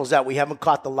the animals out. We haven't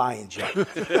caught the lions yet."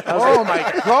 Oh,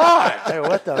 my God. Hey,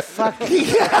 what the fuck? He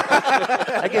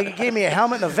gave me a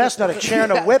helmet and a vest, not a chair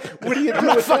and a whip. What do you do I'm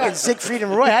not with fucking that? Siegfried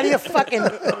and Roy. How do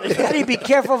you be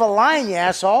careful of a lion, you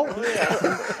asshole?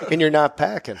 And you're not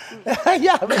packing.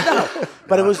 Yeah, but no.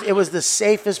 But it was the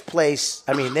safest place.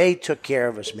 I mean, they took care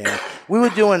of us, man. We were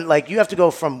doing, you have to go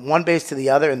from one base to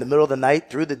the other in the middle of the night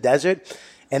through the desert,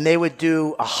 and they would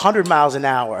do 100 miles an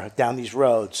hour down these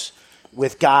roads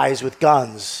with guys with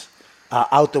guns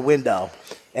out the window.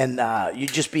 And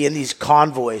you'd just be in these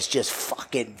convoys just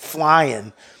fucking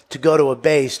flying to go to a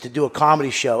base to do a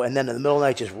comedy show, and then in the middle of the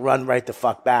night just run right the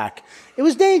fuck back. It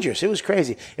was dangerous. It was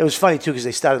crazy. It was funny, too, because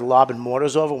they started lobbing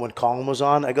mortars over when Colin was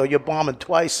on. I go, "You're bombing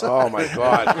twice." Oh, my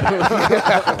God.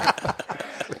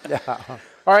 Yeah.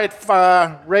 All right,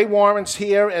 Ray Warren's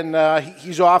here, and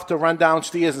he's off to run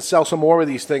downstairs and sell some more of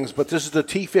these things. But this is the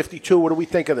T52. What do we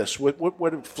think of this?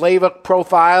 What flavor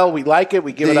profile? We like it.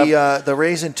 We give it up. The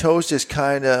raisin toast is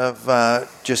kind of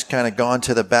just kind of gone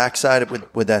to the backside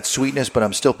with that sweetness, but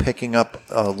I'm still picking up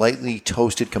a lightly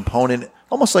toasted component,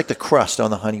 almost like the crust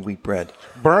on the honey wheat bread.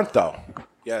 Burnt though.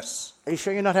 Yes. Are you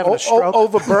sure you're not having a stroke?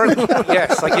 Overburnt.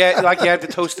 Yes, like you had the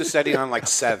toaster setting on like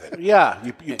 7. Yeah,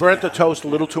 you burnt the toast a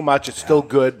little too much. It's still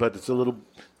good, but it's a little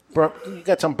burnt. You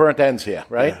got some burnt ends here,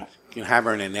 right? Yeah. You can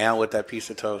hammer in a nail with that piece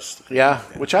of toast. Yeah,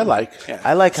 which I like. Yeah.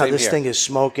 I like how this here. thing is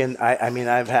smoking. I mean,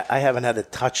 I haven't had to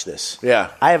touch this.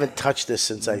 Yeah. I haven't touched this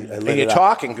since I lit And it you're up.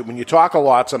 talking. When you talk a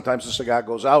lot, sometimes the cigar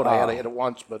goes out. I had to hit it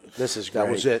once, but this is that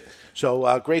great. was it.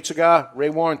 So, great cigar. Ray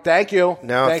Warren, thank you.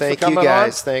 No, Thanks thank for you coming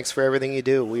guys. on. Thanks for everything you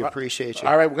do. We appreciate you.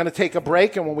 All right, we're going to take a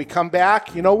break, and when we come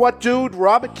back, you know what, dude?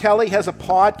 Robert Kelly has a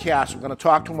podcast. We're going to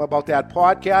talk to him about that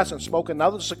podcast and smoke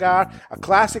another cigar, a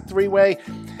classic three-way,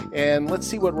 and let's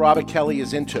see what Robert Kelly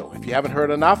is into. If you haven't heard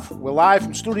enough, we're live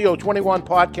from Studio 21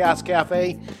 Podcast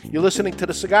Cafe. You're listening to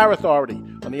The Cigar Authority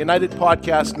on the United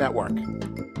Podcast Network.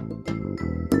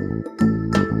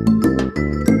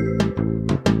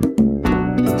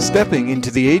 Stepping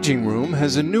into the aging room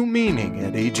has a new meaning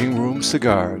at Aging Room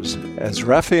Cigars, as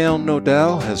Rafael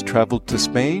Nodal has traveled to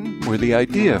Spain, where the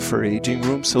idea for Aging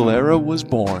Room Solera was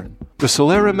born. The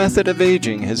Solera method of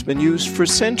aging has been used for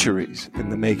centuries in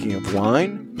the making of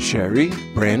wine, sherry,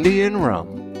 brandy, and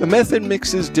rum. The method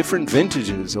mixes different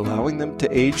vintages, allowing them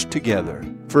to age together.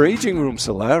 For Aging Room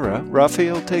Solera,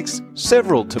 Rafael takes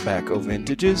several tobacco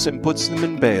vintages and puts them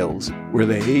in bales, where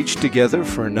they age together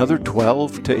for another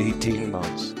 12 to 18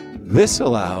 months. This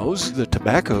allows the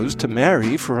tobaccos to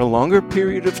marry for a longer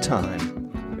period of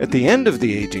time. At the end of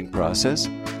the aging process,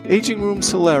 Aging Room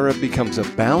Solera becomes a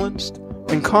balanced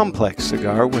and complex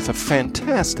cigar with a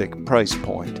fantastic price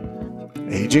point.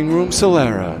 Aging Room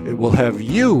Solera, it will have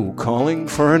you calling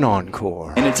for an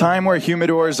encore. In a time where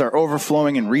humidors are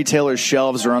overflowing and retailers'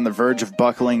 shelves are on the verge of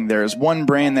buckling, there is one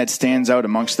brand that stands out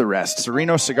amongst the rest.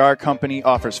 Sereno Cigar Company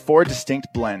offers 4 distinct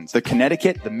blends: the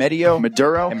Connecticut, the Medio,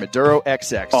 Maduro, and Maduro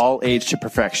XX, all aged to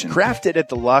perfection. Crafted at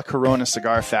the La Corona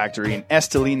Cigar Factory in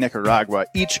Esteli, Nicaragua,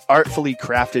 each artfully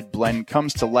crafted blend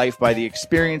comes to life by the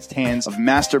experienced hands of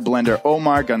master blender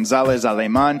Omar Gonzalez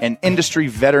Aleman and industry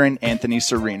veteran Anthony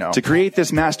Sereno. To create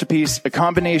this masterpiece, a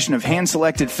combination of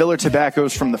hand-selected filler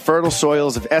tobaccos from the fertile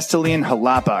soils of Esteli and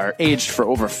Jalapa are aged for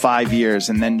over 5 years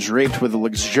and then draped with a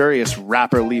luxurious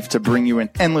wrapper leaf to bring you an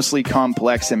endlessly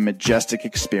complex and majestic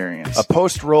experience. A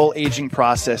post-roll aging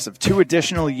process of 2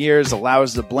 additional years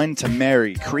allows the blend to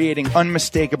marry, creating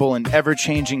unmistakable and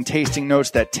ever-changing tasting notes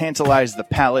that tantalize the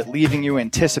palate, leaving you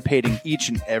anticipating each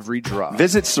and every drop.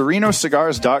 Visit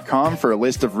SerenoCigars.com for a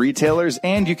list of retailers,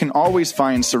 and you can always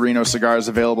find Sereno Cigars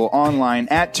available online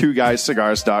at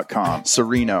twoguyscigars.com.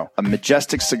 Sereno, a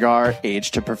majestic cigar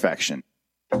aged to perfection.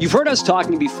 You've heard us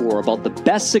talking before about the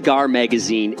best cigar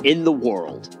magazine in the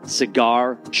world,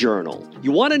 Cigar Journal.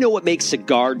 You want to know what makes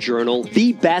Cigar Journal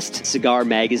the best cigar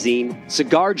magazine?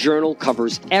 Cigar Journal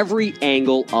covers every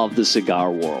angle of the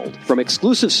cigar world. From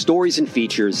exclusive stories and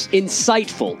features,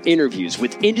 insightful interviews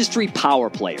with industry power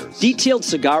players, detailed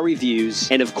cigar reviews,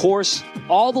 and of course,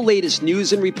 all the latest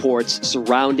news and reports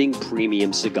surrounding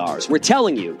premium cigars. We're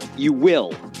telling you, you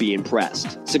will be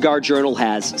impressed. Cigar Journal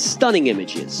has stunning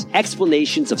images,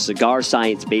 explanations of cigar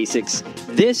science basics.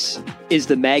 This is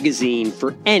the magazine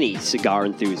for any cigar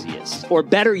enthusiast, or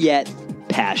better yet,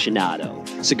 passionado.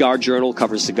 Cigar Journal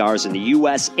covers cigars in the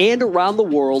U.S. and around the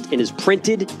world and is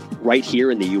printed right here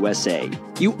in the USA.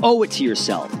 You owe it to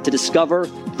yourself to discover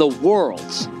the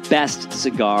world's best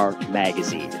cigar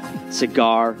magazine,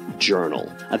 Cigar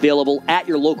Journal. Available at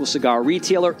your local cigar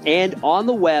retailer and on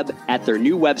the web at their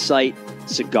new website,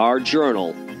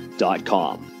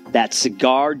 cigarjournal.com. That's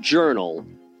cigarjournal.com.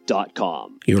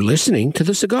 You're listening to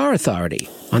The Cigar Authority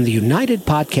on the United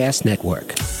Podcast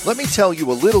Network. Let me tell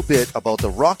you a little bit about the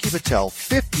Rocky Patel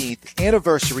 15th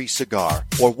Anniversary Cigar,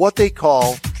 or what they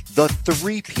call the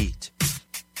Three-Peat.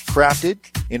 Crafted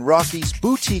in Rocky's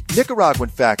boutique Nicaraguan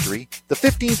factory, the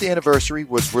 15th anniversary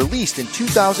was released in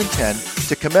 2010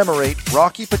 to commemorate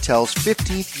Rocky Patel's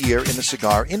 15th year in the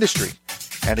cigar industry,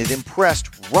 and it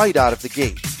impressed right out of the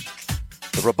gate.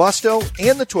 The Robusto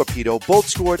and the Torpedo both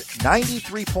scored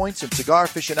 93 points in Cigar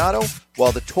Aficionado,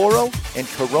 while the Toro and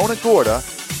Corona Gorda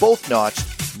both notched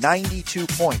 92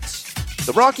 points.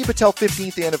 The Rocky Patel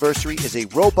 15th Anniversary is a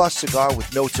robust cigar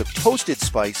with notes of toasted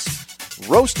spice,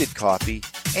 roasted coffee,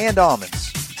 and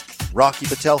almonds. Rocky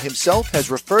Patel himself has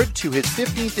referred to his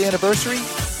 15th anniversary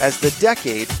as the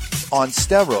decade on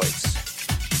steroids.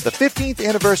 The 15th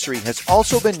anniversary has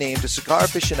also been named to Cigar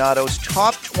Aficionado's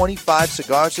top 25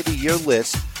 cigars of the year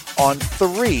list on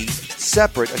 3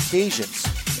 separate occasions.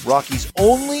 Rocky's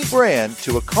only brand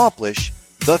to accomplish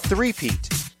the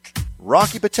three-peat.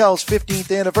 Rocky Patel's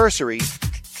 15th anniversary.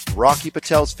 Rocky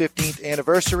Patel's 15th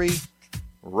anniversary.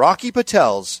 Rocky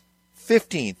Patel's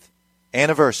 15th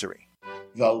anniversary.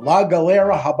 The La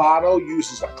Galera Habano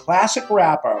uses a classic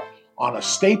wrapper on a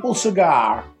staple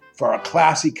cigar for a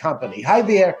classy company. Hi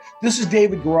there, this is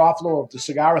David Garofalo of the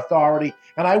Cigar Authority,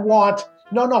 and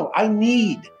I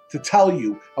need to tell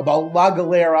you about La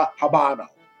Galera Habano.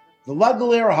 The La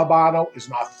Galera Habano is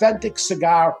an authentic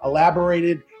cigar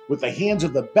elaborated with the hands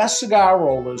of the best cigar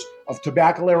rollers of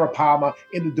Tabacalera Palma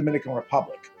in the Dominican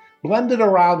Republic. Blended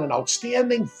around an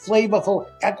outstanding, flavorful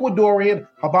Ecuadorian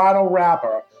Habano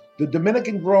wrapper, the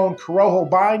Dominican-grown Corojo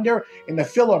binder, and the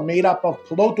filler made up of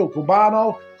Piloto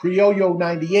Cubano, Criollo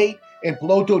 98, and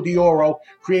Piloto de Oro,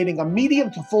 creating a medium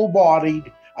to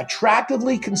full-bodied,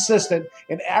 attractively consistent,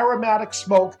 and aromatic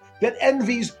smoke that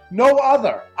envies no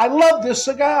other. I love this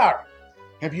cigar.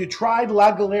 Have you tried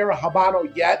La Galera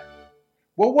Habano yet?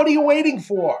 Well, what are you waiting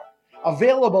for?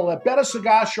 Available at better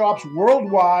cigar shops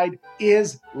worldwide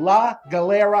is La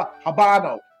Galera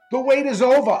Habano. The wait is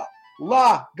over.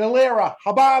 La Galera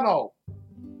Habano.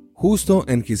 Justo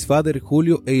and his father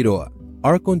Julio Eiroa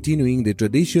are continuing the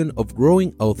tradition of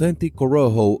growing authentic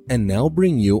Corojo and now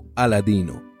bring you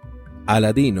Aladino.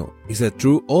 Aladino is a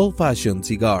true old-fashioned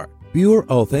cigar, pure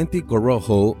authentic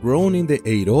Corojo grown in the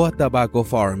Eiroa tobacco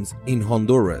farms in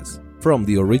Honduras from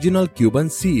the original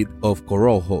Cuban seed of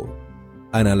Corojo.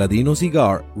 An Aladino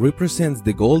cigar represents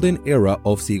the golden era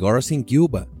of cigars in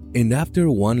Cuba, and after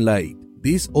one light,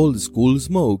 this old-school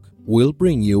smoke will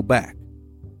bring you back.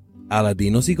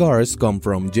 Aladino cigars come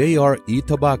from JRE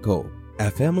Tobacco,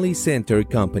 a family-centered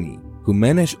company who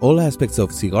manage all aspects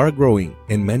of cigar growing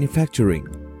and manufacturing.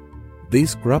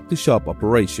 This crop-to-shop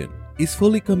operation is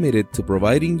fully committed to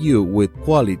providing you with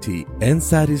quality and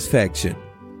satisfaction.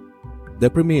 The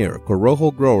premier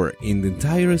Corojo grower in the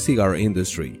entire cigar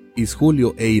industry is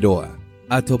Julio Eiroa,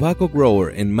 a tobacco grower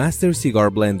and master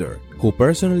cigar blender who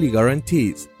personally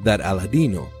guarantees that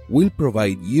Aladino will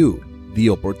provide you the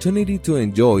opportunity to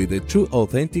enjoy the true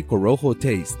authentic Corojo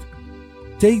taste.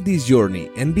 Take this journey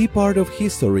and be part of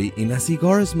history in a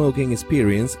cigar smoking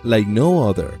experience like no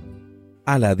other.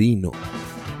 Aladino.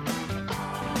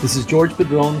 This is George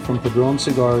Padron from Padron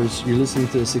Cigars. You're listening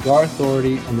to the Cigar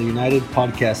Authority on the United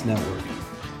Podcast Network.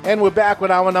 And we're back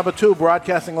with hour number 2,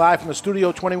 broadcasting live from the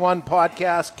Studio 21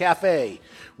 Podcast Cafe.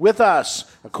 With us,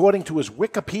 according to his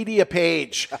Wikipedia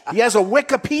page. He has a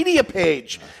Wikipedia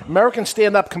page. American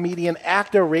stand-up comedian,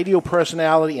 actor, radio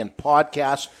personality, and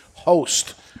podcast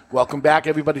host. Welcome back,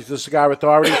 everybody, to the Cigar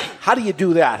Authority. How do you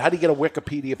do that? How do you get a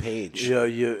Wikipedia page?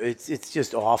 It's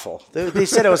just awful. They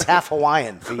said I was half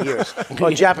Hawaiian for years,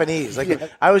 or Japanese. Like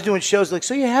I was doing shows like,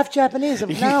 so you're half Japanese? I'm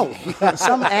like, no.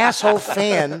 Some asshole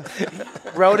fan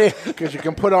wrote it. Because you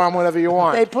can put on whatever you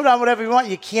want. They put on whatever you want.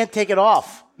 You can't take it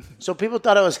off. So people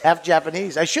thought I was half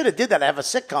Japanese. I should have did that. I have a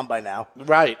sitcom by now.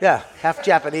 Right. Yeah, half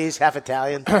Japanese, half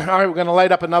Italian. All right, we're going to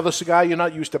light up another cigar. You're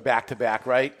not used to back-to-back,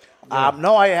 right?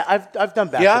 No, I've done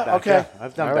back-to-back. Yeah, okay. Yeah,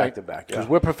 I've done back-to-back. Because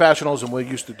we're professionals and we're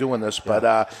used to doing this.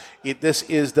 But this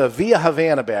is the Via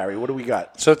Havana, Barry. What do we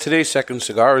got? So today's second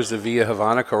cigar is the Via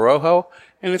Havana Corojo,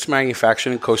 and it's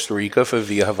manufactured in Costa Rica for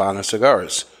Via Havana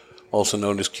Cigars, also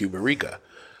known as Cuba Rica.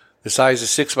 The size is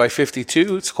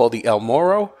 6x52. It's called the El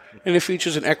Moro, and it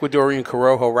features an Ecuadorian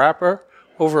Corojo wrapper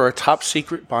over a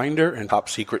top-secret binder and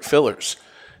top-secret fillers.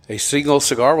 A single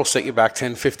cigar will set you back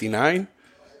 $10.59,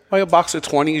 while a box of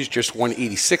 20 is just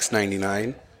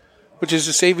 $186.99, which is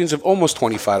a savings of almost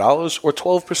 $25 or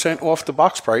 12% off the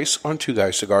box price on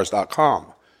twoguyscigars.com.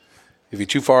 If you're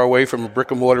too far away from a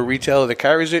brick-and-mortar retailer that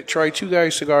carries it, try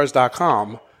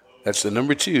twoguyscigars.com. That's the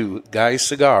number 2,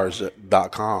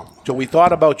 guyscigars.com. So we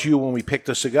thought about you when we picked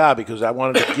a cigar because I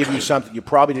wanted to give you something you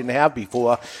probably didn't have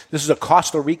before. This is a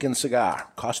Costa Rican cigar.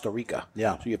 Costa Rica.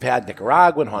 Yeah. So you've had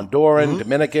Nicaraguan, Honduran,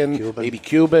 Dominican, maybe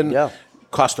Cuban. Yeah.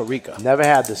 Costa Rica. Never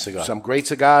had this cigar. Some great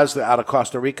cigars out of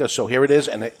Costa Rica. So here it is,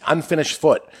 and an unfinished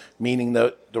foot, meaning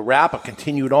the wrapper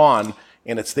continued on,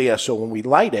 and it's there. So when we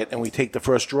light it and we take the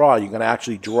first draw, you're going to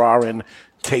actually draw in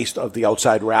taste of the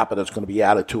outside wrapper that's going to be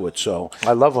added to it. So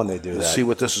I love when they do let's that. see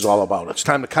what this is all about. It's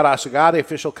time to cut our cigar. The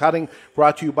official cutting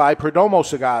brought to you by Perdomo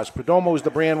Cigars. Perdomo is the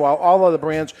brand. While all other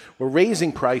brands were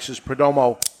raising prices,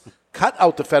 Perdomo cut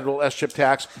out the federal S-chip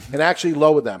tax and actually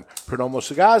lowered them. Perdomo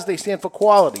Cigars, they stand for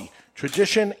quality,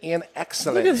 Tradition and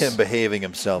excellence. Look at him behaving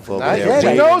himself over I there.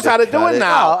 did. He knows how to do it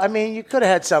now. Well, I mean, you could have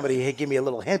had somebody give me a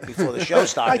little hint before the show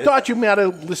started. I thought you might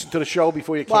have listened to the show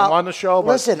before you came on the show.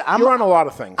 But listen, you're on a lot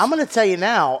of things. I'm going to tell you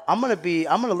now. I'm going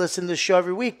to listen to the show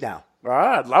every week now. All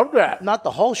right, I love that. Not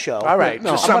the whole show. All right, I'm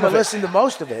going to listen to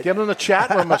most of it. Get in the chat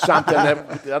room or something.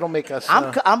 That'll make us.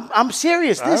 I'm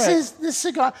serious. This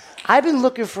cigar. I've been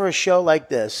looking for a show like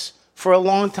this for a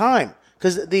long time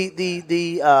because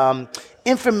the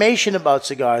information about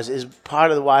cigars is part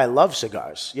of why I love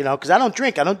cigars. You know, because I don't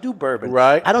drink, I don't do bourbon,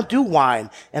 right? I don't do wine,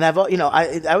 and I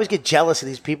always get jealous of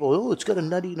these people. Oh, it's got a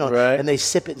nutty, right. And they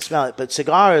sip it and smell it. But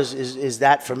cigars is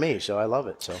that for me, so I love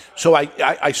it. So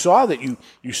I saw that you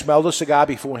smelled the cigar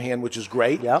beforehand, which is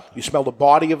great. Yep. You smell the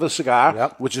body of the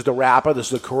cigar, which is the wrapper.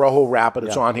 This is the Corojo wrapper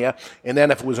that's on here. And then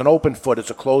if it was an open foot,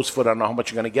 it's a closed foot. I don't know how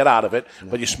much you're going to get out of it,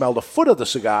 but you smell the foot of the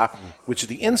cigar, which is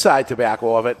the inside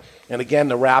tobacco of it. And again,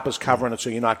 the wrapper's covering it, so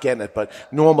you're not getting it. But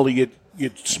normally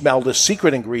you'd smell the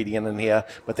secret ingredient in here,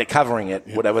 but they're covering it.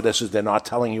 Whatever this is, they're not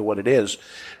telling you what it is.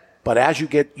 But as you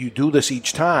do this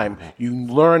each time, you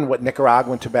learn what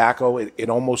Nicaraguan tobacco. It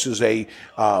almost is a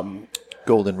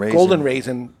golden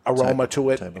raisin aroma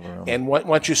to it. And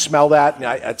once you smell that,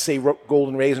 I'd say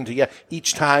golden raisin to you.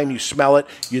 Each time you smell it,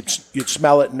 you'd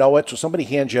smell it, know it. So somebody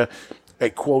hands you a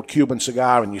quote Cuban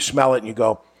cigar, and you smell it, and you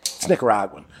go, it's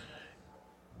Nicaraguan.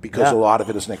 Because a lot of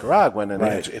it is Nicaraguan, and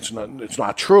it's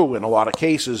not true in a lot of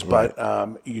cases. But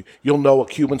you'll know a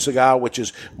Cuban cigar, which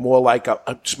is more like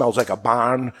smells like a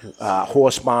barn,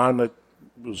 horse barn that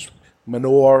was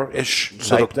manure-ish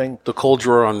type thing. The cold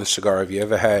drawer on the cigar. Have you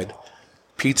ever had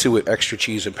pizza with extra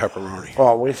cheese and pepperoni?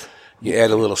 Always. You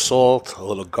add a little salt, a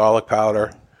little garlic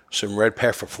powder, some red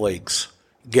pepper flakes.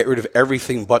 Get rid of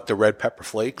everything but the red pepper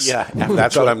flakes. Yeah,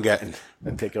 that's what I'm getting.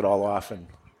 And take it all off. And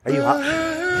are you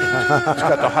hot? It's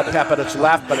got the hot pepper that's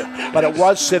left, but it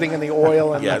was sitting in the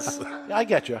oil. And yes, I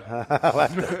get you.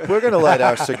 We're going to light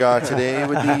our cigar today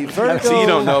with the Vertigo. See, you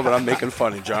don't know, but I'm making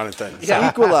fun of Jonathan.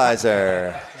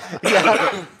 Equalizer.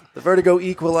 The Vertigo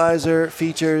Equalizer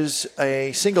features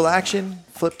a single action,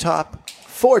 flip top,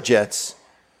 4 jets,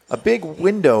 a big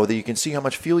window that you can see how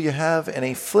much fuel you have, and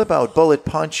a flip out bullet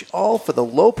punch, all for the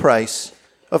low price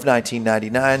of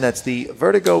 $19.99. That's the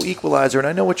Vertigo Equalizer. And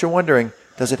I know what you're wondering.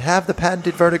 Does it have the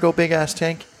patented Vertigo big ass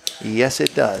tank? Yes,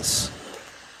 it does.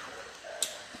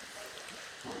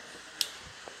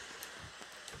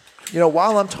 You know,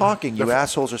 while I'm talking, you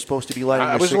assholes are supposed to be lighting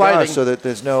your cigar so that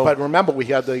there's no... But remember, we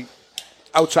had the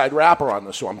outside wrapper on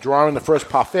this, so I'm drawing the first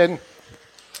puff in,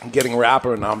 I'm getting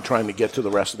wrapper, and now I'm trying to get to the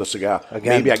rest of the cigar.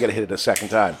 Again, maybe I got to hit it a second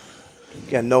time.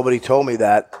 Again, nobody told me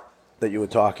that you were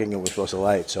talking and we're supposed to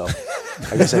light, so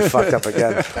I guess I fucked up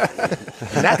again.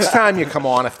 Next time you come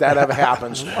on, if that ever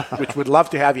happens, which we'd love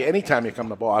to have you anytime you come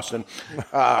to Boston,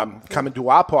 come and do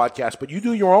our podcast, but you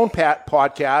do your own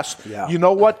podcast. Yeah. You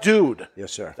Know What Dude?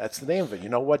 Yes, sir. That's the name of it. You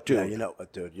Know What Dude? Yeah, You Know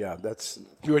What Dude. Yeah, that's...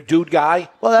 You're a dude guy?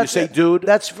 Well, you say dude?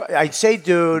 I'd say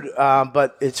dude,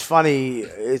 but it's funny.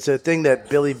 It's a thing that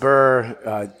Billy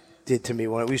Burr did to me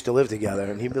when we used to live together,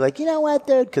 and he'd be like, you know what,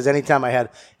 dude? Because anytime I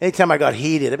got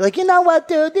heated, I'd be like, you know what,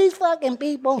 dude? These fucking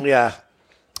people. Yeah.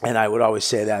 And I would always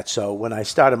say that. So when I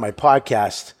started my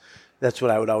podcast, that's what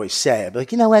I would always say. I'd be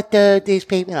like, you know what, dude? These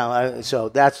people. So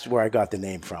that's where I got the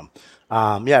name from.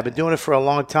 I've been doing it for a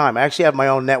long time. I actually have my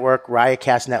own network,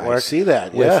 Riotcast Network. I see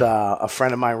that. With a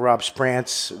friend of mine, Rob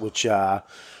Sprance, which we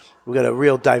got a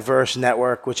real diverse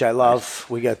network, which I love.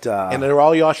 We got and they're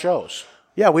all your shows.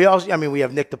 Yeah, we have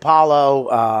Nick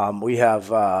DiPaolo, we have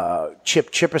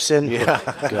Chip Chipperson,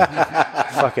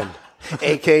 fucking,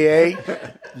 a.k.a.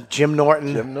 Jim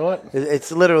Norton.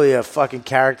 It's literally a fucking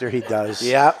character he does.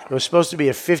 Yeah. It was supposed to be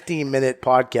a 15-minute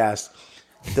podcast.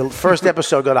 The first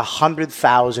episode got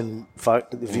 100,000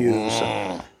 views,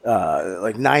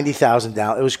 like 90,000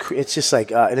 down. It's just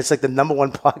like, and it's like the number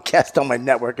one podcast on my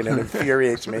network, and it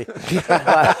infuriates me. He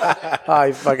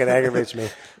fucking aggravates me.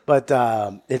 But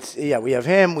we have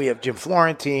him. We have Jim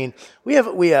Florentine. We have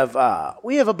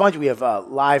a bunch. We have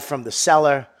Live from the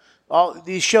Cellar. All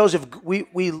these shows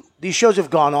have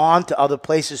gone on to other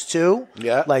places too.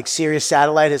 Yeah. Like Sirius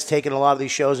Satellite has taken a lot of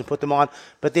these shows and put them on,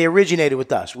 but they originated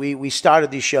with us. We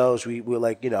started these shows. We were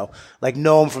like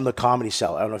Noam from the Comedy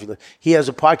Cellar. I don't know if he has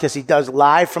a podcast. He does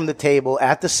Live from the Table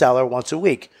at the Cellar once a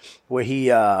week, where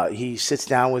he sits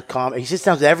down with he sits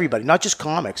down with everybody, not just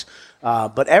comics,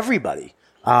 but everybody.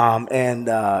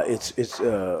 It's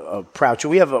a proud show.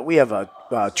 We have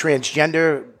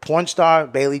transgender porn star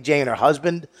Bailey J and her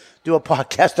husband do a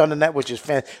podcast on the net, which is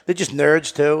they're just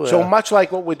nerds too. So much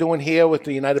like what we're doing here with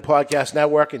the United Podcast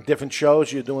Network and different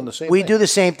shows, you're doing the same thing? We do the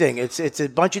same thing. It's a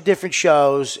bunch of different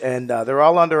shows, and they're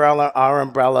all under our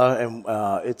umbrella. And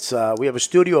we have a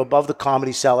studio above the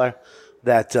Comedy Cellar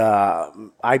that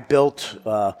I built.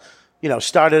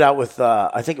 Started out with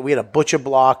I think we had a butcher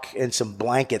block and some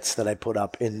blankets that I put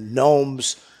up in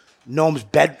Noam's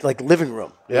bed, like living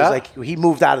room. It was like he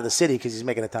moved out of the city because he's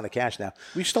making a ton of cash now.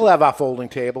 We still have our folding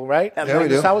table, right? Yeah, we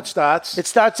do. That's how it starts. It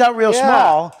starts out real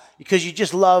small because you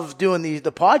just love doing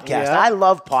the podcast. Yeah. I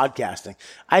love podcasting.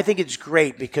 I think it's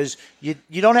great because you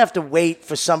don't have to wait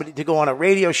for somebody to go on a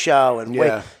radio show and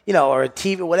wait, or a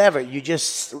TV, whatever. You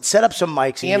just set up some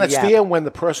mics and it's there when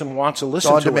the person wants to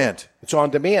listen to it. It's on demand. It's on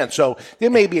demand. So there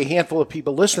may be a handful of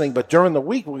people listening, but during the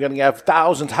week we're going to have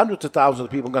thousands, hundreds of thousands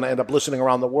of people going to end up listening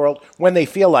around the world when they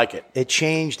feel like it. It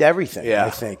changed everything, I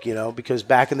think, because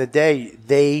back in the day,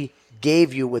 they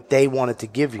gave you what they wanted to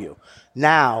give you.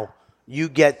 Now, you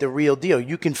get the real deal.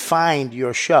 You can find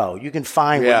your show. You can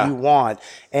find what you want,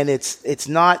 and it's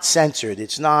not censored.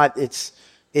 It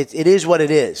is what it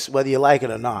is, whether you like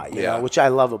it or not, you know, which I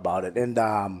love about it. And,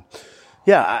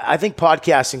 I think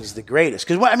podcasting is the greatest.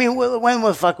 Because, when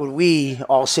the fuck would we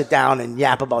all sit down and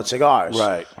yap about cigars?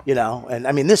 Right.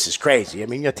 And, this is crazy.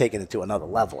 You're taking it to another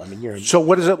level. So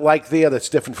what is it like there that's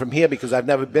different from here? Because I've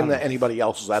never been to anybody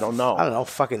else's. I don't know. I don't know.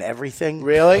 Fucking everything.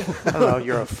 Really? I don't know.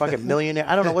 You're a fucking millionaire.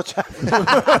 I don't know what's happening.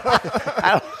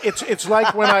 It's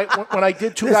like when I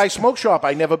did Two Guys Smoke Shop,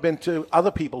 I never been to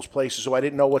other people's places, so I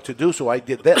didn't know what to do. So I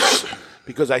did this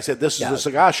because I said, this is a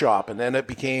cigar shop. And then it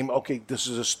became, okay, this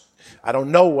is I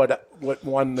don't know what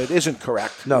one that isn't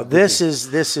correct. No, this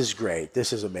is great.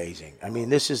 This is amazing.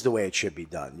 This is the way it should be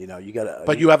done. You got to.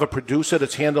 But you have a producer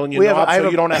that's handling your knobs, so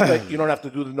you don't have to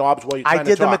do the knobs while you're trying to talk. I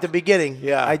did them at the beginning.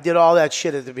 Yeah, I did all that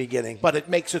shit at the beginning. But it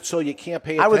makes it so you can't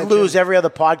pay attention. I would lose every other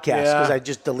podcast because I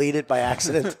just delete it by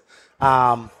accident.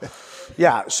 So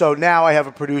now I have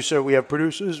a producer. We have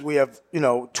producers. We have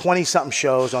 20-something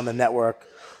shows on the network.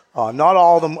 Not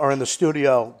all of them are in the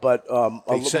studio, but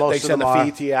most of them are. They send a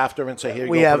feed to you after and say, "Here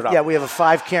you go." Put it up. We have a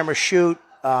 5-camera shoot.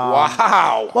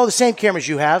 Wow! Well, the same cameras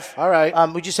you have. All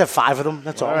right. We just have 5 of them.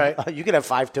 That's all. All right. You can have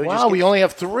 5 too. Wow, we only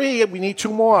have 3. We need 2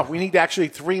 more. We need actually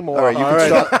 3 more. All right,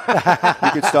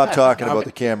 you can stop talking about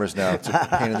the cameras now. It's a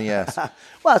pain in the ass.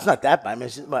 Well, it's not that bad.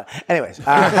 But anyways,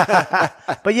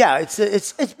 but yeah,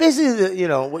 it's basically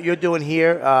what you're doing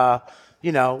here. My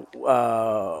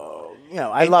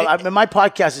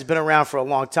podcast has been around for a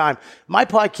long time. My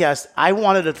podcast, I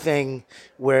wanted a thing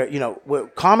where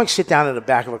comics sit down at the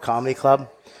back of a comedy club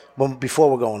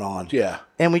before we're going on. Yeah.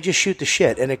 And we just shoot the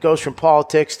shit. And it goes from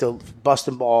politics to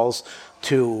busting balls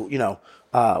to,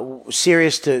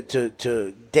 serious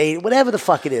to date, whatever the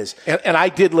fuck it is. And I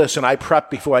did listen. I prepped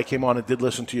before I came on and did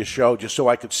listen to your show just so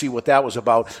I could see what that was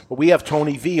about. But we have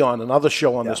Tony V on another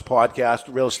show on this podcast,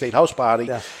 Real Estate House Party.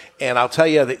 Yeah. And I'll tell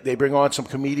you, they bring on some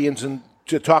comedians and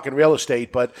to talking real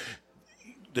estate, but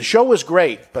the show is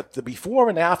great, but the before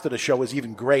and after the show is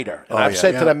even greater. And I've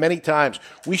said to them many times,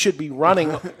 we should be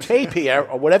running tape here,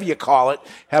 or whatever you call it,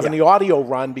 having the audio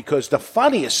run, because the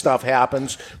funniest stuff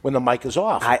happens when the mic is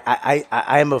off. I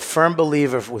am a firm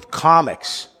believer with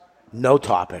comics, no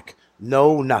topic,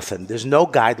 no nothing. There's no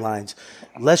guidelines.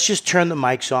 Let's just turn the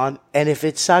mics on, and if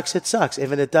it sucks, it sucks.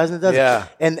 If it doesn't, it doesn't. Yeah.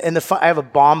 And I have a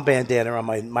bomb bandana on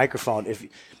my microphone. If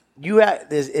you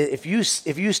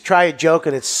try a joke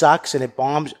and it sucks and it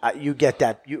bombs, you get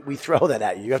that. We throw that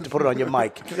at you. You have to put it on your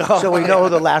mic so we know who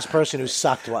the last person who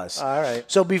sucked was. All right.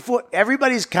 So before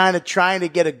everybody's kind of trying to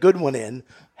get a good one in,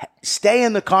 stay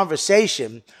in the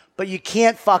conversation. But you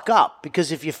can't fuck up,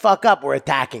 because if you fuck up, we're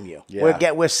attacking you.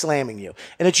 Yeah. We're slamming you,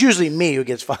 and it's usually me who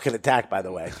gets fucking attacked, by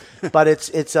the way. But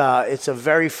it's a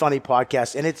very funny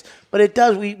podcast, and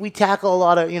we tackle a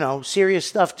lot of serious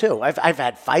stuff too. I've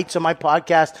had fights on my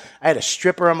podcast. I had a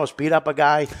stripper almost beat up a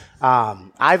guy.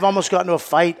 I've almost gotten into a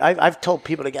fight. I've told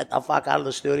people to get the fuck out of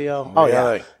the studio. Oh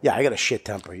really? Yeah. I got a shit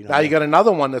temper. Now you got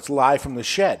another one that's live from the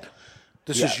shed.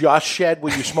 This is your shed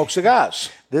where you smoke cigars.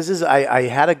 I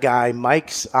had a guy,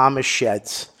 Mike's Amish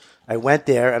Sheds. I went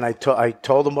there and I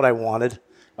told him what I wanted.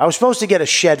 I was supposed to get a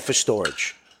shed for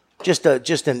storage, just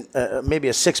maybe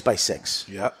a 6x6.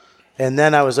 Yeah. And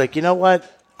then I was like, you know what?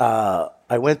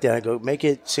 I went there. I go, make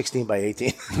it 16 by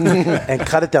 18 and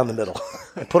cut it down the middle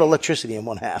and put electricity in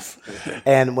one half.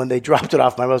 And when they dropped it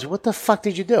off, my mother was like, what the fuck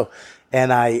did you do?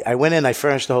 And I went in, I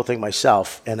furnished the whole thing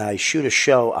myself, and I shoot a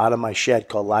show out of my shed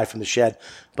called Live from the Shed,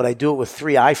 but I do it with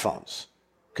 3 iPhones,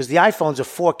 because the iPhones are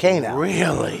 4K now.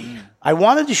 Really? I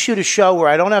wanted to shoot a show where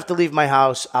I don't have to leave my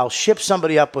house. I'll ship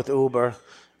somebody up with Uber,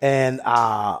 and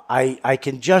I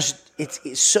can just.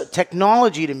 It's so,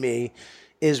 technology to me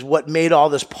is what made all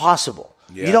this possible.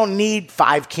 Yeah. You don't need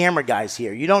 5 camera guys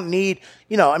here. You don't need,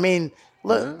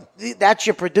 look, that's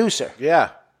your producer. Yeah.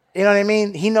 You know what I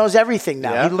mean? He knows everything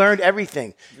now. Yeah. He learned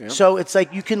everything. Yeah. So it's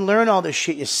like you can learn all this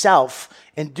shit yourself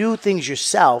and do things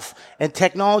yourself. And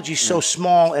technology is so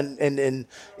small and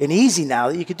easy now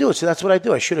that you can do it. So that's what I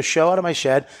do. I shoot a show out of my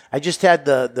shed. I just had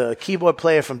the keyboard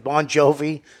player from Bon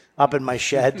Jovi up in my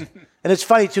shed. And it's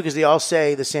funny, too, because they all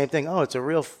say the same thing. Oh, it's a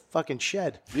real fucking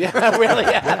shed. Yeah, really?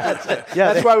 Yeah,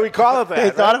 that's why we call it that.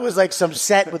 They thought it was like some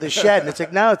set with a shed. And it's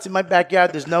like, no, it's in my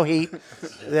backyard. There's no heat.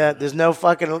 There's no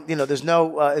fucking, there's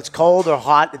no, it's cold or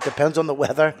hot. It depends on the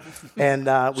weather. And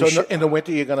so in the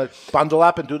winter, you're going to bundle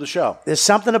up and do the show. There's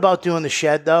something about doing the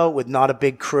shed, though, with not a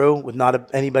big crew, with not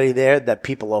anybody there, that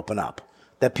people open up.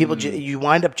 That people, you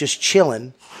wind up just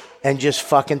chilling and just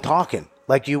fucking talking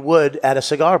like you would at a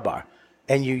cigar bar.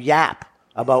 And you yap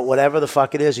about whatever the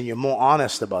fuck it is, and you're more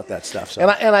honest about that stuff. So.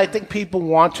 And I think people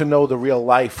want to know the real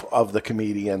life of the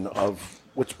comedian, of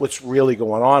what's really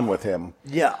going on with him.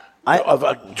 Yeah.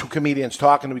 Of 2 comedians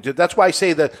talking to each other. That's why I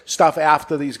say the stuff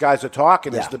after these guys are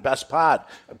talking is the best part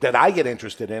that I get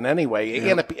interested in anyway.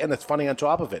 Yeah. And it's funny on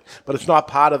top of it. But it's not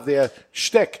part of their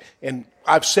shtick. And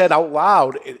I've said out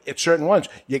loud at certain ones,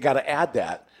 you got to add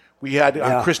that. We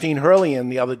had Christine Hurley in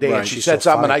the other day, and she said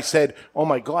something, and I said, "Oh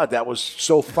my God, that was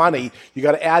so funny! You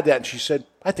got to add that." And she said,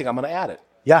 "I think I'm going to add it."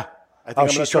 Yeah, I think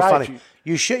she's so funny.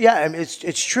 You should, I mean,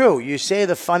 it's true. You say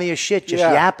the funniest shit just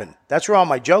yapping. That's where all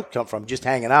my jokes come from, just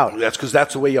hanging out. That's because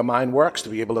that's the way your mind works to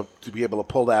be able to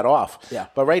pull that off. Yeah.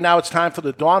 But right now, it's time for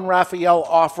the Don Raphael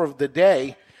offer of the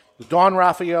day. The Don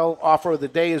Raphael offer of the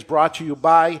day is brought to you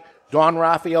by Don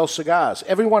Raphael Cigars.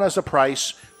 Everyone has a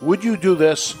price. Would you do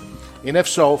this? And if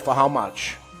so, for how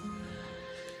much?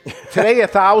 Today,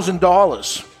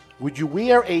 $1,000. Would you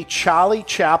wear a Charlie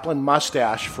Chaplin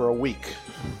mustache for a week?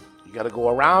 You got to go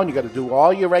around. You got to do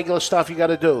all your regular stuff you got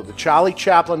to do. The Charlie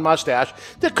Chaplin mustache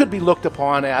that could be looked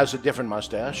upon as a different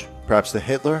mustache. Perhaps the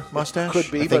Hitler mustache? Could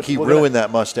be. I think he ruined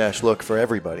that mustache look for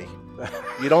everybody.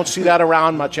 You don't see that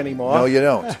around much anymore. No, you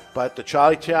don't. But the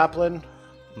Charlie Chaplin...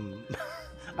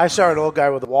 I saw an old guy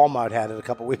with a Walmart hat a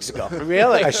couple weeks ago.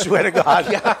 Really? I swear to God.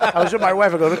 I was with my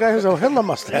wife. I go, the guy has a Hitler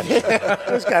mustache.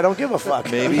 This guy don't give a fuck.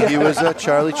 Maybe he was a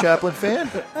Charlie Chaplin fan.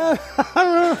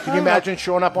 Can you imagine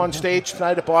showing up on stage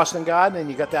tonight at Boston Garden and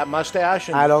you got that mustache?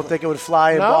 And... I don't think it would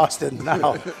fly in Boston.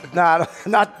 No,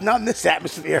 not in this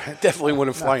atmosphere. Definitely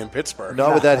wouldn't fly in Pittsburgh.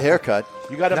 Not with that haircut.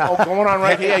 You got it going on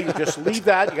right here. You just leave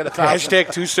that. You got a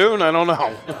hashtag too soon. I don't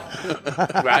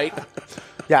know. Right?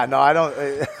 Yeah, no, I don't.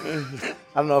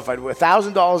 I don't know if I'd wear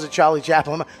 $1,000 at Charlie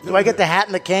Chaplin. Do I get the hat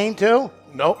and the cane too?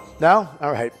 Nope. No?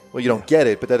 All right. Well, you don't get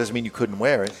it, but that doesn't mean you couldn't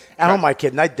wear it. I don't mind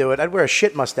kidding. I'd do it. I'd wear a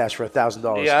shit mustache for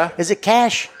 $1,000. Yeah. Is it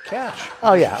cash? Cash.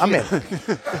 Oh, yeah. I'm in.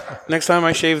 Next time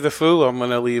I shave the foo, I'm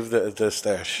going to leave the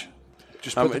stash.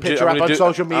 Just put the picture up on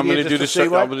social media. I'm going to do the show.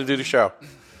 I'm going to do the show.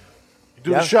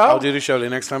 Do the show? I'll do the show. The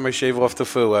next time I shave off the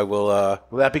foo, I will...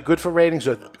 Will that be good for ratings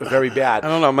or very bad? I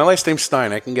don't know. My last name's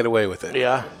Stein. I can get away with it.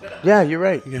 Yeah. Yeah, you're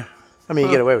right. Yeah. I mean,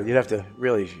 you get away with it. You'd have to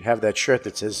really have that shirt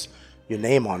that says your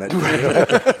name on it.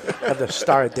 Have the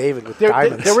Star of David with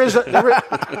diamonds.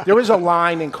 There is a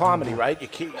line in comedy, right?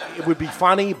 It would be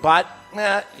funny, but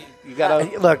you got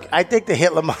to... Look, I think the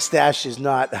Hitler mustache is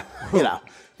not, I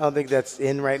don't think that's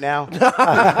in right now.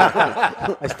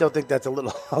 I still think that's a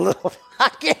little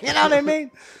fucking, you know what I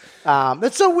mean?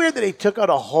 It's so weird that he took out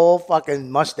a whole fucking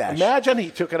mustache. Imagine he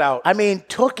took it out. I mean,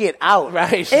 took it out.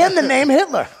 Right. And the name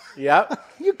Hitler. Yep.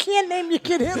 You can't name your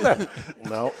kid Hitler.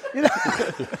 No. You know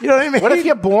what I mean? What if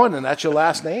you're born and that's your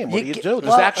last name? What do you do?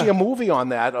 There's actually a movie on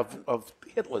that of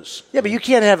Hitler's. Yeah, but you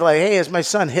can't have like, hey, it's my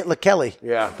son, Hitler Kelly.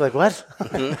 Yeah. Like, what?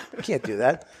 You can't do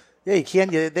that. Yeah, you can't.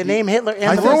 They name Hitler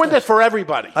and I ruined it for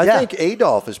everybody. I think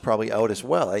Adolf is probably out as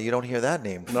well. You don't hear that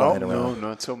name flying around. No,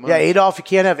 not so much. Yeah, Adolf. You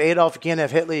can't have Adolf. You can't have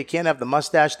Hitler. You can't have the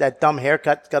mustache. That dumb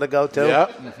haircut's got to go too. Yeah.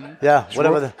 Mm-hmm. Yeah,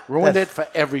 whatever. Ruined it for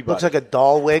everybody. Looks like a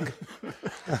doll wig.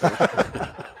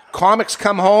 Comics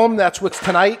Come Home. That's what's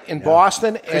tonight in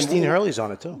Boston. Christine Hurley's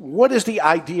on it too. What is the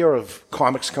idea of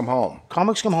Comics Come Home?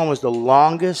 Comics Come Home is the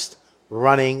longest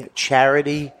running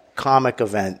charity comic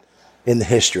event in the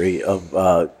history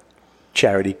of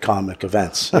charity comic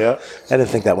events. Yeah. I didn't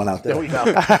think that went out there. There we go.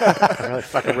 Really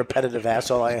fucking repetitive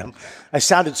asshole I am. I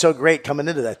sounded so great coming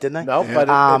into that, didn't I? No, but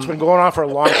it's been going on for a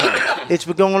long time. It's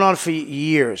been going on for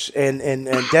years. And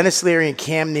Dennis Leary and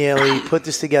Cam Neely put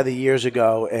this together years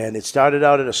ago, and it started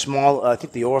out at a small, I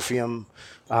think the Orpheum,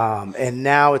 and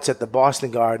now it's at the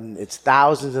Boston Garden. It's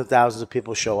thousands and thousands of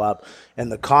people show up.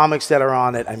 And the comics that are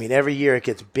on it, I mean, every year it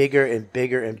gets bigger and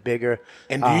bigger and bigger.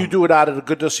 And do you do it out of the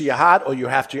goodness of your heart, or you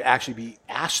have to actually be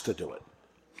asked to do it?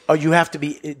 Oh, you have to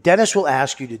be. Dennis will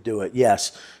ask you to do it,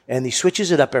 yes. And he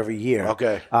switches it up every year.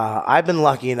 Okay. I've been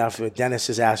lucky enough that Dennis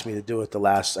has asked me to do it the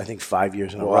last, I think, 5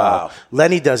 years in a row. Wow.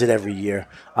 Lenny does it every year.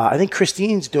 I think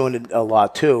Christine's doing it a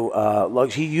lot, too.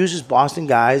 He uses Boston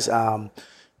guys,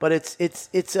 but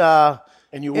it's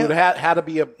and you would have had to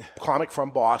be a comic from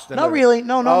Boston. Not really.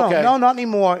 No, Okay. not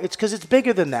anymore. It's because it's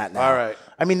bigger than that now. All right.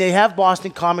 I mean, they have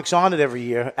Boston comics on it every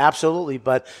year, absolutely,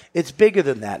 but it's bigger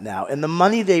than that now. And the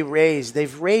money they've raised,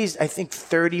 I think,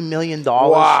 $30 million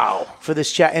Wow. for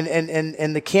this chat.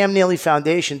 And the Cam Neely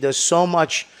Foundation does so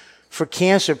much for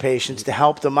cancer patients to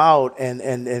help them out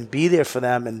and be there for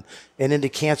them and into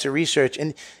cancer research.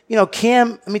 And, you know,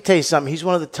 Cam, let me tell you something. He's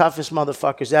one of the toughest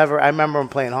motherfuckers ever. I remember him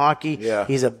playing hockey. Yeah.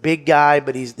 He's a big guy,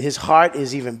 but his heart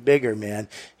is even bigger, man.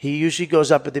 He usually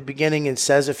goes up at the beginning and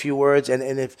says a few words. And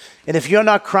if you're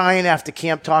not crying after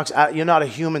camp talks, you're not a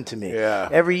human to me. Yeah.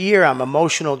 Every year I'm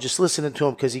emotional just listening to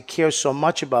him because he cares so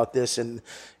much about this. And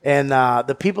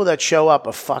the people that show up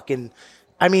are fucking...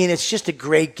 I mean, it's just a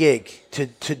great gig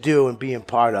to do and be a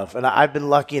part of. And I've been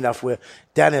lucky enough with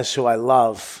Dennis, who I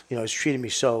love, you know, has treated me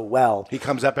so well. He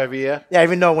comes up every year? Yeah,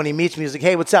 even though when he meets me, he's like,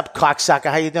 hey, what's up, cocksucker?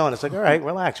 How you doing? It's like, all right,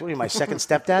 relax. What are you, my second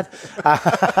stepdad?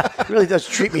 He really does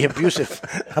treat me abusive.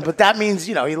 But that means,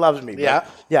 you know, he loves me. Yeah.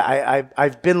 Yeah,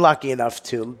 I've been lucky enough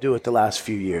to do it the last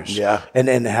few years. Yeah.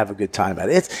 And have a good time at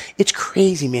it. It's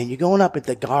crazy, man. You're going up at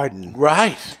the Garden.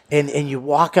 Right. And you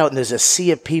walk out and there's a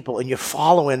sea of people and you're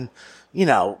following... You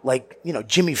know, like, you know,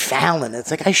 Jimmy Fallon.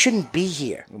 It's like, I shouldn't be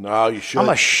here. No, you should. I'm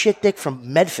a shit dick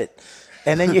from Medford.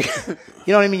 And then you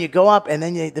know what I mean? You go up and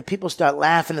then the people start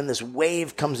laughing and this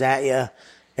wave comes at you.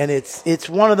 And it's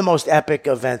one of the most epic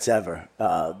events ever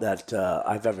that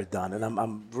I've ever done. And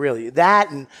I'm really,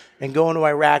 that and going to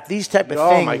Iraq, these type of things.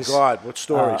 Oh, my God. What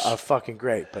stories? Are fucking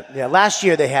great. But yeah, last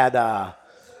year they had,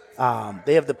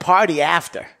 they have the party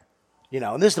after, you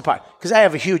know, and this is the part. Because I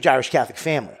have a huge Irish Catholic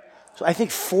family. So I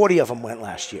think 40 of them went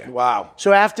last year. Wow.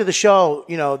 So after the show,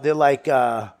 you know, they're like, you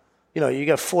know, you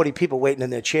got 40 people waiting in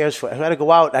their chairs for it. I had to go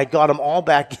out. I got them all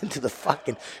back into the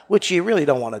fucking, which you really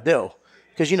don't want to do.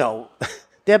 Because, you know,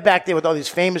 they're back there with all these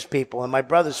famous people, and my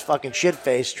brother's fucking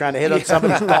shit-faced trying to hit on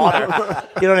somebody's daughter.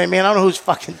 You know what I mean? I don't know whose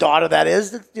fucking daughter that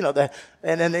is. You know,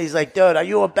 and then he's like, dude, are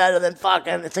you better than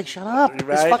fucking... It's like, shut up.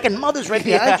 Right. His fucking mother's right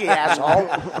behind you, asshole.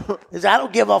 I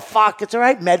don't give a fuck. It's all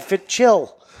right, Medford,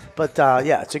 chill. But,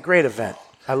 yeah, it's a great event.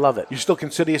 I love it. You still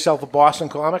consider yourself a Boston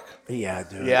comic? Yeah,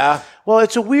 dude. Yeah? Well,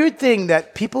 it's a weird thing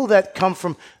that people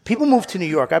move to New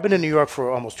York. I've been in New York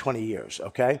for almost 20 years,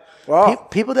 okay? Wow.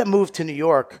 People that move to New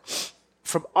York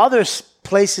from other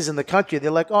places in the country,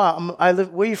 they're like, where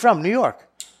are you from? New York.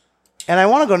 And I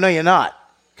want to go, no, you're not.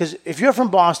 Because if you're from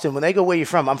Boston, when they go, where you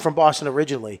from? I'm from Boston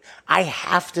originally. I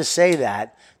have to say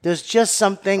that. There's just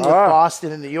something with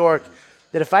Boston and New York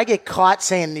that if I get caught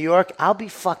saying New York, I'll be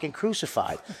fucking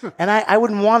crucified. And I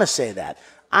wouldn't want to say that.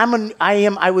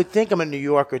 I would think I'm a New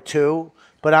Yorker too,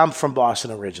 but I'm from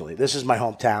Boston originally. This is my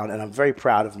hometown, and I'm very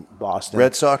proud of Boston.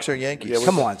 Red Sox or Yankees?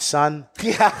 Come on, son.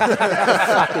 Yeah. What the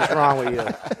fuck is wrong with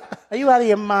you? Are you out of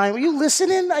your mind? Were you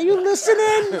listening? Are you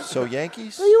listening? So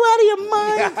Yankees? Are you out of your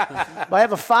mind? Well, I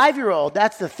have a 5-year-old.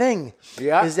 That's the thing.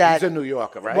 Yeah, is that, he's a New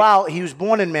Yorker, right? Well, he was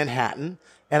born in Manhattan.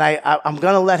 And I'm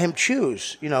going to let him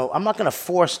choose. You know, I'm not going to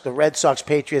force the Red Sox,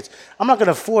 Patriots. I'm not going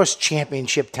to force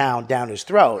championship town down his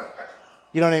throat.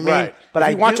 You know what I mean? Right. But if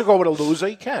he wants to go with a loser,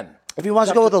 he can. If he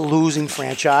wants to go with a losing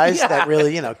franchise that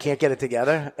really, you know, can't get it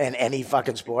together in any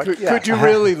fucking sport. Could you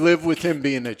really live with him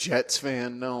being a Jets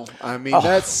fan? No. I mean,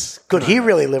 that's... Could he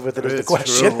really live with it is the It's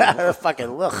question. true.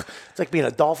 Fucking look. It's like being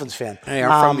a Dolphins fan. Hey,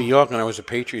 I'm from New York, and I was a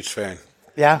Patriots fan.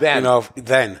 Yeah? You know,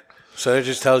 then. So that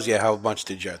just tells you how much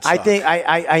the Jets I suck. think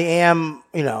I am,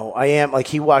 you know, like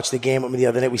he watched the game with me the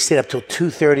other night. We stayed up till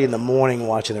 2:30 in the morning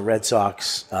watching the Red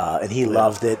Sox, and he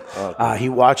loved it. He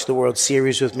watched the World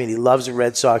Series with me. And he loves the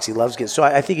Red Sox. He loves so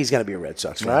I think he's going to be a Red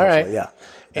Sox fan. All right. Yeah.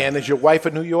 And is your wife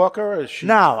a New Yorker? Or is she...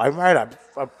 No, I'm right. I'm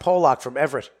a Pollock from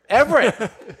Everett. Everett?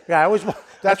 Yeah, I always.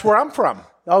 That's where I'm from.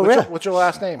 Oh, really? What's your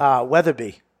last name?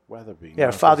 Weatherby. Weatherby.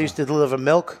 Yeah, father used to deliver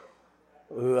milk.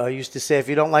 I used to say, if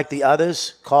you don't like the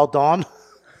others, call Dawn.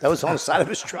 That was on the side of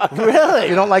his truck. Really? If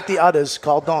you don't like the udders,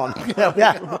 call Dawn.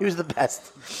 Yeah, he was the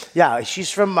best. Yeah, she's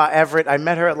from Everett. I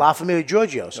met her at La Familia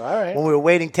Giorgio's when we were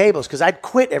waiting tables because I'd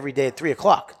quit every day at 3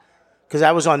 o'clock because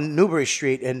I was on Newbury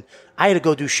Street and I had to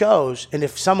go do shows. And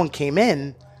if someone came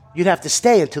in, you'd have to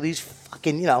stay until these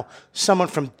fucking, someone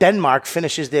from Denmark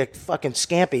finishes their fucking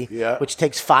scampi, which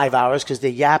takes 5 hours because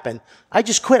they're yapping. I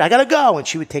just quit. I got to go. And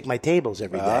she would take my tables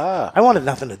every day. I wanted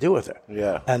nothing to do with her.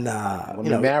 Yeah. And, Let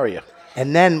me marry you.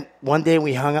 And then one day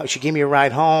we hung out. She gave me a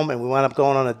ride home, and we wound up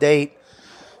going on a date.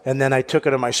 And then I took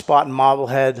her to my spot in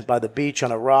Marblehead by the beach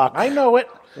on a rock. I know it.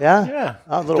 Yeah?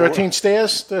 Yeah. 13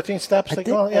 stairs, 13 steps, they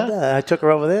call it, yeah. I took her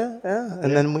over there,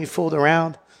 and then we fooled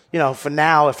around. For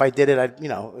now, if I did it,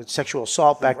 it's sexual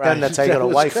assault back then. That's how you got a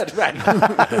wife. Good, right.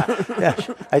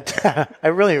 Yeah, I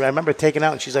remember taking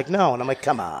out, and she's like, no. And I'm like,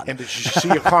 come on. And did she see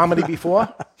your comedy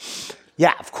before?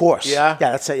 Yeah, of course. Yeah?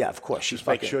 Yeah, that's it. Yeah, of course. She's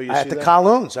make sure you at see the that?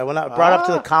 Kowloons. I went out, brought up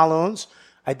to the Kowloons.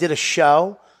 I did a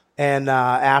show, and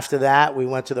after that, we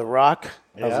went to the Rock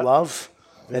of Love.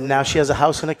 And now she has a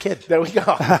house and a kid. There we go.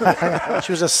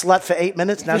 She was a slut for 8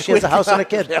 minutes. Now she has a house and a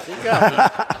kid. There we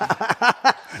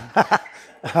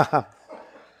go.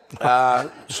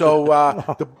 So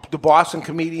the Boston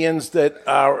comedians that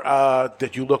are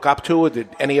that you look up to, did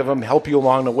any of them help you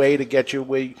along the way to get you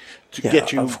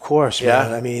get you? Of course, yeah.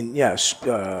 man. I mean, yes,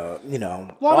 A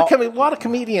lot of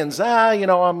comedians,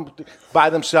 by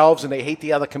themselves, and they hate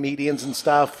the other comedians and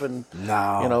stuff, and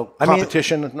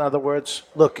competition. In other words,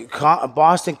 look,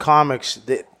 Boston comics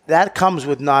that comes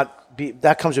with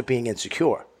being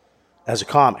insecure as a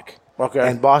comic. Okay,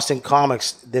 and Boston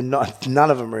comics,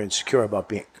 none of them are insecure about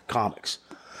being comics.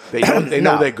 They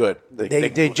know they're good.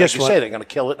 They just like you say they're going to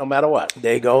kill it no matter what.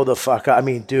 They go the fuck up. I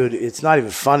mean, dude, it's not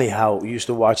even funny how we used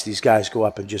to watch these guys go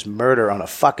up and just murder on a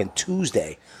fucking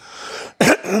Tuesday.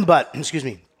 But excuse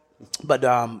me. But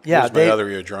yeah, here's my other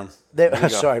eardrum.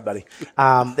 Sorry, buddy.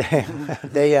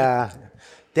 They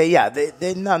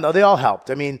all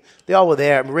helped. I mean, they all were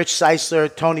there. Rich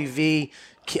Seisler, Tony V.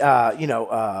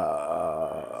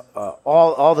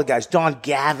 All the guys, Don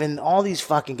Gavin, all these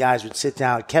fucking guys would sit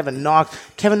down. Kevin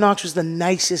Knox was the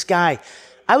nicest guy.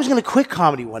 I was going to quit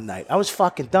comedy one night. I was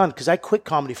fucking done because I quit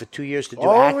comedy for 2 years to do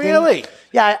acting. Oh, really?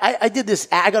 Yeah, I did this.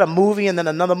 I got a movie and then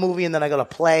another movie and then I got a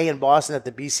play in Boston at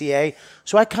the BCA.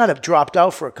 So I kind of dropped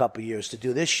out for a couple of years to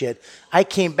do this shit. I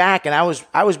came back and I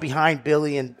was behind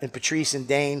Billy and Patrice and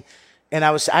Dane, and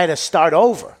I had to start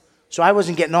over. So I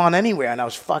wasn't getting on anywhere, and I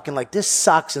was fucking like, this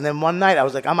sucks. And then one night I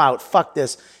was like, I'm out, fuck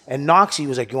this. And Noxie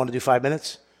was like, you want to do 5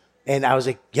 minutes? And I was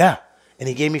like, yeah. And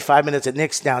he gave me 5 minutes at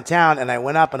Nick's downtown, and I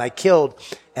went up and I killed,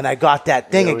 and I got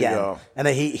that thing again. Go. And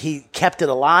he kept it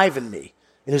alive in me.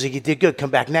 And he was like, you did good, come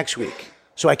back next week.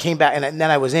 So I came back, and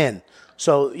then I was in.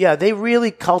 So, yeah, they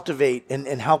really cultivate and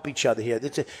help each other here.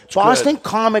 Boston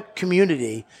comic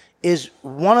community is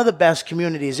one of the best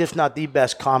communities, if not the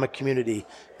best comic community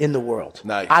in the world.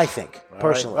 Nice. I think,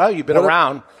 personally. Right. Well, you've been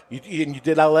around. You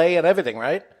did L.A. and everything,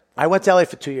 right? I went to L.A.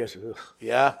 for 2 years. Ugh.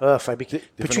 Yeah.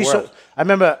 Patrice, I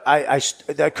remember I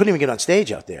couldn't even get on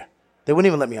stage out there. They wouldn't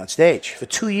even let me on stage for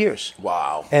 2 years.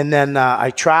 Wow. And then I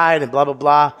tried and blah, blah,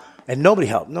 blah, and nobody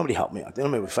helped. Nobody helped me out.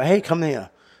 Nobody would say, hey, come here.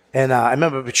 And I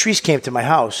remember Patrice came to my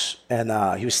house, and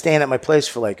he was staying at my place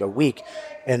for like a week.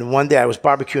 And one day I was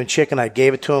barbecuing chicken. I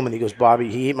gave it to him, and he goes, Bobby,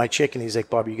 he ate my chicken. He's like,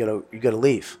 Bobby, you gotta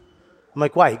leave. I'm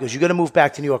like, why? He goes, you got to move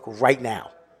back to New York right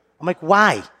now. I'm like,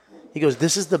 why? He goes,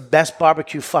 this is the best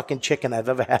barbecue fucking chicken I've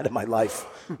ever had in my life.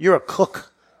 You're a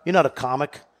cook. You're not a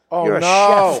comic. Oh, You're a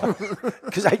chef.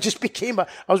 Because I just I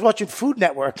was watching Food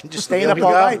Network and just staying up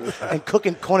all night and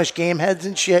cooking Cornish game heads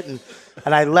and shit. And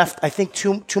I left, I think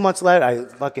 2 months later, I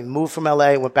fucking moved from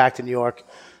L.A., went back to New York,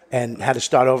 and had to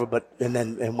start over,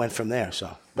 and went from there.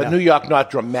 So, but New York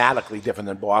not dramatically different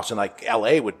than Boston, like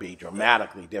L.A. would be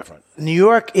dramatically different. New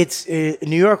York,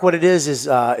 what it is it's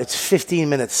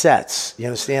 15-minute sets. You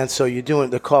understand? So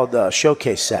they're called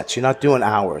showcase sets. You're not doing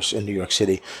hours in New York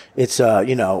City. It's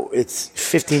it's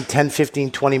 10,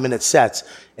 15, 20-minute sets,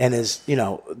 and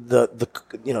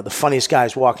the funniest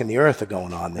guys walking the earth are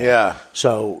going on there. Yeah.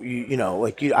 So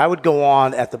I would go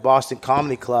on at the Boston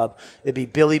Comedy Club. It'd be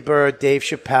Billy Bird, Dave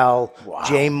Chappelle,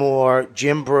 Jay Moore,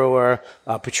 Jim Brewer,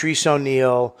 Patrice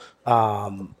O'Neill.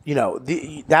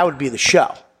 That would be the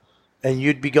show, and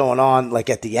you'd be going on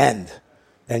like at the end,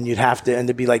 and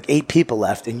there'd be like 8 people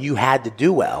left, and you had to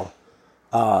do well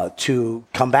to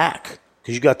come back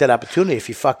because you got that opportunity. If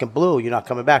you fucking blew, you're not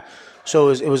coming back. So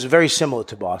it was very similar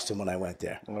to Boston when I went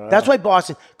there. Wow. That's why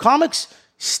Boston comics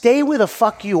stay where the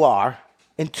fuck you are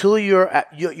until you're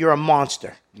a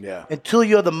monster. Yeah. Until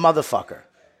you're the motherfucker,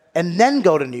 and then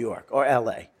go to New York or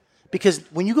L.A. Because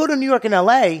when you go to New York and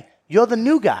L.A., You're the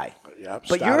new guy. Yep,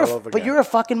 but start all over again. you're a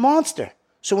fucking monster.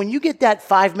 So when you get that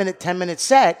 5-minute, 10-minute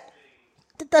set,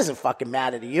 it doesn't fucking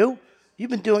matter to you. You've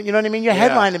been doing, you know what I mean? You're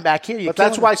headlining back here. But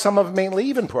that's why some of them ain't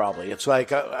leaving, probably. It's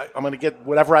like, I'm going to get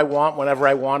whatever I want, whenever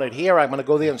I want it here. I'm going to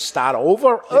go there and start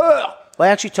over. Ugh. Well, I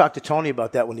actually talked to Tony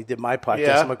about that when he did my podcast.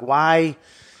 Yeah. I'm like, why?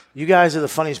 You guys are the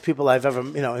funniest people I've ever,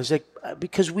 he's like,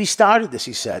 because we started this,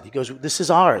 he said. He goes, this is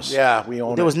ours. Yeah, we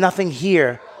own it. There was nothing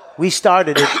here. We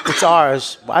started it. It's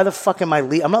ours. Why the fuck am I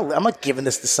leaving? I'm not giving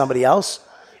this to somebody else.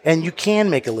 And you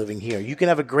can make a living here. You can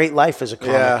have a great life as a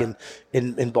comic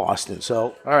in Boston.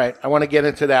 So, all right, I want to get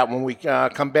into that when we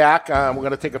come back. We're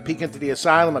going to take a peek into the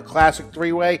Asylum, a classic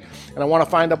three-way, and I want to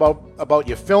find about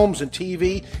your films and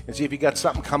TV and see if you got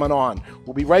something coming on.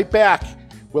 We'll be right back.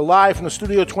 We're live from the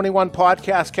Studio 21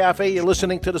 Podcast Cafe. You're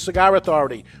listening to the Cigar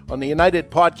Authority on the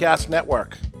United Podcast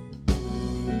Network.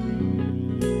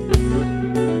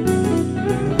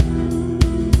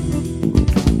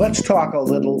 Let's talk a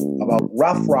little about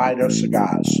Rough Rider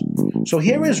cigars. So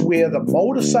here is where the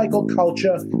motorcycle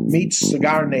culture meets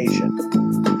Cigar Nation.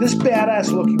 This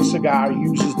badass-looking cigar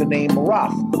uses the name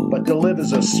Rough, but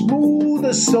delivers a smooth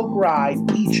as silk ride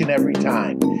each and every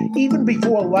time. Even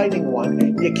before lighting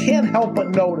one, you can't help but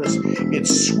notice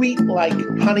its sweet like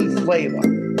honey flavor.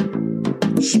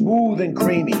 Smooth and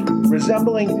creamy,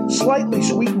 resembling slightly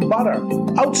sweetened butter.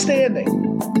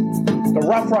 Outstanding! The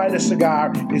Rough Rider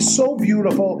cigar is so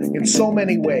beautiful in so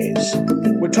many ways.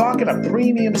 We're talking a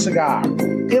premium cigar,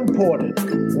 imported,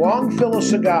 long filler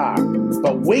cigar,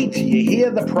 but wait till you hear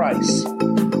the price.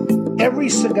 Every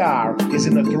cigar is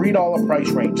in the $3 price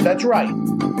range. That's right.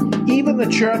 Even the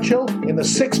Churchill in the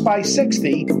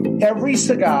 6x60, every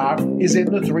cigar is in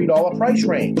the $3 price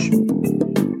range.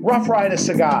 Rough Rider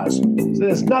cigars.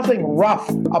 There's nothing rough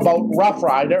about Rough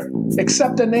Rider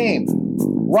except the name.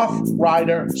 Rough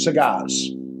Rider Cigars.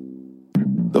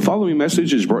 The following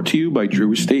message is brought to you by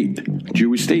Drew Estate.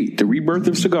 Drew Estate, the rebirth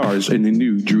of cigars in the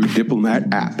new Drew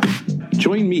Diplomat app.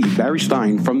 Join me, Barry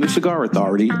Stein, from the Cigar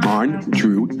Authority on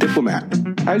Drew Diplomat.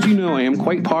 As you know, I am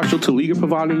quite partial to Liga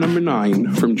Privada number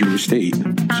 9 from Drew Estate.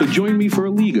 So join me for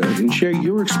a Liga and share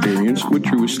your experience with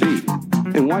Drew Estate.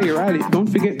 And while you're at it, don't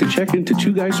forget to check into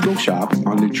Two Guys Smoke Shop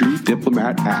on the Drew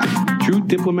Diplomat app. Drew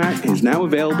Diplomat is now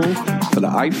available for the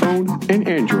iPhone and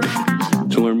Android.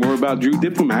 To learn more about Drew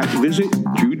Diplomat, visit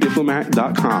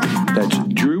drewdiplomat.com. That's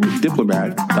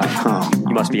drewdiplomat.com.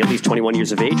 You must be at least 21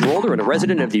 years of age or older and a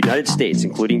resident of the United States,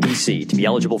 including D.C. To be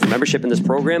eligible for membership in this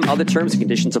program, other terms and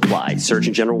conditions apply.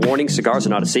 Surgeon General warning, cigars are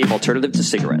not a safe alternative to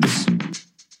cigarettes.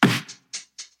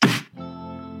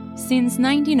 Since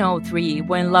 1903,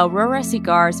 when La Aurora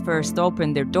Cigars first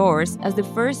opened their doors as the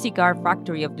first cigar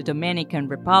factory of the Dominican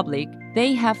Republic,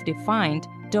 they have defined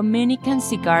Dominican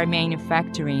cigar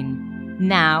manufacturing.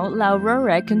 Now, La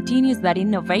Aurora continues that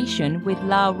innovation with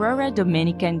La Aurora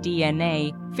Dominican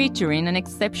DNA, featuring an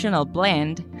exceptional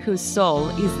blend whose soul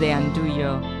is the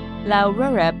Andullo. La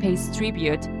Aurora pays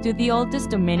tribute to the oldest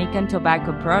Dominican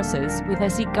tobacco process with a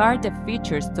cigar that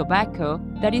features tobacco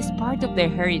that is part of their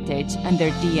heritage and their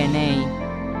DNA.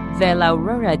 The La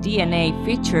Aurora DNA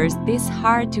features this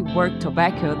hard-to-work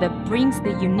tobacco that brings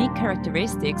the unique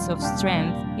characteristics of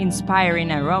strength,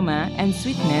 inspiring aroma, and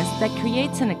sweetness that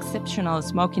creates an exceptional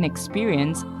smoking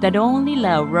experience that only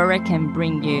La Aurora can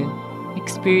bring you.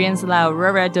 Experience La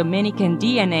Aurora Dominican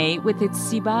DNA with its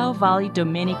Cibao Valley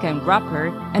Dominican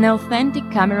wrapper, an authentic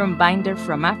Cameron binder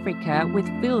from Africa with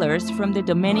fillers from the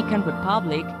Dominican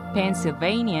Republic,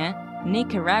 Pennsylvania,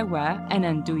 Nicaragua, and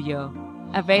Andullo.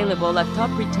 Available at top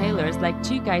retailers like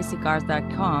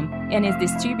TwoGuysCigars.com and is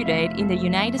distributed in the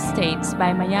United States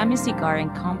by Miami Cigar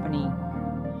 & Company.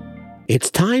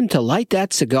 It's time to light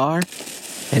that cigar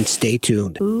and stay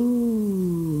tuned.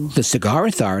 Ooh. The Cigar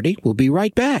Authority will be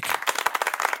right back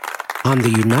on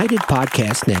the United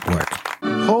Podcast Network.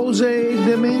 Jose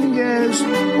Dominguez,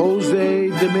 Jose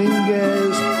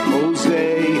Dominguez,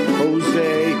 Jose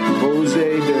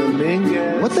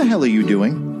Dominguez. What the hell are you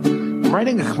doing? I'm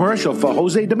writing a commercial for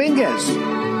Jose Dominguez.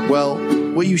 Well,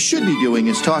 what you should be doing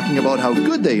is talking about how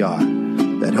good they are.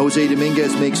 That Jose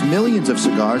Dominguez makes millions of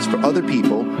cigars for other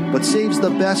people, but saves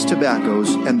the best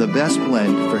tobaccos and the best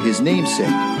blend for his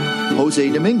namesake, Jose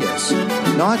Dominguez.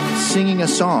 Not singing a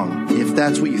song, if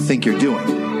that's what you think you're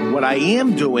doing. What I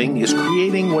am doing is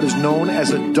creating what is known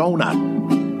as a donut.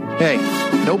 Hey,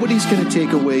 nobody's going to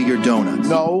take away your donuts.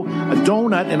 No, a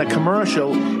donut in a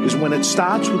commercial is when it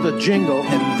starts with a jingle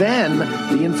and then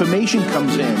the information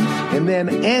comes in and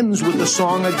then ends with the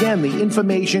song again. The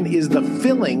information is the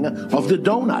filling of the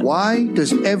donut. Why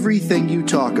does everything you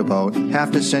talk about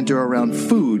have to center around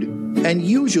food and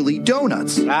usually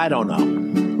donuts? I don't know.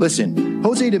 Listen,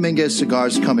 Jose Dominguez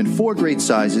cigars come in 4 great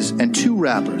sizes and 2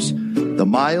 wrappers. The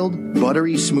mild,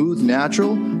 buttery, smooth,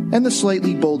 natural, and the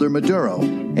slightly bolder Maduro.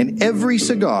 And every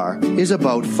cigar is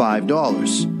about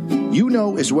 $5. You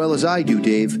know as well as I do,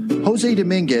 Dave, Jose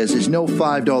Dominguez is no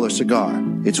 $5 cigar.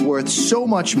 It's worth so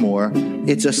much more.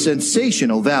 It's a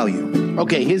sensational value.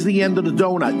 Okay, here's the end of the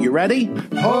donut. You ready?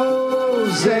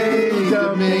 Jose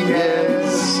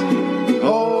Dominguez.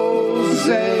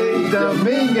 Jose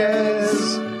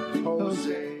Dominguez.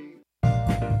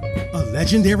 A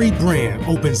legendary brand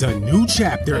opens a new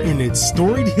chapter in its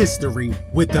storied history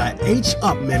with the H.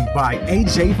 Upmann by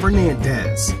A.J.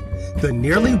 Fernandez. The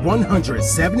nearly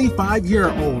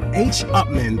 175-year-old H.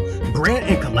 Upmann brand,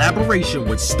 in collaboration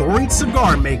with storied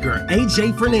cigar maker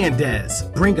A.J. Fernandez,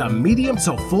 bring a medium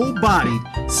to full-bodied,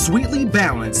 sweetly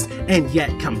balanced, and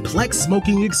yet complex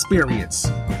smoking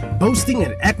experience. Boasting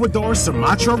an Ecuador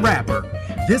Sumatra wrapper,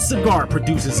 this cigar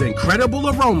produces incredible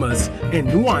aromas and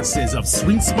nuances of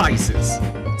sweet spices.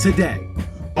 Today,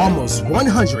 almost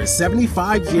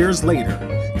 175 years later,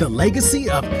 the legacy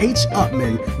of H.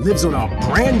 Upmann lives on a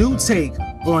brand new take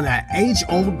on an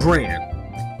age-old brand.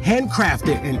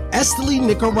 Handcrafted in Esteli,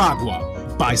 Nicaragua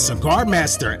by cigar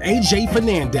master A.J.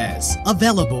 Fernandez.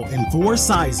 Available in 4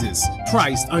 sizes,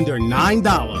 priced under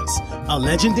 $9. A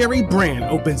legendary brand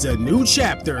opens a new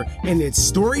chapter in its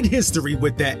storied history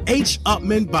with the H.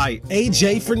 Upmann by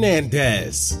A.J.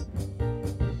 Fernandez.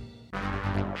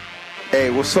 Hey,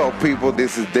 what's up, people?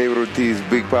 This is David Ortiz,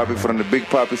 Big Papi from the Big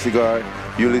Papi Cigar.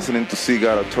 You're listening to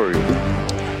Cigar Authority.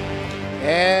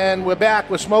 And we're back.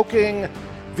 We're smoking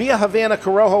Via Havana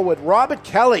Corojo with Robert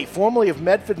Kelly, formerly of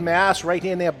Medford, Mass, right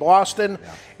here near Boston.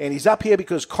 Yeah. And he's up here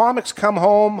because Comics Come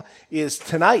Home is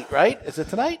tonight, right? Is it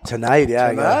tonight? Tonight, yeah.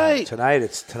 Tonight. Yeah. Tonight,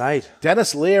 it's tonight.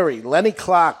 Dennis Leary, Lenny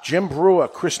Clark, Jim Brewer,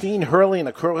 Christine Hurley, and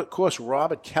of course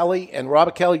Robert Kelly. And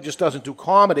Robert Kelly just doesn't do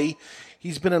comedy.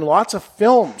 He's been in lots of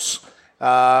films.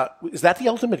 Is that the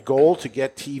ultimate goal, to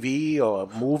get TV or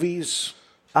movies?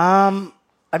 I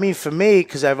mean, for me,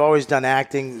 because I've always done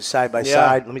acting side by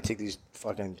side. Let me take these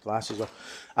fucking glasses off.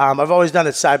 I've always done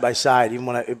it side by side, even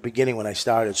when I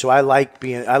started. So I like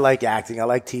acting. I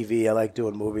like TV. I like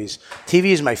doing movies.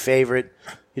 TV is my favorite,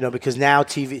 because now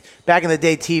TV. Back in the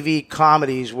day, TV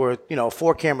comedies were,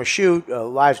 4-camera shoot, a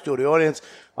live studio audience,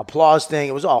 applause thing.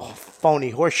 It was all phony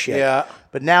horse shit. Yeah.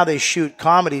 But now they shoot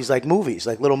comedies like movies,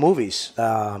 like little movies,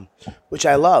 which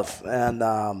I love.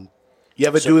 And you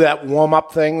ever do that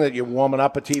warm-up thing that you're warming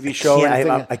up a TV show?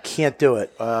 I can't do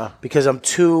it because I'm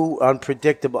too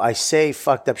unpredictable. I say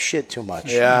fucked up shit too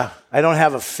much. Yeah. I don't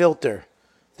have a filter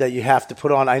that you have to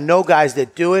put on. I know guys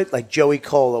that do it, like Joey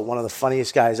Cola, one of the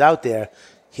funniest guys out there.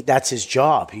 That's his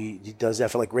job. He does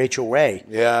that for like Rachel Ray.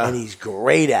 Yeah. And he's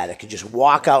great at it. Can just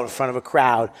walk out in front of a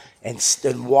crowd and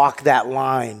walk that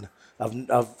line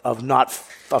of not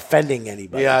offending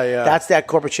anybody. Yeah. That's that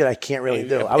corporate shit I can't really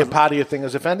do. Part of your thing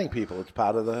is offending people. It's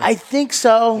part of the... I think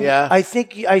so. Yeah. I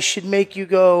think I should make you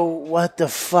go, what the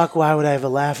fuck? Why would I ever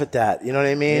laugh at that? You know what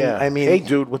I mean? Yeah. I mean, hey,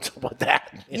 dude, what's up with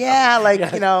that?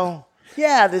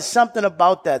 There's something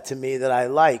about that to me that I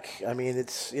like. I mean,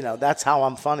 it's, that's how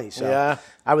I'm funny. So yeah.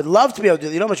 I would love to be able to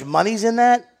do. You know how much money's in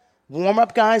that?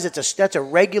 Warm-up guys, that's a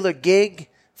regular gig,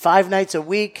 5 nights a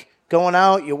week. Going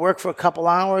out, you work for a couple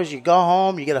hours, you go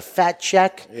home, you get a fat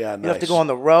check. Yeah, You don't have to go on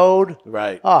the road.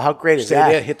 Right. Oh, how great is that?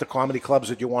 Stay there, hit the comedy clubs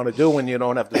that you want to do, and you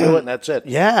don't have to do it, and that's it.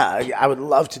 Yeah, I would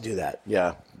love to do that.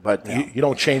 Yeah, but you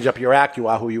don't change up your act. You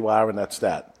are who you are, and that's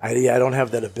that. I don't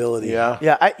have that ability. Yeah.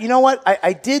 Yeah, you know what?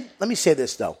 I did. Let me say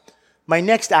this, though. My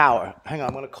next hour, hang on,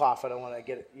 I'm going to cough. I don't want to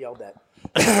get it yelled at.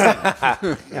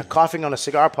 Coughing on a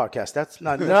cigar podcast. That's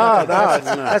not.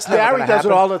 That's Barry does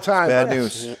it all the time. Bad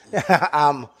news.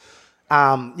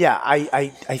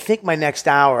 I think my next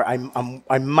hour,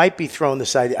 I might be throwing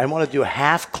this idea. I want to do a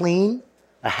half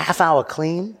hour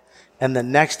clean, and the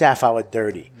next half hour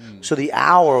dirty. So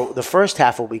the first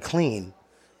half will be clean,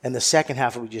 and the second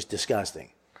half will be just disgusting.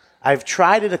 I've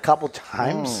tried it a couple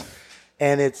times,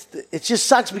 and it just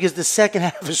sucks because the second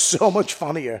half is so much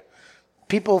funnier.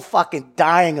 People fucking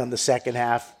dying on the second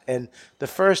half, and the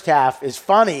first half is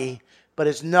funny, but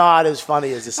it's not as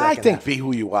funny as the second half. I think be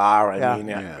who you are. I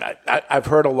mean, I've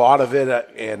heard a lot of it,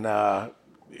 and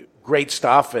great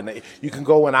stuff, and you can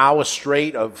go an hour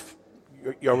straight of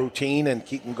your routine and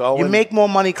keep them going. You make more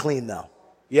money clean, though.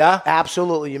 Yeah?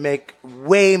 Absolutely. You make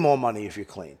way more money if you're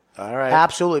clean. All right.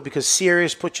 Absolutely, because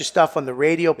Sirius put your stuff on the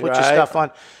radio, put your stuff on.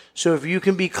 So if you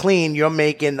can be clean, you're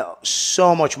making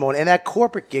so much more. And at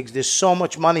corporate gigs, there's so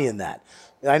much money in that.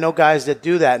 I know guys that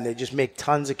do that, and they just make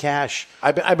tons of cash.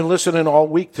 I've been listening all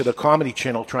week to the Comedy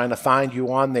Channel trying to find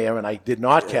you on there, and I did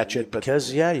not catch it. But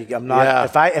because I'm not.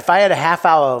 Yeah. If I had a half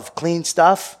hour of clean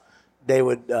stuff,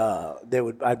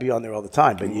 I'd be on there all the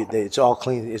time. But it's all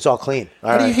clean. It's all clean.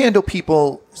 How do you handle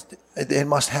people? It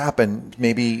must happen,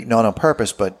 maybe not on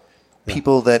purpose, but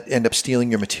people that end up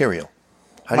stealing your material.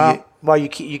 Well,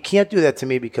 you can't do that to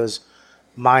me because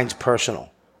mine's personal.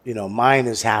 Mine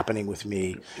is happening with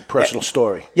me. Personal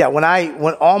story. Yeah, when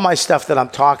all my stuff that I'm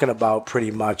talking about pretty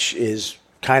much is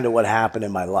kind of what happened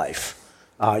in my life.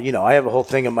 I have a whole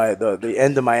thing in the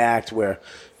end of my act where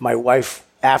my wife,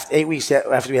 after 8 weeks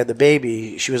after we had the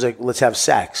baby, she was like, "Let's have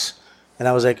sex," and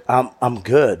I was like, "I'm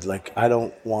good. Like, I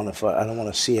don't want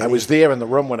to see it." I was there in the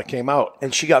room when it came out,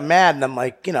 and she got mad, and I'm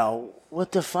like,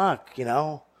 what the fuck,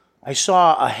 I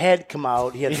saw a head come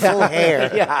out. He had full hair.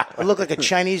 Yeah. It looked like a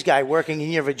Chinese guy working in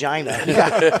your vagina.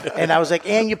 And I was like,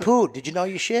 and you pooed. Did you know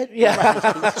you shit?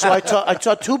 Yeah. So I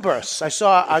saw two bursts. I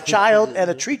saw a child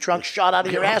and a tree trunk shot out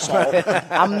of your asshole.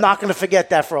 I'm not going to forget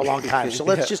that for a long time. So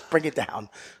let's just bring it down.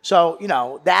 So,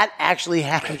 that actually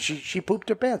happened. She pooped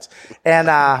her pants. And,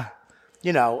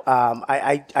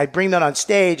 I bring that on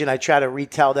stage and I try to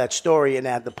retell that story and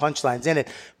add the punchlines in it.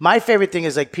 My favorite thing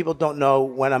is like people don't know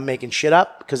when I'm making shit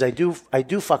up because I do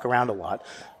fuck around a lot,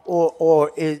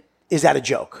 or is that a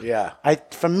joke? Yeah.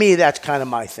 For me, that's kind of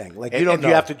my thing. Like you don't know.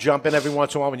 You have to jump in every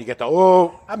once in a while when you get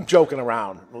I'm joking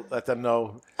around. Let them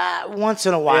know. Once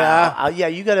in a while. Yeah.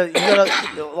 You gotta.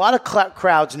 A lot of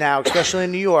crowds now, especially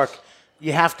in New York.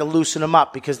 You have to loosen them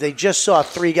up because they just saw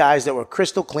three guys that were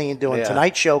crystal clean doing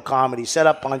Tonight Show comedy, set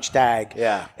up, punch, tag.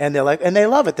 Yeah. And they're like, and they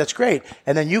love it. That's great.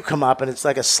 And then you come up and it's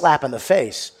like a slap in the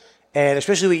face. And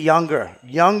especially with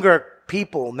younger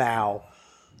people now,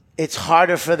 it's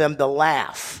harder for them to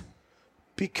laugh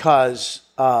because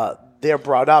they're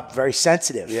brought up very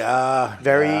sensitive. Yeah.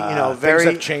 Very, very.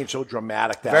 Things have changed so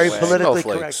dramatic that very way. politically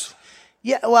correct.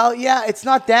 Yeah, well, it's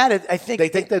not that. I think they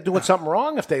think they're doing something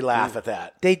wrong if they laugh at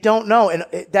that. They don't know, and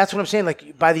that's what I'm saying.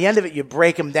 Like by the end of it, you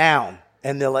break them down,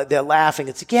 and they're laughing.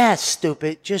 It's like, yeah, it's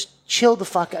stupid. Just chill the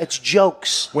fuck out. It's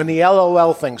jokes. When the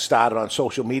LOL thing started on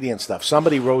social media and stuff,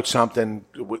 somebody wrote something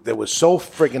that was so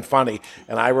friggin' funny,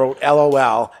 and I wrote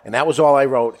LOL, and that was all I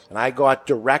wrote. And I got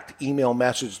direct email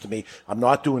message to me, "I'm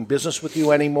not doing business with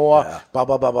you anymore." Blah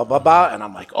blah blah blah blah blah. And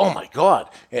I'm like, oh my god!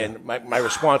 And my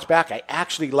response back, I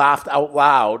actually laughed out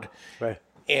loud, right?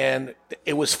 And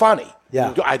it was funny.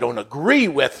 Yeah. I don't agree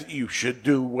with you should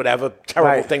do whatever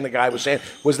terrible thing the guy was saying.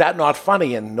 Was that not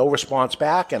funny? And no response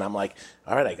back. And I'm like,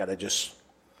 all right, I got to just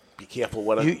be careful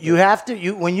what you have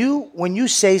to when you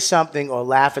say something or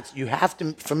laugh at you have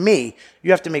to. For me,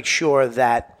 you have to make sure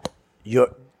that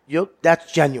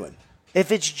that's genuine.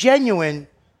 If it's genuine,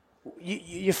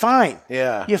 you're fine.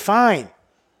 Yeah, you're fine.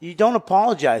 You don't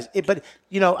apologize. But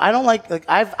I don't like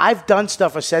I've done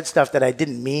stuff or said stuff that I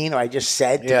didn't mean or I just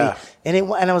said to be,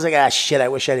 and I was like, shit, I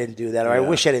wish I didn't do that, or I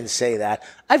wish I didn't say that.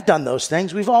 I've done those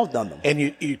things. We've all done them. And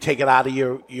you take it out of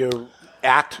your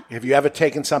act. Have you ever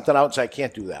taken something out and said, I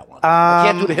can't do that one? I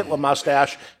can't do the Hitler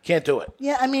mustache. Can't do it.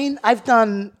 Yeah, I mean, I've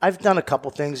done a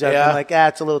couple things. I've been like,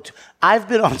 it's a little too. I've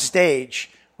been on stage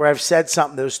where I've said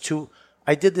something that was too.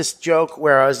 I did this joke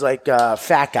where I was like,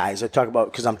 fat guys. I talk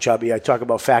about, because I'm chubby, I talk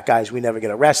about fat guys. We never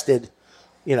get arrested,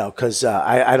 because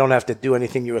I don't have to do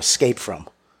anything you escape from.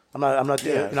 I'm not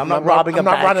robbing a bank. I'm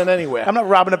not running anywhere. I'm not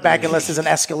robbing a bank unless there's an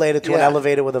escalator to an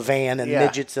elevator with a van and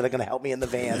midgets that are going to help me in the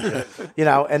van.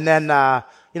 And then,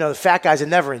 the fat guys are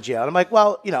never in jail. And I'm like,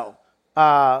 well,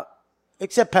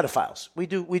 except pedophiles. We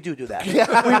do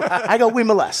that. I go, we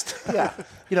molest. Yeah.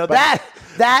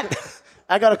 That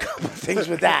I got a couple of things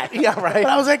with that. Yeah, right. But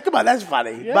I was like, come on, that's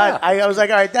funny. Yeah. But I was like,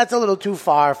 all right, that's a little too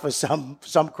far for some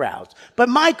crowds. But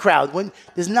my crowd,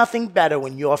 there's nothing better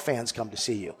when your fans come to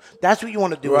see you. That's what you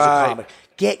want to do as a comic.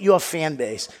 Get your fan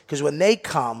base. Because when they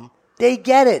come, they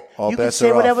get it. You can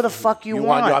say whatever the fuck you want. You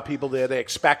want your people there. They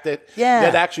expect it. Yeah.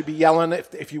 They'd actually be yelling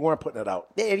if you weren't putting it out.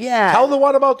 Yeah. Tell them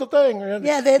what about the thing.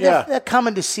 Yeah, they're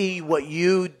coming to see what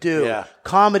you do. Yeah.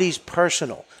 Comedy's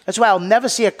personal. That's why I'll never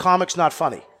see a comic's not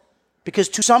funny. Because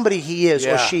to somebody he is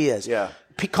or she is. Yeah.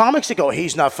 Comics that go,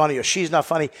 he's not funny or she's not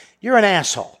funny, you're an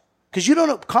asshole. Because you don't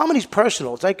know, comedy's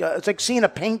personal. It's like seeing a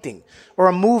painting or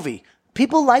a movie.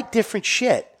 People like different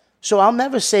shit. So I'll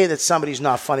never say that somebody's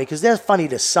not funny because they're funny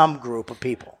to some group of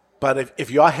people. But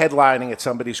if you're headlining at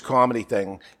somebody's comedy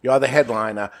thing, you're the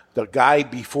headliner. The guy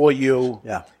before you,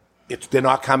 they're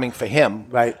not coming for him.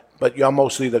 Right. But you're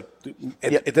mostly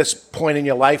at this point in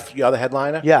your life, you're the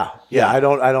headliner? Yeah. I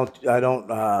don't,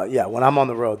 when I'm on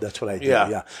the road, that's what I do.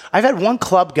 Yeah. I've had one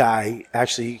club guy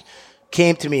actually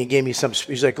came to me and gave me some.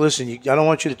 He's like, listen, I don't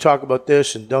want you to talk about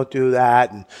this and don't do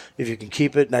that, and if you can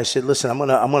keep it. And I said, listen, I'm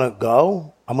gonna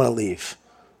go. I'm gonna leave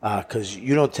because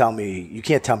you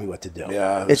can't tell me what to do.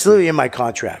 Yeah, it's literally in my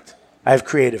contract. I have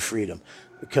creative freedom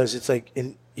because it's like,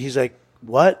 and he's like,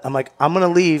 what? I'm like, I'm gonna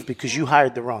leave because you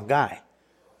hired the wrong guy.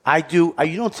 You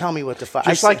don't tell me what to find.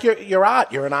 Just like your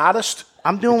art. You're an artist.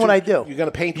 I'm doing what I do. You're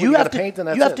gonna paint. You have to paint, and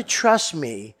that's you have to trust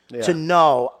me to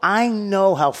know. I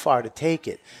know how far to take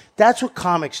it. That's what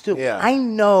comics do. Yeah. I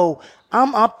know.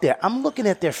 I'm up there. I'm looking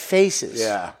at their faces.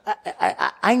 Yeah.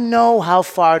 I know how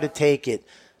far to take it.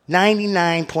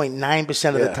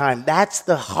 99.9% of the time. That's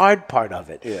the hard part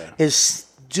of it. Yeah. Is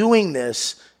doing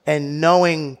this and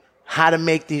knowing how to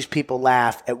make these people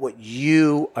laugh at what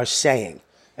you are saying,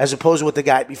 as opposed to what the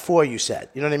guy before you said.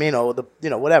 You know what I mean? Or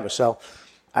whatever. So.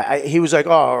 He was like,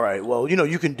 oh, all right, well,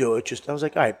 you can do it. I was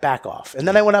like, all right, back off. And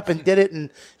then I went up and did it, and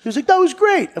he was like, that was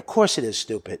great. Of course it is,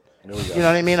 stupid. You know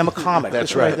what I mean? I'm a comic.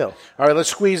 That's right. What I do. All right, let's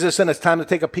squeeze this in. It's time to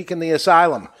take a peek in the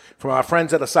asylum from our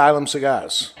friends at Asylum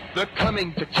Cigars. They're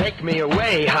coming to take me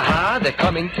away, ha-ha. They're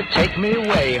coming to take me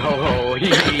away, ho-ho,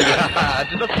 hee-hee, ha-ha.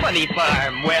 To the funny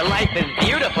farm where life is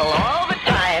beautiful all the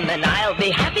time. And I'll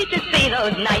be happy to see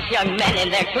those nice young men in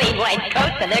their clean white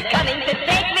coats, and they're coming to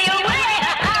take me away,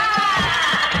 ha-ha.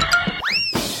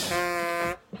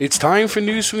 It's time for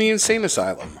news from the Insane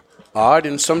Asylum. Odd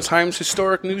and sometimes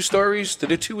historic news stories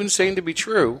that are too insane to be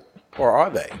true, or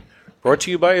are they? Brought to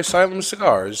you by Asylum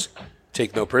Cigars.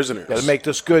 Take no prisoners. Gotta make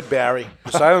this good, Barry.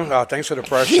 Thanks for the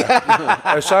pressure.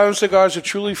 Asylum Cigars are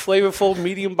truly flavorful,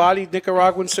 medium-bodied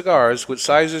Nicaraguan cigars with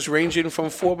sizes ranging from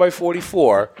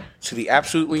 4x44 to the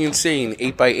absolutely insane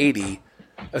 8x80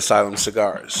 Asylum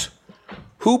Cigars.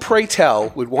 Who, pray tell,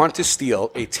 would want to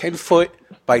steal a 10-foot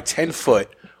by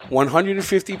 10-foot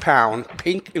 150-pound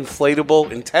pink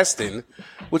inflatable intestine,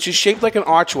 which is shaped like an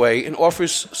archway and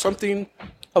offers something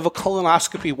of a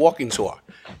colonoscopy walking tour?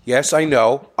 Yes, I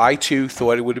know. I, too,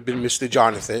 thought it would have been Mr.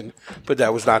 Jonathan, but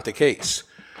that was not the case.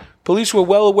 Police were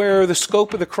well aware of the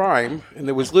scope of the crime, and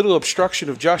there was little obstruction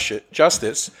of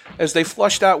justice as they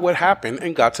flushed out what happened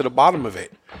and got to the bottom of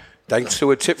it. Thanks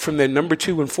to a tip from their number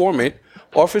 2 informant,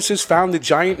 officers found the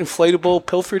giant inflatable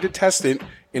pilfered intestine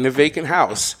in a vacant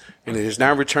house, and it is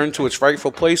now returned to its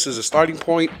rightful place as a starting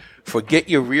point for Get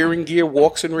Your Rearing Gear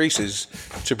walks and races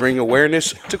to bring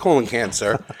awareness to colon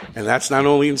cancer. And that's not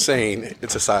only insane,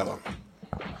 it's Asylum.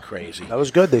 Crazy. That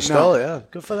was good. They stole it. Yeah,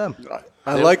 good for them.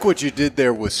 I like what you did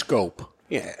there with scope.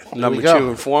 Yeah, number 2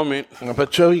 informant. Number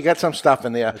 2, you got some stuff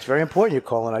in there. It's very important, your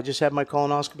colon. I just had my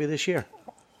colonoscopy this year.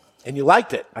 And you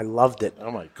liked it? I loved it.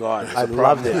 Oh, my God. I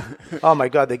loved it. Oh, my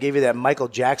God. They gave you that Michael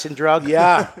Jackson drug?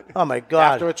 Yeah. Oh, my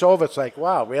God. After it's over, it's like,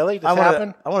 wow, really? This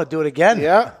happened? I want to do it again.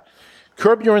 Yeah.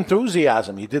 Curb Your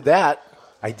Enthusiasm. You did that.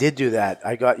 I did do that.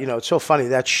 I got, it's so funny.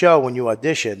 That show, when you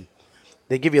audition,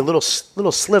 they give you a little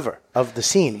sliver of the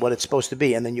scene, what it's supposed to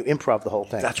be, and then you improv the whole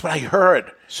thing. That's what I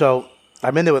heard. So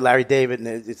I'm in there with Larry David, and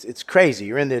it's crazy.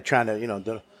 You're in there trying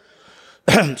to,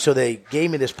 So they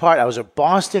gave me this part. I was a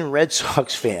Boston Red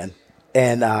Sox fan.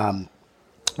 And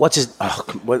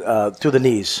through the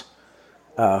knees.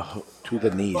 To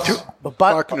the knees.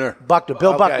 Buckner.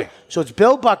 Bill Buckner. So it's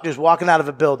Bill Buckner's walking out of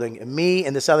a building, and me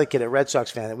and this other kid, a Red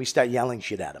Sox fan, and we start yelling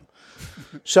shit at him.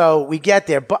 So we get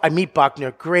there. I meet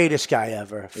Buckner, greatest guy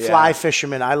ever. Yeah. Fly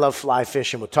fisherman. I love fly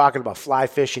fishing. We're talking about fly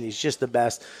fishing. He's just the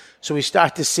best. So we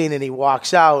start the scene, and he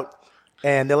walks out.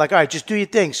 And they're like, all right, just do your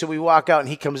thing. So we walk out, and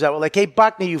he comes out. We're like, hey,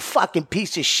 Buckner, you fucking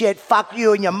piece of shit. Fuck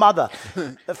you and your mother.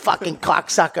 The fucking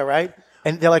cocksucker, right?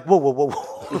 And they're like, whoa.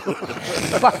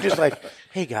 Buckner's like,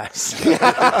 hey, guys. It's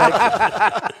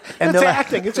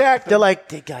acting. They're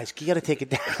like, hey, guys, you got to take it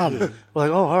down. We're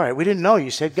like, oh, all right. We didn't know. You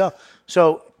said go.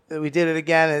 So we did it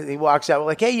again, and he walks out. We're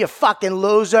like, hey, you fucking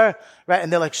loser. Right?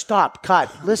 And they're like, stop,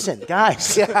 cut. Listen,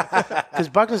 guys. Because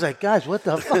Buckner's like, guys, what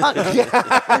the fuck? I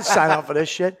didn't sign up for this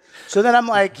shit. So then I'm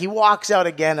like, he walks out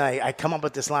again. I come up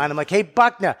with this line. I'm like, hey,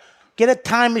 Buckner, get a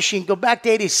time machine. Go back to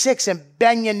 86 and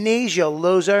bend your knees, you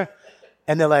loser.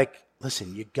 And they're like,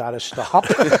 listen, you got to stop.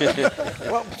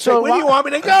 So where do you want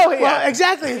me to go here? Well,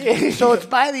 exactly. So it's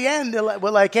by the end,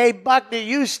 we're like, hey, Buckner,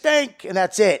 you stink. And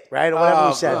that's it, right? Or whatever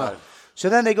we said. God. So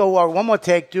then they go, well, one more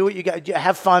take. Do it. You got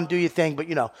have fun. Do your thing. But,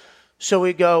 So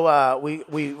we go,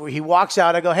 he walks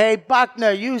out. I go, hey,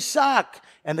 Buckner, you suck.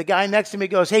 And the guy next to me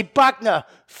goes, hey, Buckner,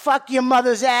 fuck your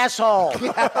mother's asshole.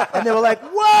 And they were like,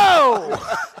 whoa.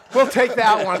 We'll take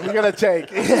that one. We're going to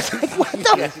take. Like, what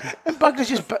the? And Buckner's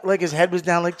just, like, his head was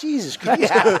down like, Jesus Christ.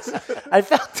 Yeah. I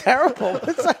felt terrible.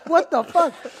 It's like, what the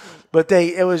fuck? But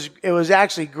it was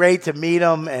actually great to meet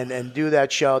them and do that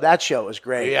show. That show was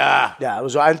great. Yeah. Yeah, it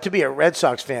was. And to be a Red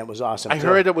Sox fan was awesome. I too.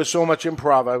 heard it was so much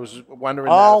improv. I was wondering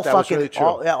all if that fucking was really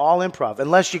true. all improv.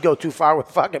 Unless you go too far with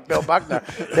fucking Bill Buckner,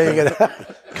 then you're gonna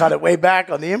cut it way back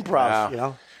on the improv. Yeah. You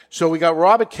know. So we got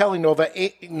Robert Kelly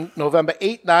November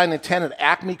 8, 9, and 10 at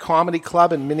Acme Comedy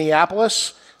Club in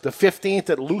Minneapolis. The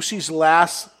 15th at Lucy's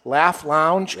Laugh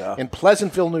Lounge in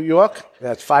Pleasantville, New York.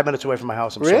 Yeah, it's 5 minutes away from my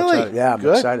house. I'm really? so excited. Yeah, I'm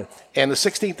Good. excited. And the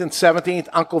 16th and 17th,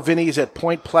 Uncle Vinny's at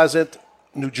Point Pleasant,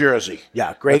 New Jersey.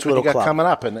 Yeah, great That's what little you got club. coming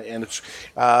up. And it's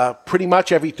pretty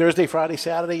much every Thursday, Friday,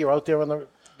 Saturday, you're out there and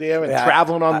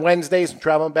traveling on Wednesdays and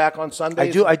traveling back on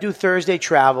Sundays. I do Thursday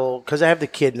travel because I have the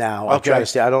kid now. I try to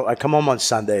stay. I come home on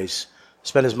Sundays,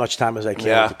 spend as much time as I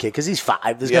can with the kid because he's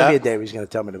 5. There's gonna be a day where he's gonna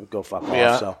tell me to go fuck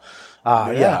off. So.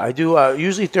 I do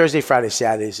usually Thursday, Friday,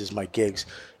 Saturdays is my gigs,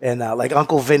 and like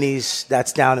Uncle Vinny's,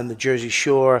 that's down in the Jersey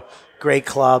Shore, great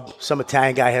club. Some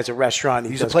Italian guy has a restaurant.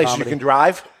 He's a place comedy. You can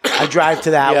drive. I drive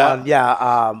to that one.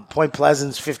 Yeah, Point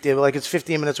Pleasant's 15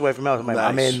 minutes away from me.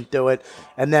 I'm in, do it,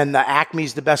 and then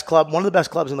Acme's the best club, one of the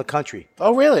best clubs in the country.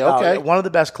 Oh, really? Okay, one of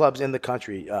the best clubs in the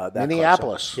country.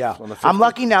 Minneapolis. Club, so, yeah, I'm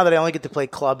lucky now that I only get to play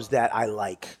clubs that I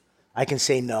like. I can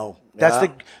say no.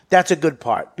 That's a good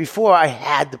part. Before I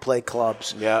had to play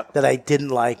clubs that I didn't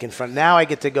like in front. Now I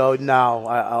get to go,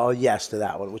 I'll yes to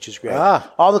that one, which is great.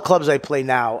 All the clubs I play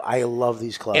now, I love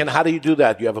these clubs. And how do you do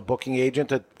that? Do you have a booking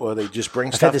agent or they just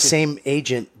bring stuff? I've had the same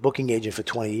booking agent for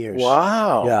 20 years.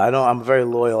 Wow. Yeah, I'm a very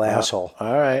loyal asshole.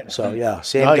 All right. So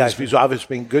same guy. He's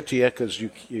obviously been good to you because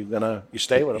you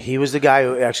stay with him. He was the guy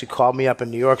who actually called me up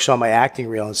in New York, saw my acting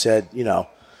reel and said,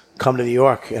 come to New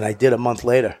York. And I did a month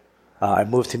later. I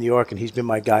moved to New York, and he's been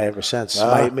my guy ever since.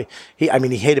 He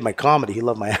hated my comedy. He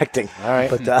loved my acting. All right.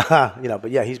 But,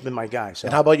 but yeah, he's been my guy. So.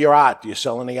 And how about your art? Do you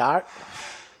sell any art?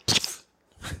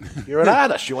 You're an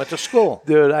artist. You went to school.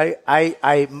 Dude, I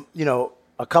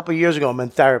a couple of years ago, I'm in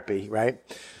therapy, right?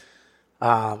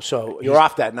 So you're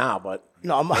off that now, but.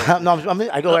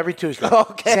 I go every Tuesday.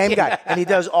 Okay. Same guy, and he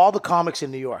does all the comics in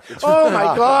New York. Oh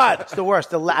my God, it's the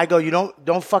worst. I go, you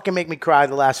don't fucking make me cry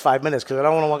the last 5 minutes because I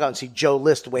don't want to walk out and see Joe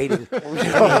List waiting.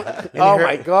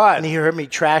 My God, and he heard me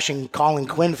trashing Colin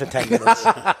Quinn for 10 minutes.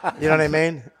 You know what I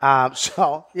mean? It's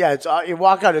you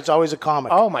walk out, it's always a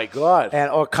comic. Oh my God,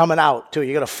 or coming out too.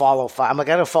 You got to follow. I'm like,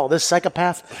 I got to follow this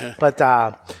psychopath. But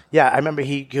I remember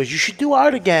he goes, you should do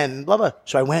art again. Blah blah.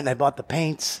 So I went and I bought the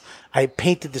paints. I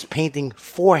painted this painting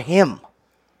for him.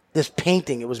 This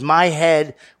painting, it was my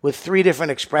head with 3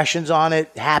 different expressions on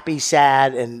it: happy,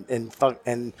 sad, and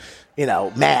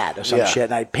mad or some shit.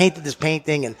 And I painted this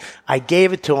painting and I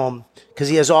gave it to him because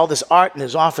he has all this art in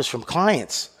his office from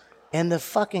clients, and the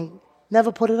fucking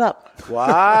never put it up.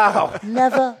 Wow,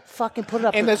 never fucking put it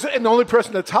up. And the only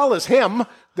person to tell is him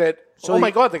that. So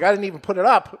my God, the guy didn't even put it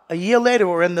up. A year later,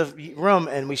 we're in the room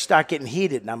and we start getting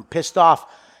heated, and I'm pissed off.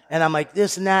 And I'm like,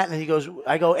 this and that. And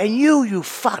I go, and you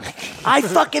fuck. I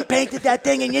fucking painted that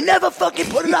thing and you never fucking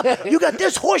put it up. You got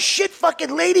this horse shit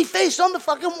fucking lady face on the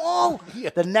fucking wall. Yeah.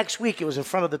 The next week, it was in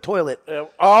front of the toilet.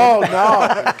 Oh,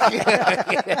 no.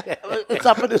 It's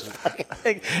up in this fucking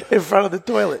thing in front of the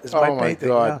toilet. It's my painting.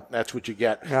 God. Yeah. That's what you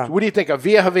get. Yeah. So what do you think of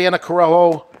Via Havana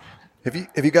Corojo? Have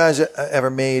you guys ever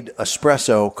made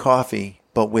espresso coffee,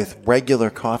 but with regular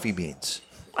coffee beans?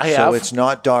 So it's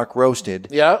not dark roasted.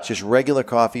 Yeah. It's just regular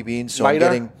coffee beans. So lighter?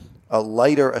 I'm getting a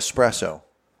lighter espresso.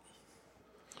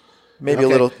 Maybe a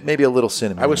little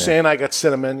cinnamon. I was saying I got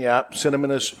cinnamon. Yeah,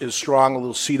 cinnamon is strong. A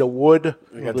little cedar wood.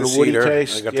 I got a little the woody cedar.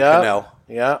 taste. I got the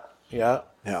Canel. Yeah.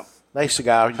 Nice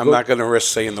cigar. I'm not going to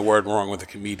risk saying the word wrong with a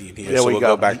comedian here. So we'll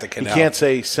go back to Canel. You can't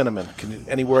say cinnamon.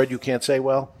 Any word you can't say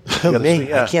well?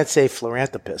 Me? I can't say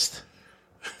philanthropist.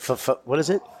 What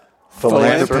is it?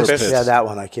 Philanthropist. Yeah, that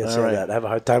one. I can't say that. I have a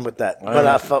hard time with that.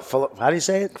 But how do you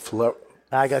say it?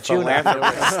 I got you now.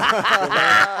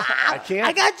 I can't.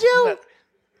 I got you.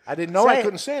 I didn't know I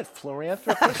couldn't say it.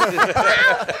 Philanthropist.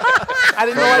 I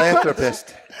didn't know I could.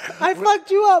 I fucked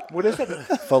you up. What is it?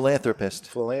 Philanthropist.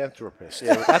 Philanthropist.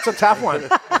 Yeah, that's a tough one.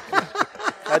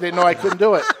 I didn't know I couldn't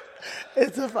do it.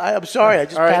 I'm sorry. I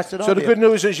just passed it on. So the good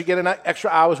news is you get an extra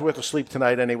hour's worth of sleep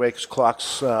tonight anyway because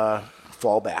clocks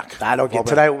fall back. I don't get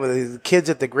tonight with the kids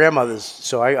at the grandmother's.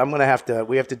 So I'm going to have to.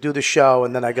 We have to do the show,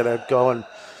 and then I got to go and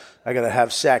I got to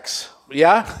have sex.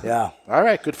 Yeah? Yeah. All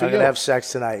right, good for you. I'm going to have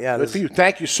sex tonight. Yeah. Good for you.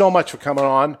 Thank you so much for coming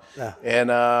on. Yeah.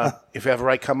 And if ever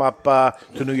I come up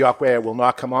to New York, where I will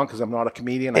not come on because I'm not a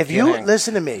comedian. If you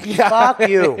listen to me, fuck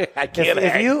you.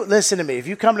 If you listen to me, if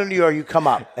you come to New York, you come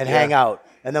up and hang out.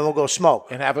 And then we'll go smoke.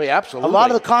 And absolutely. A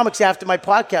lot of the comics after my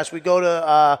podcast, we go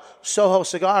to Soho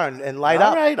Cigar and light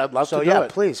up. All right, I'd love to do it. So, yeah,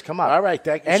 please, come up. All right,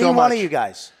 thank you so much. Any one of you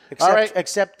guys. Except, All right.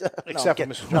 Except for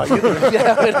Mr. John.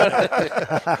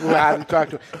 We'll have him talk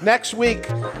to him. Next week,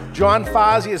 John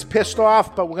Fazzi is pissed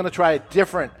off, but we're going to try a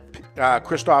different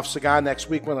Christoph cigar next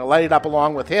week. We're going to light it up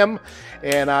along with him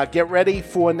and get ready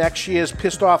for next year's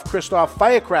Pissed Off Christoph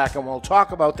Firecracker, and we'll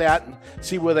talk about that and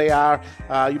see where they are.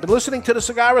 You've been listening to the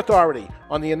Cigar Authority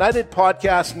on the United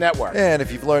Podcast Network. And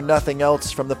if you've learned nothing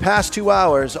else from the past 2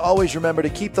 hours, always remember to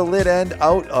keep the lid end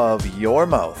out of your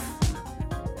mouth.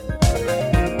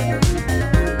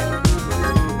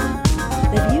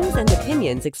 The views and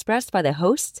opinions expressed by the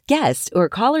hosts, guests, or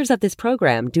callers of this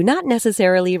program do not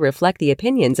necessarily reflect the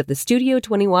opinions of the Studio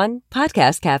 21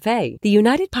 Podcast Cafe, the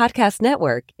United Podcast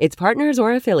Network, its partners,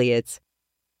 or affiliates.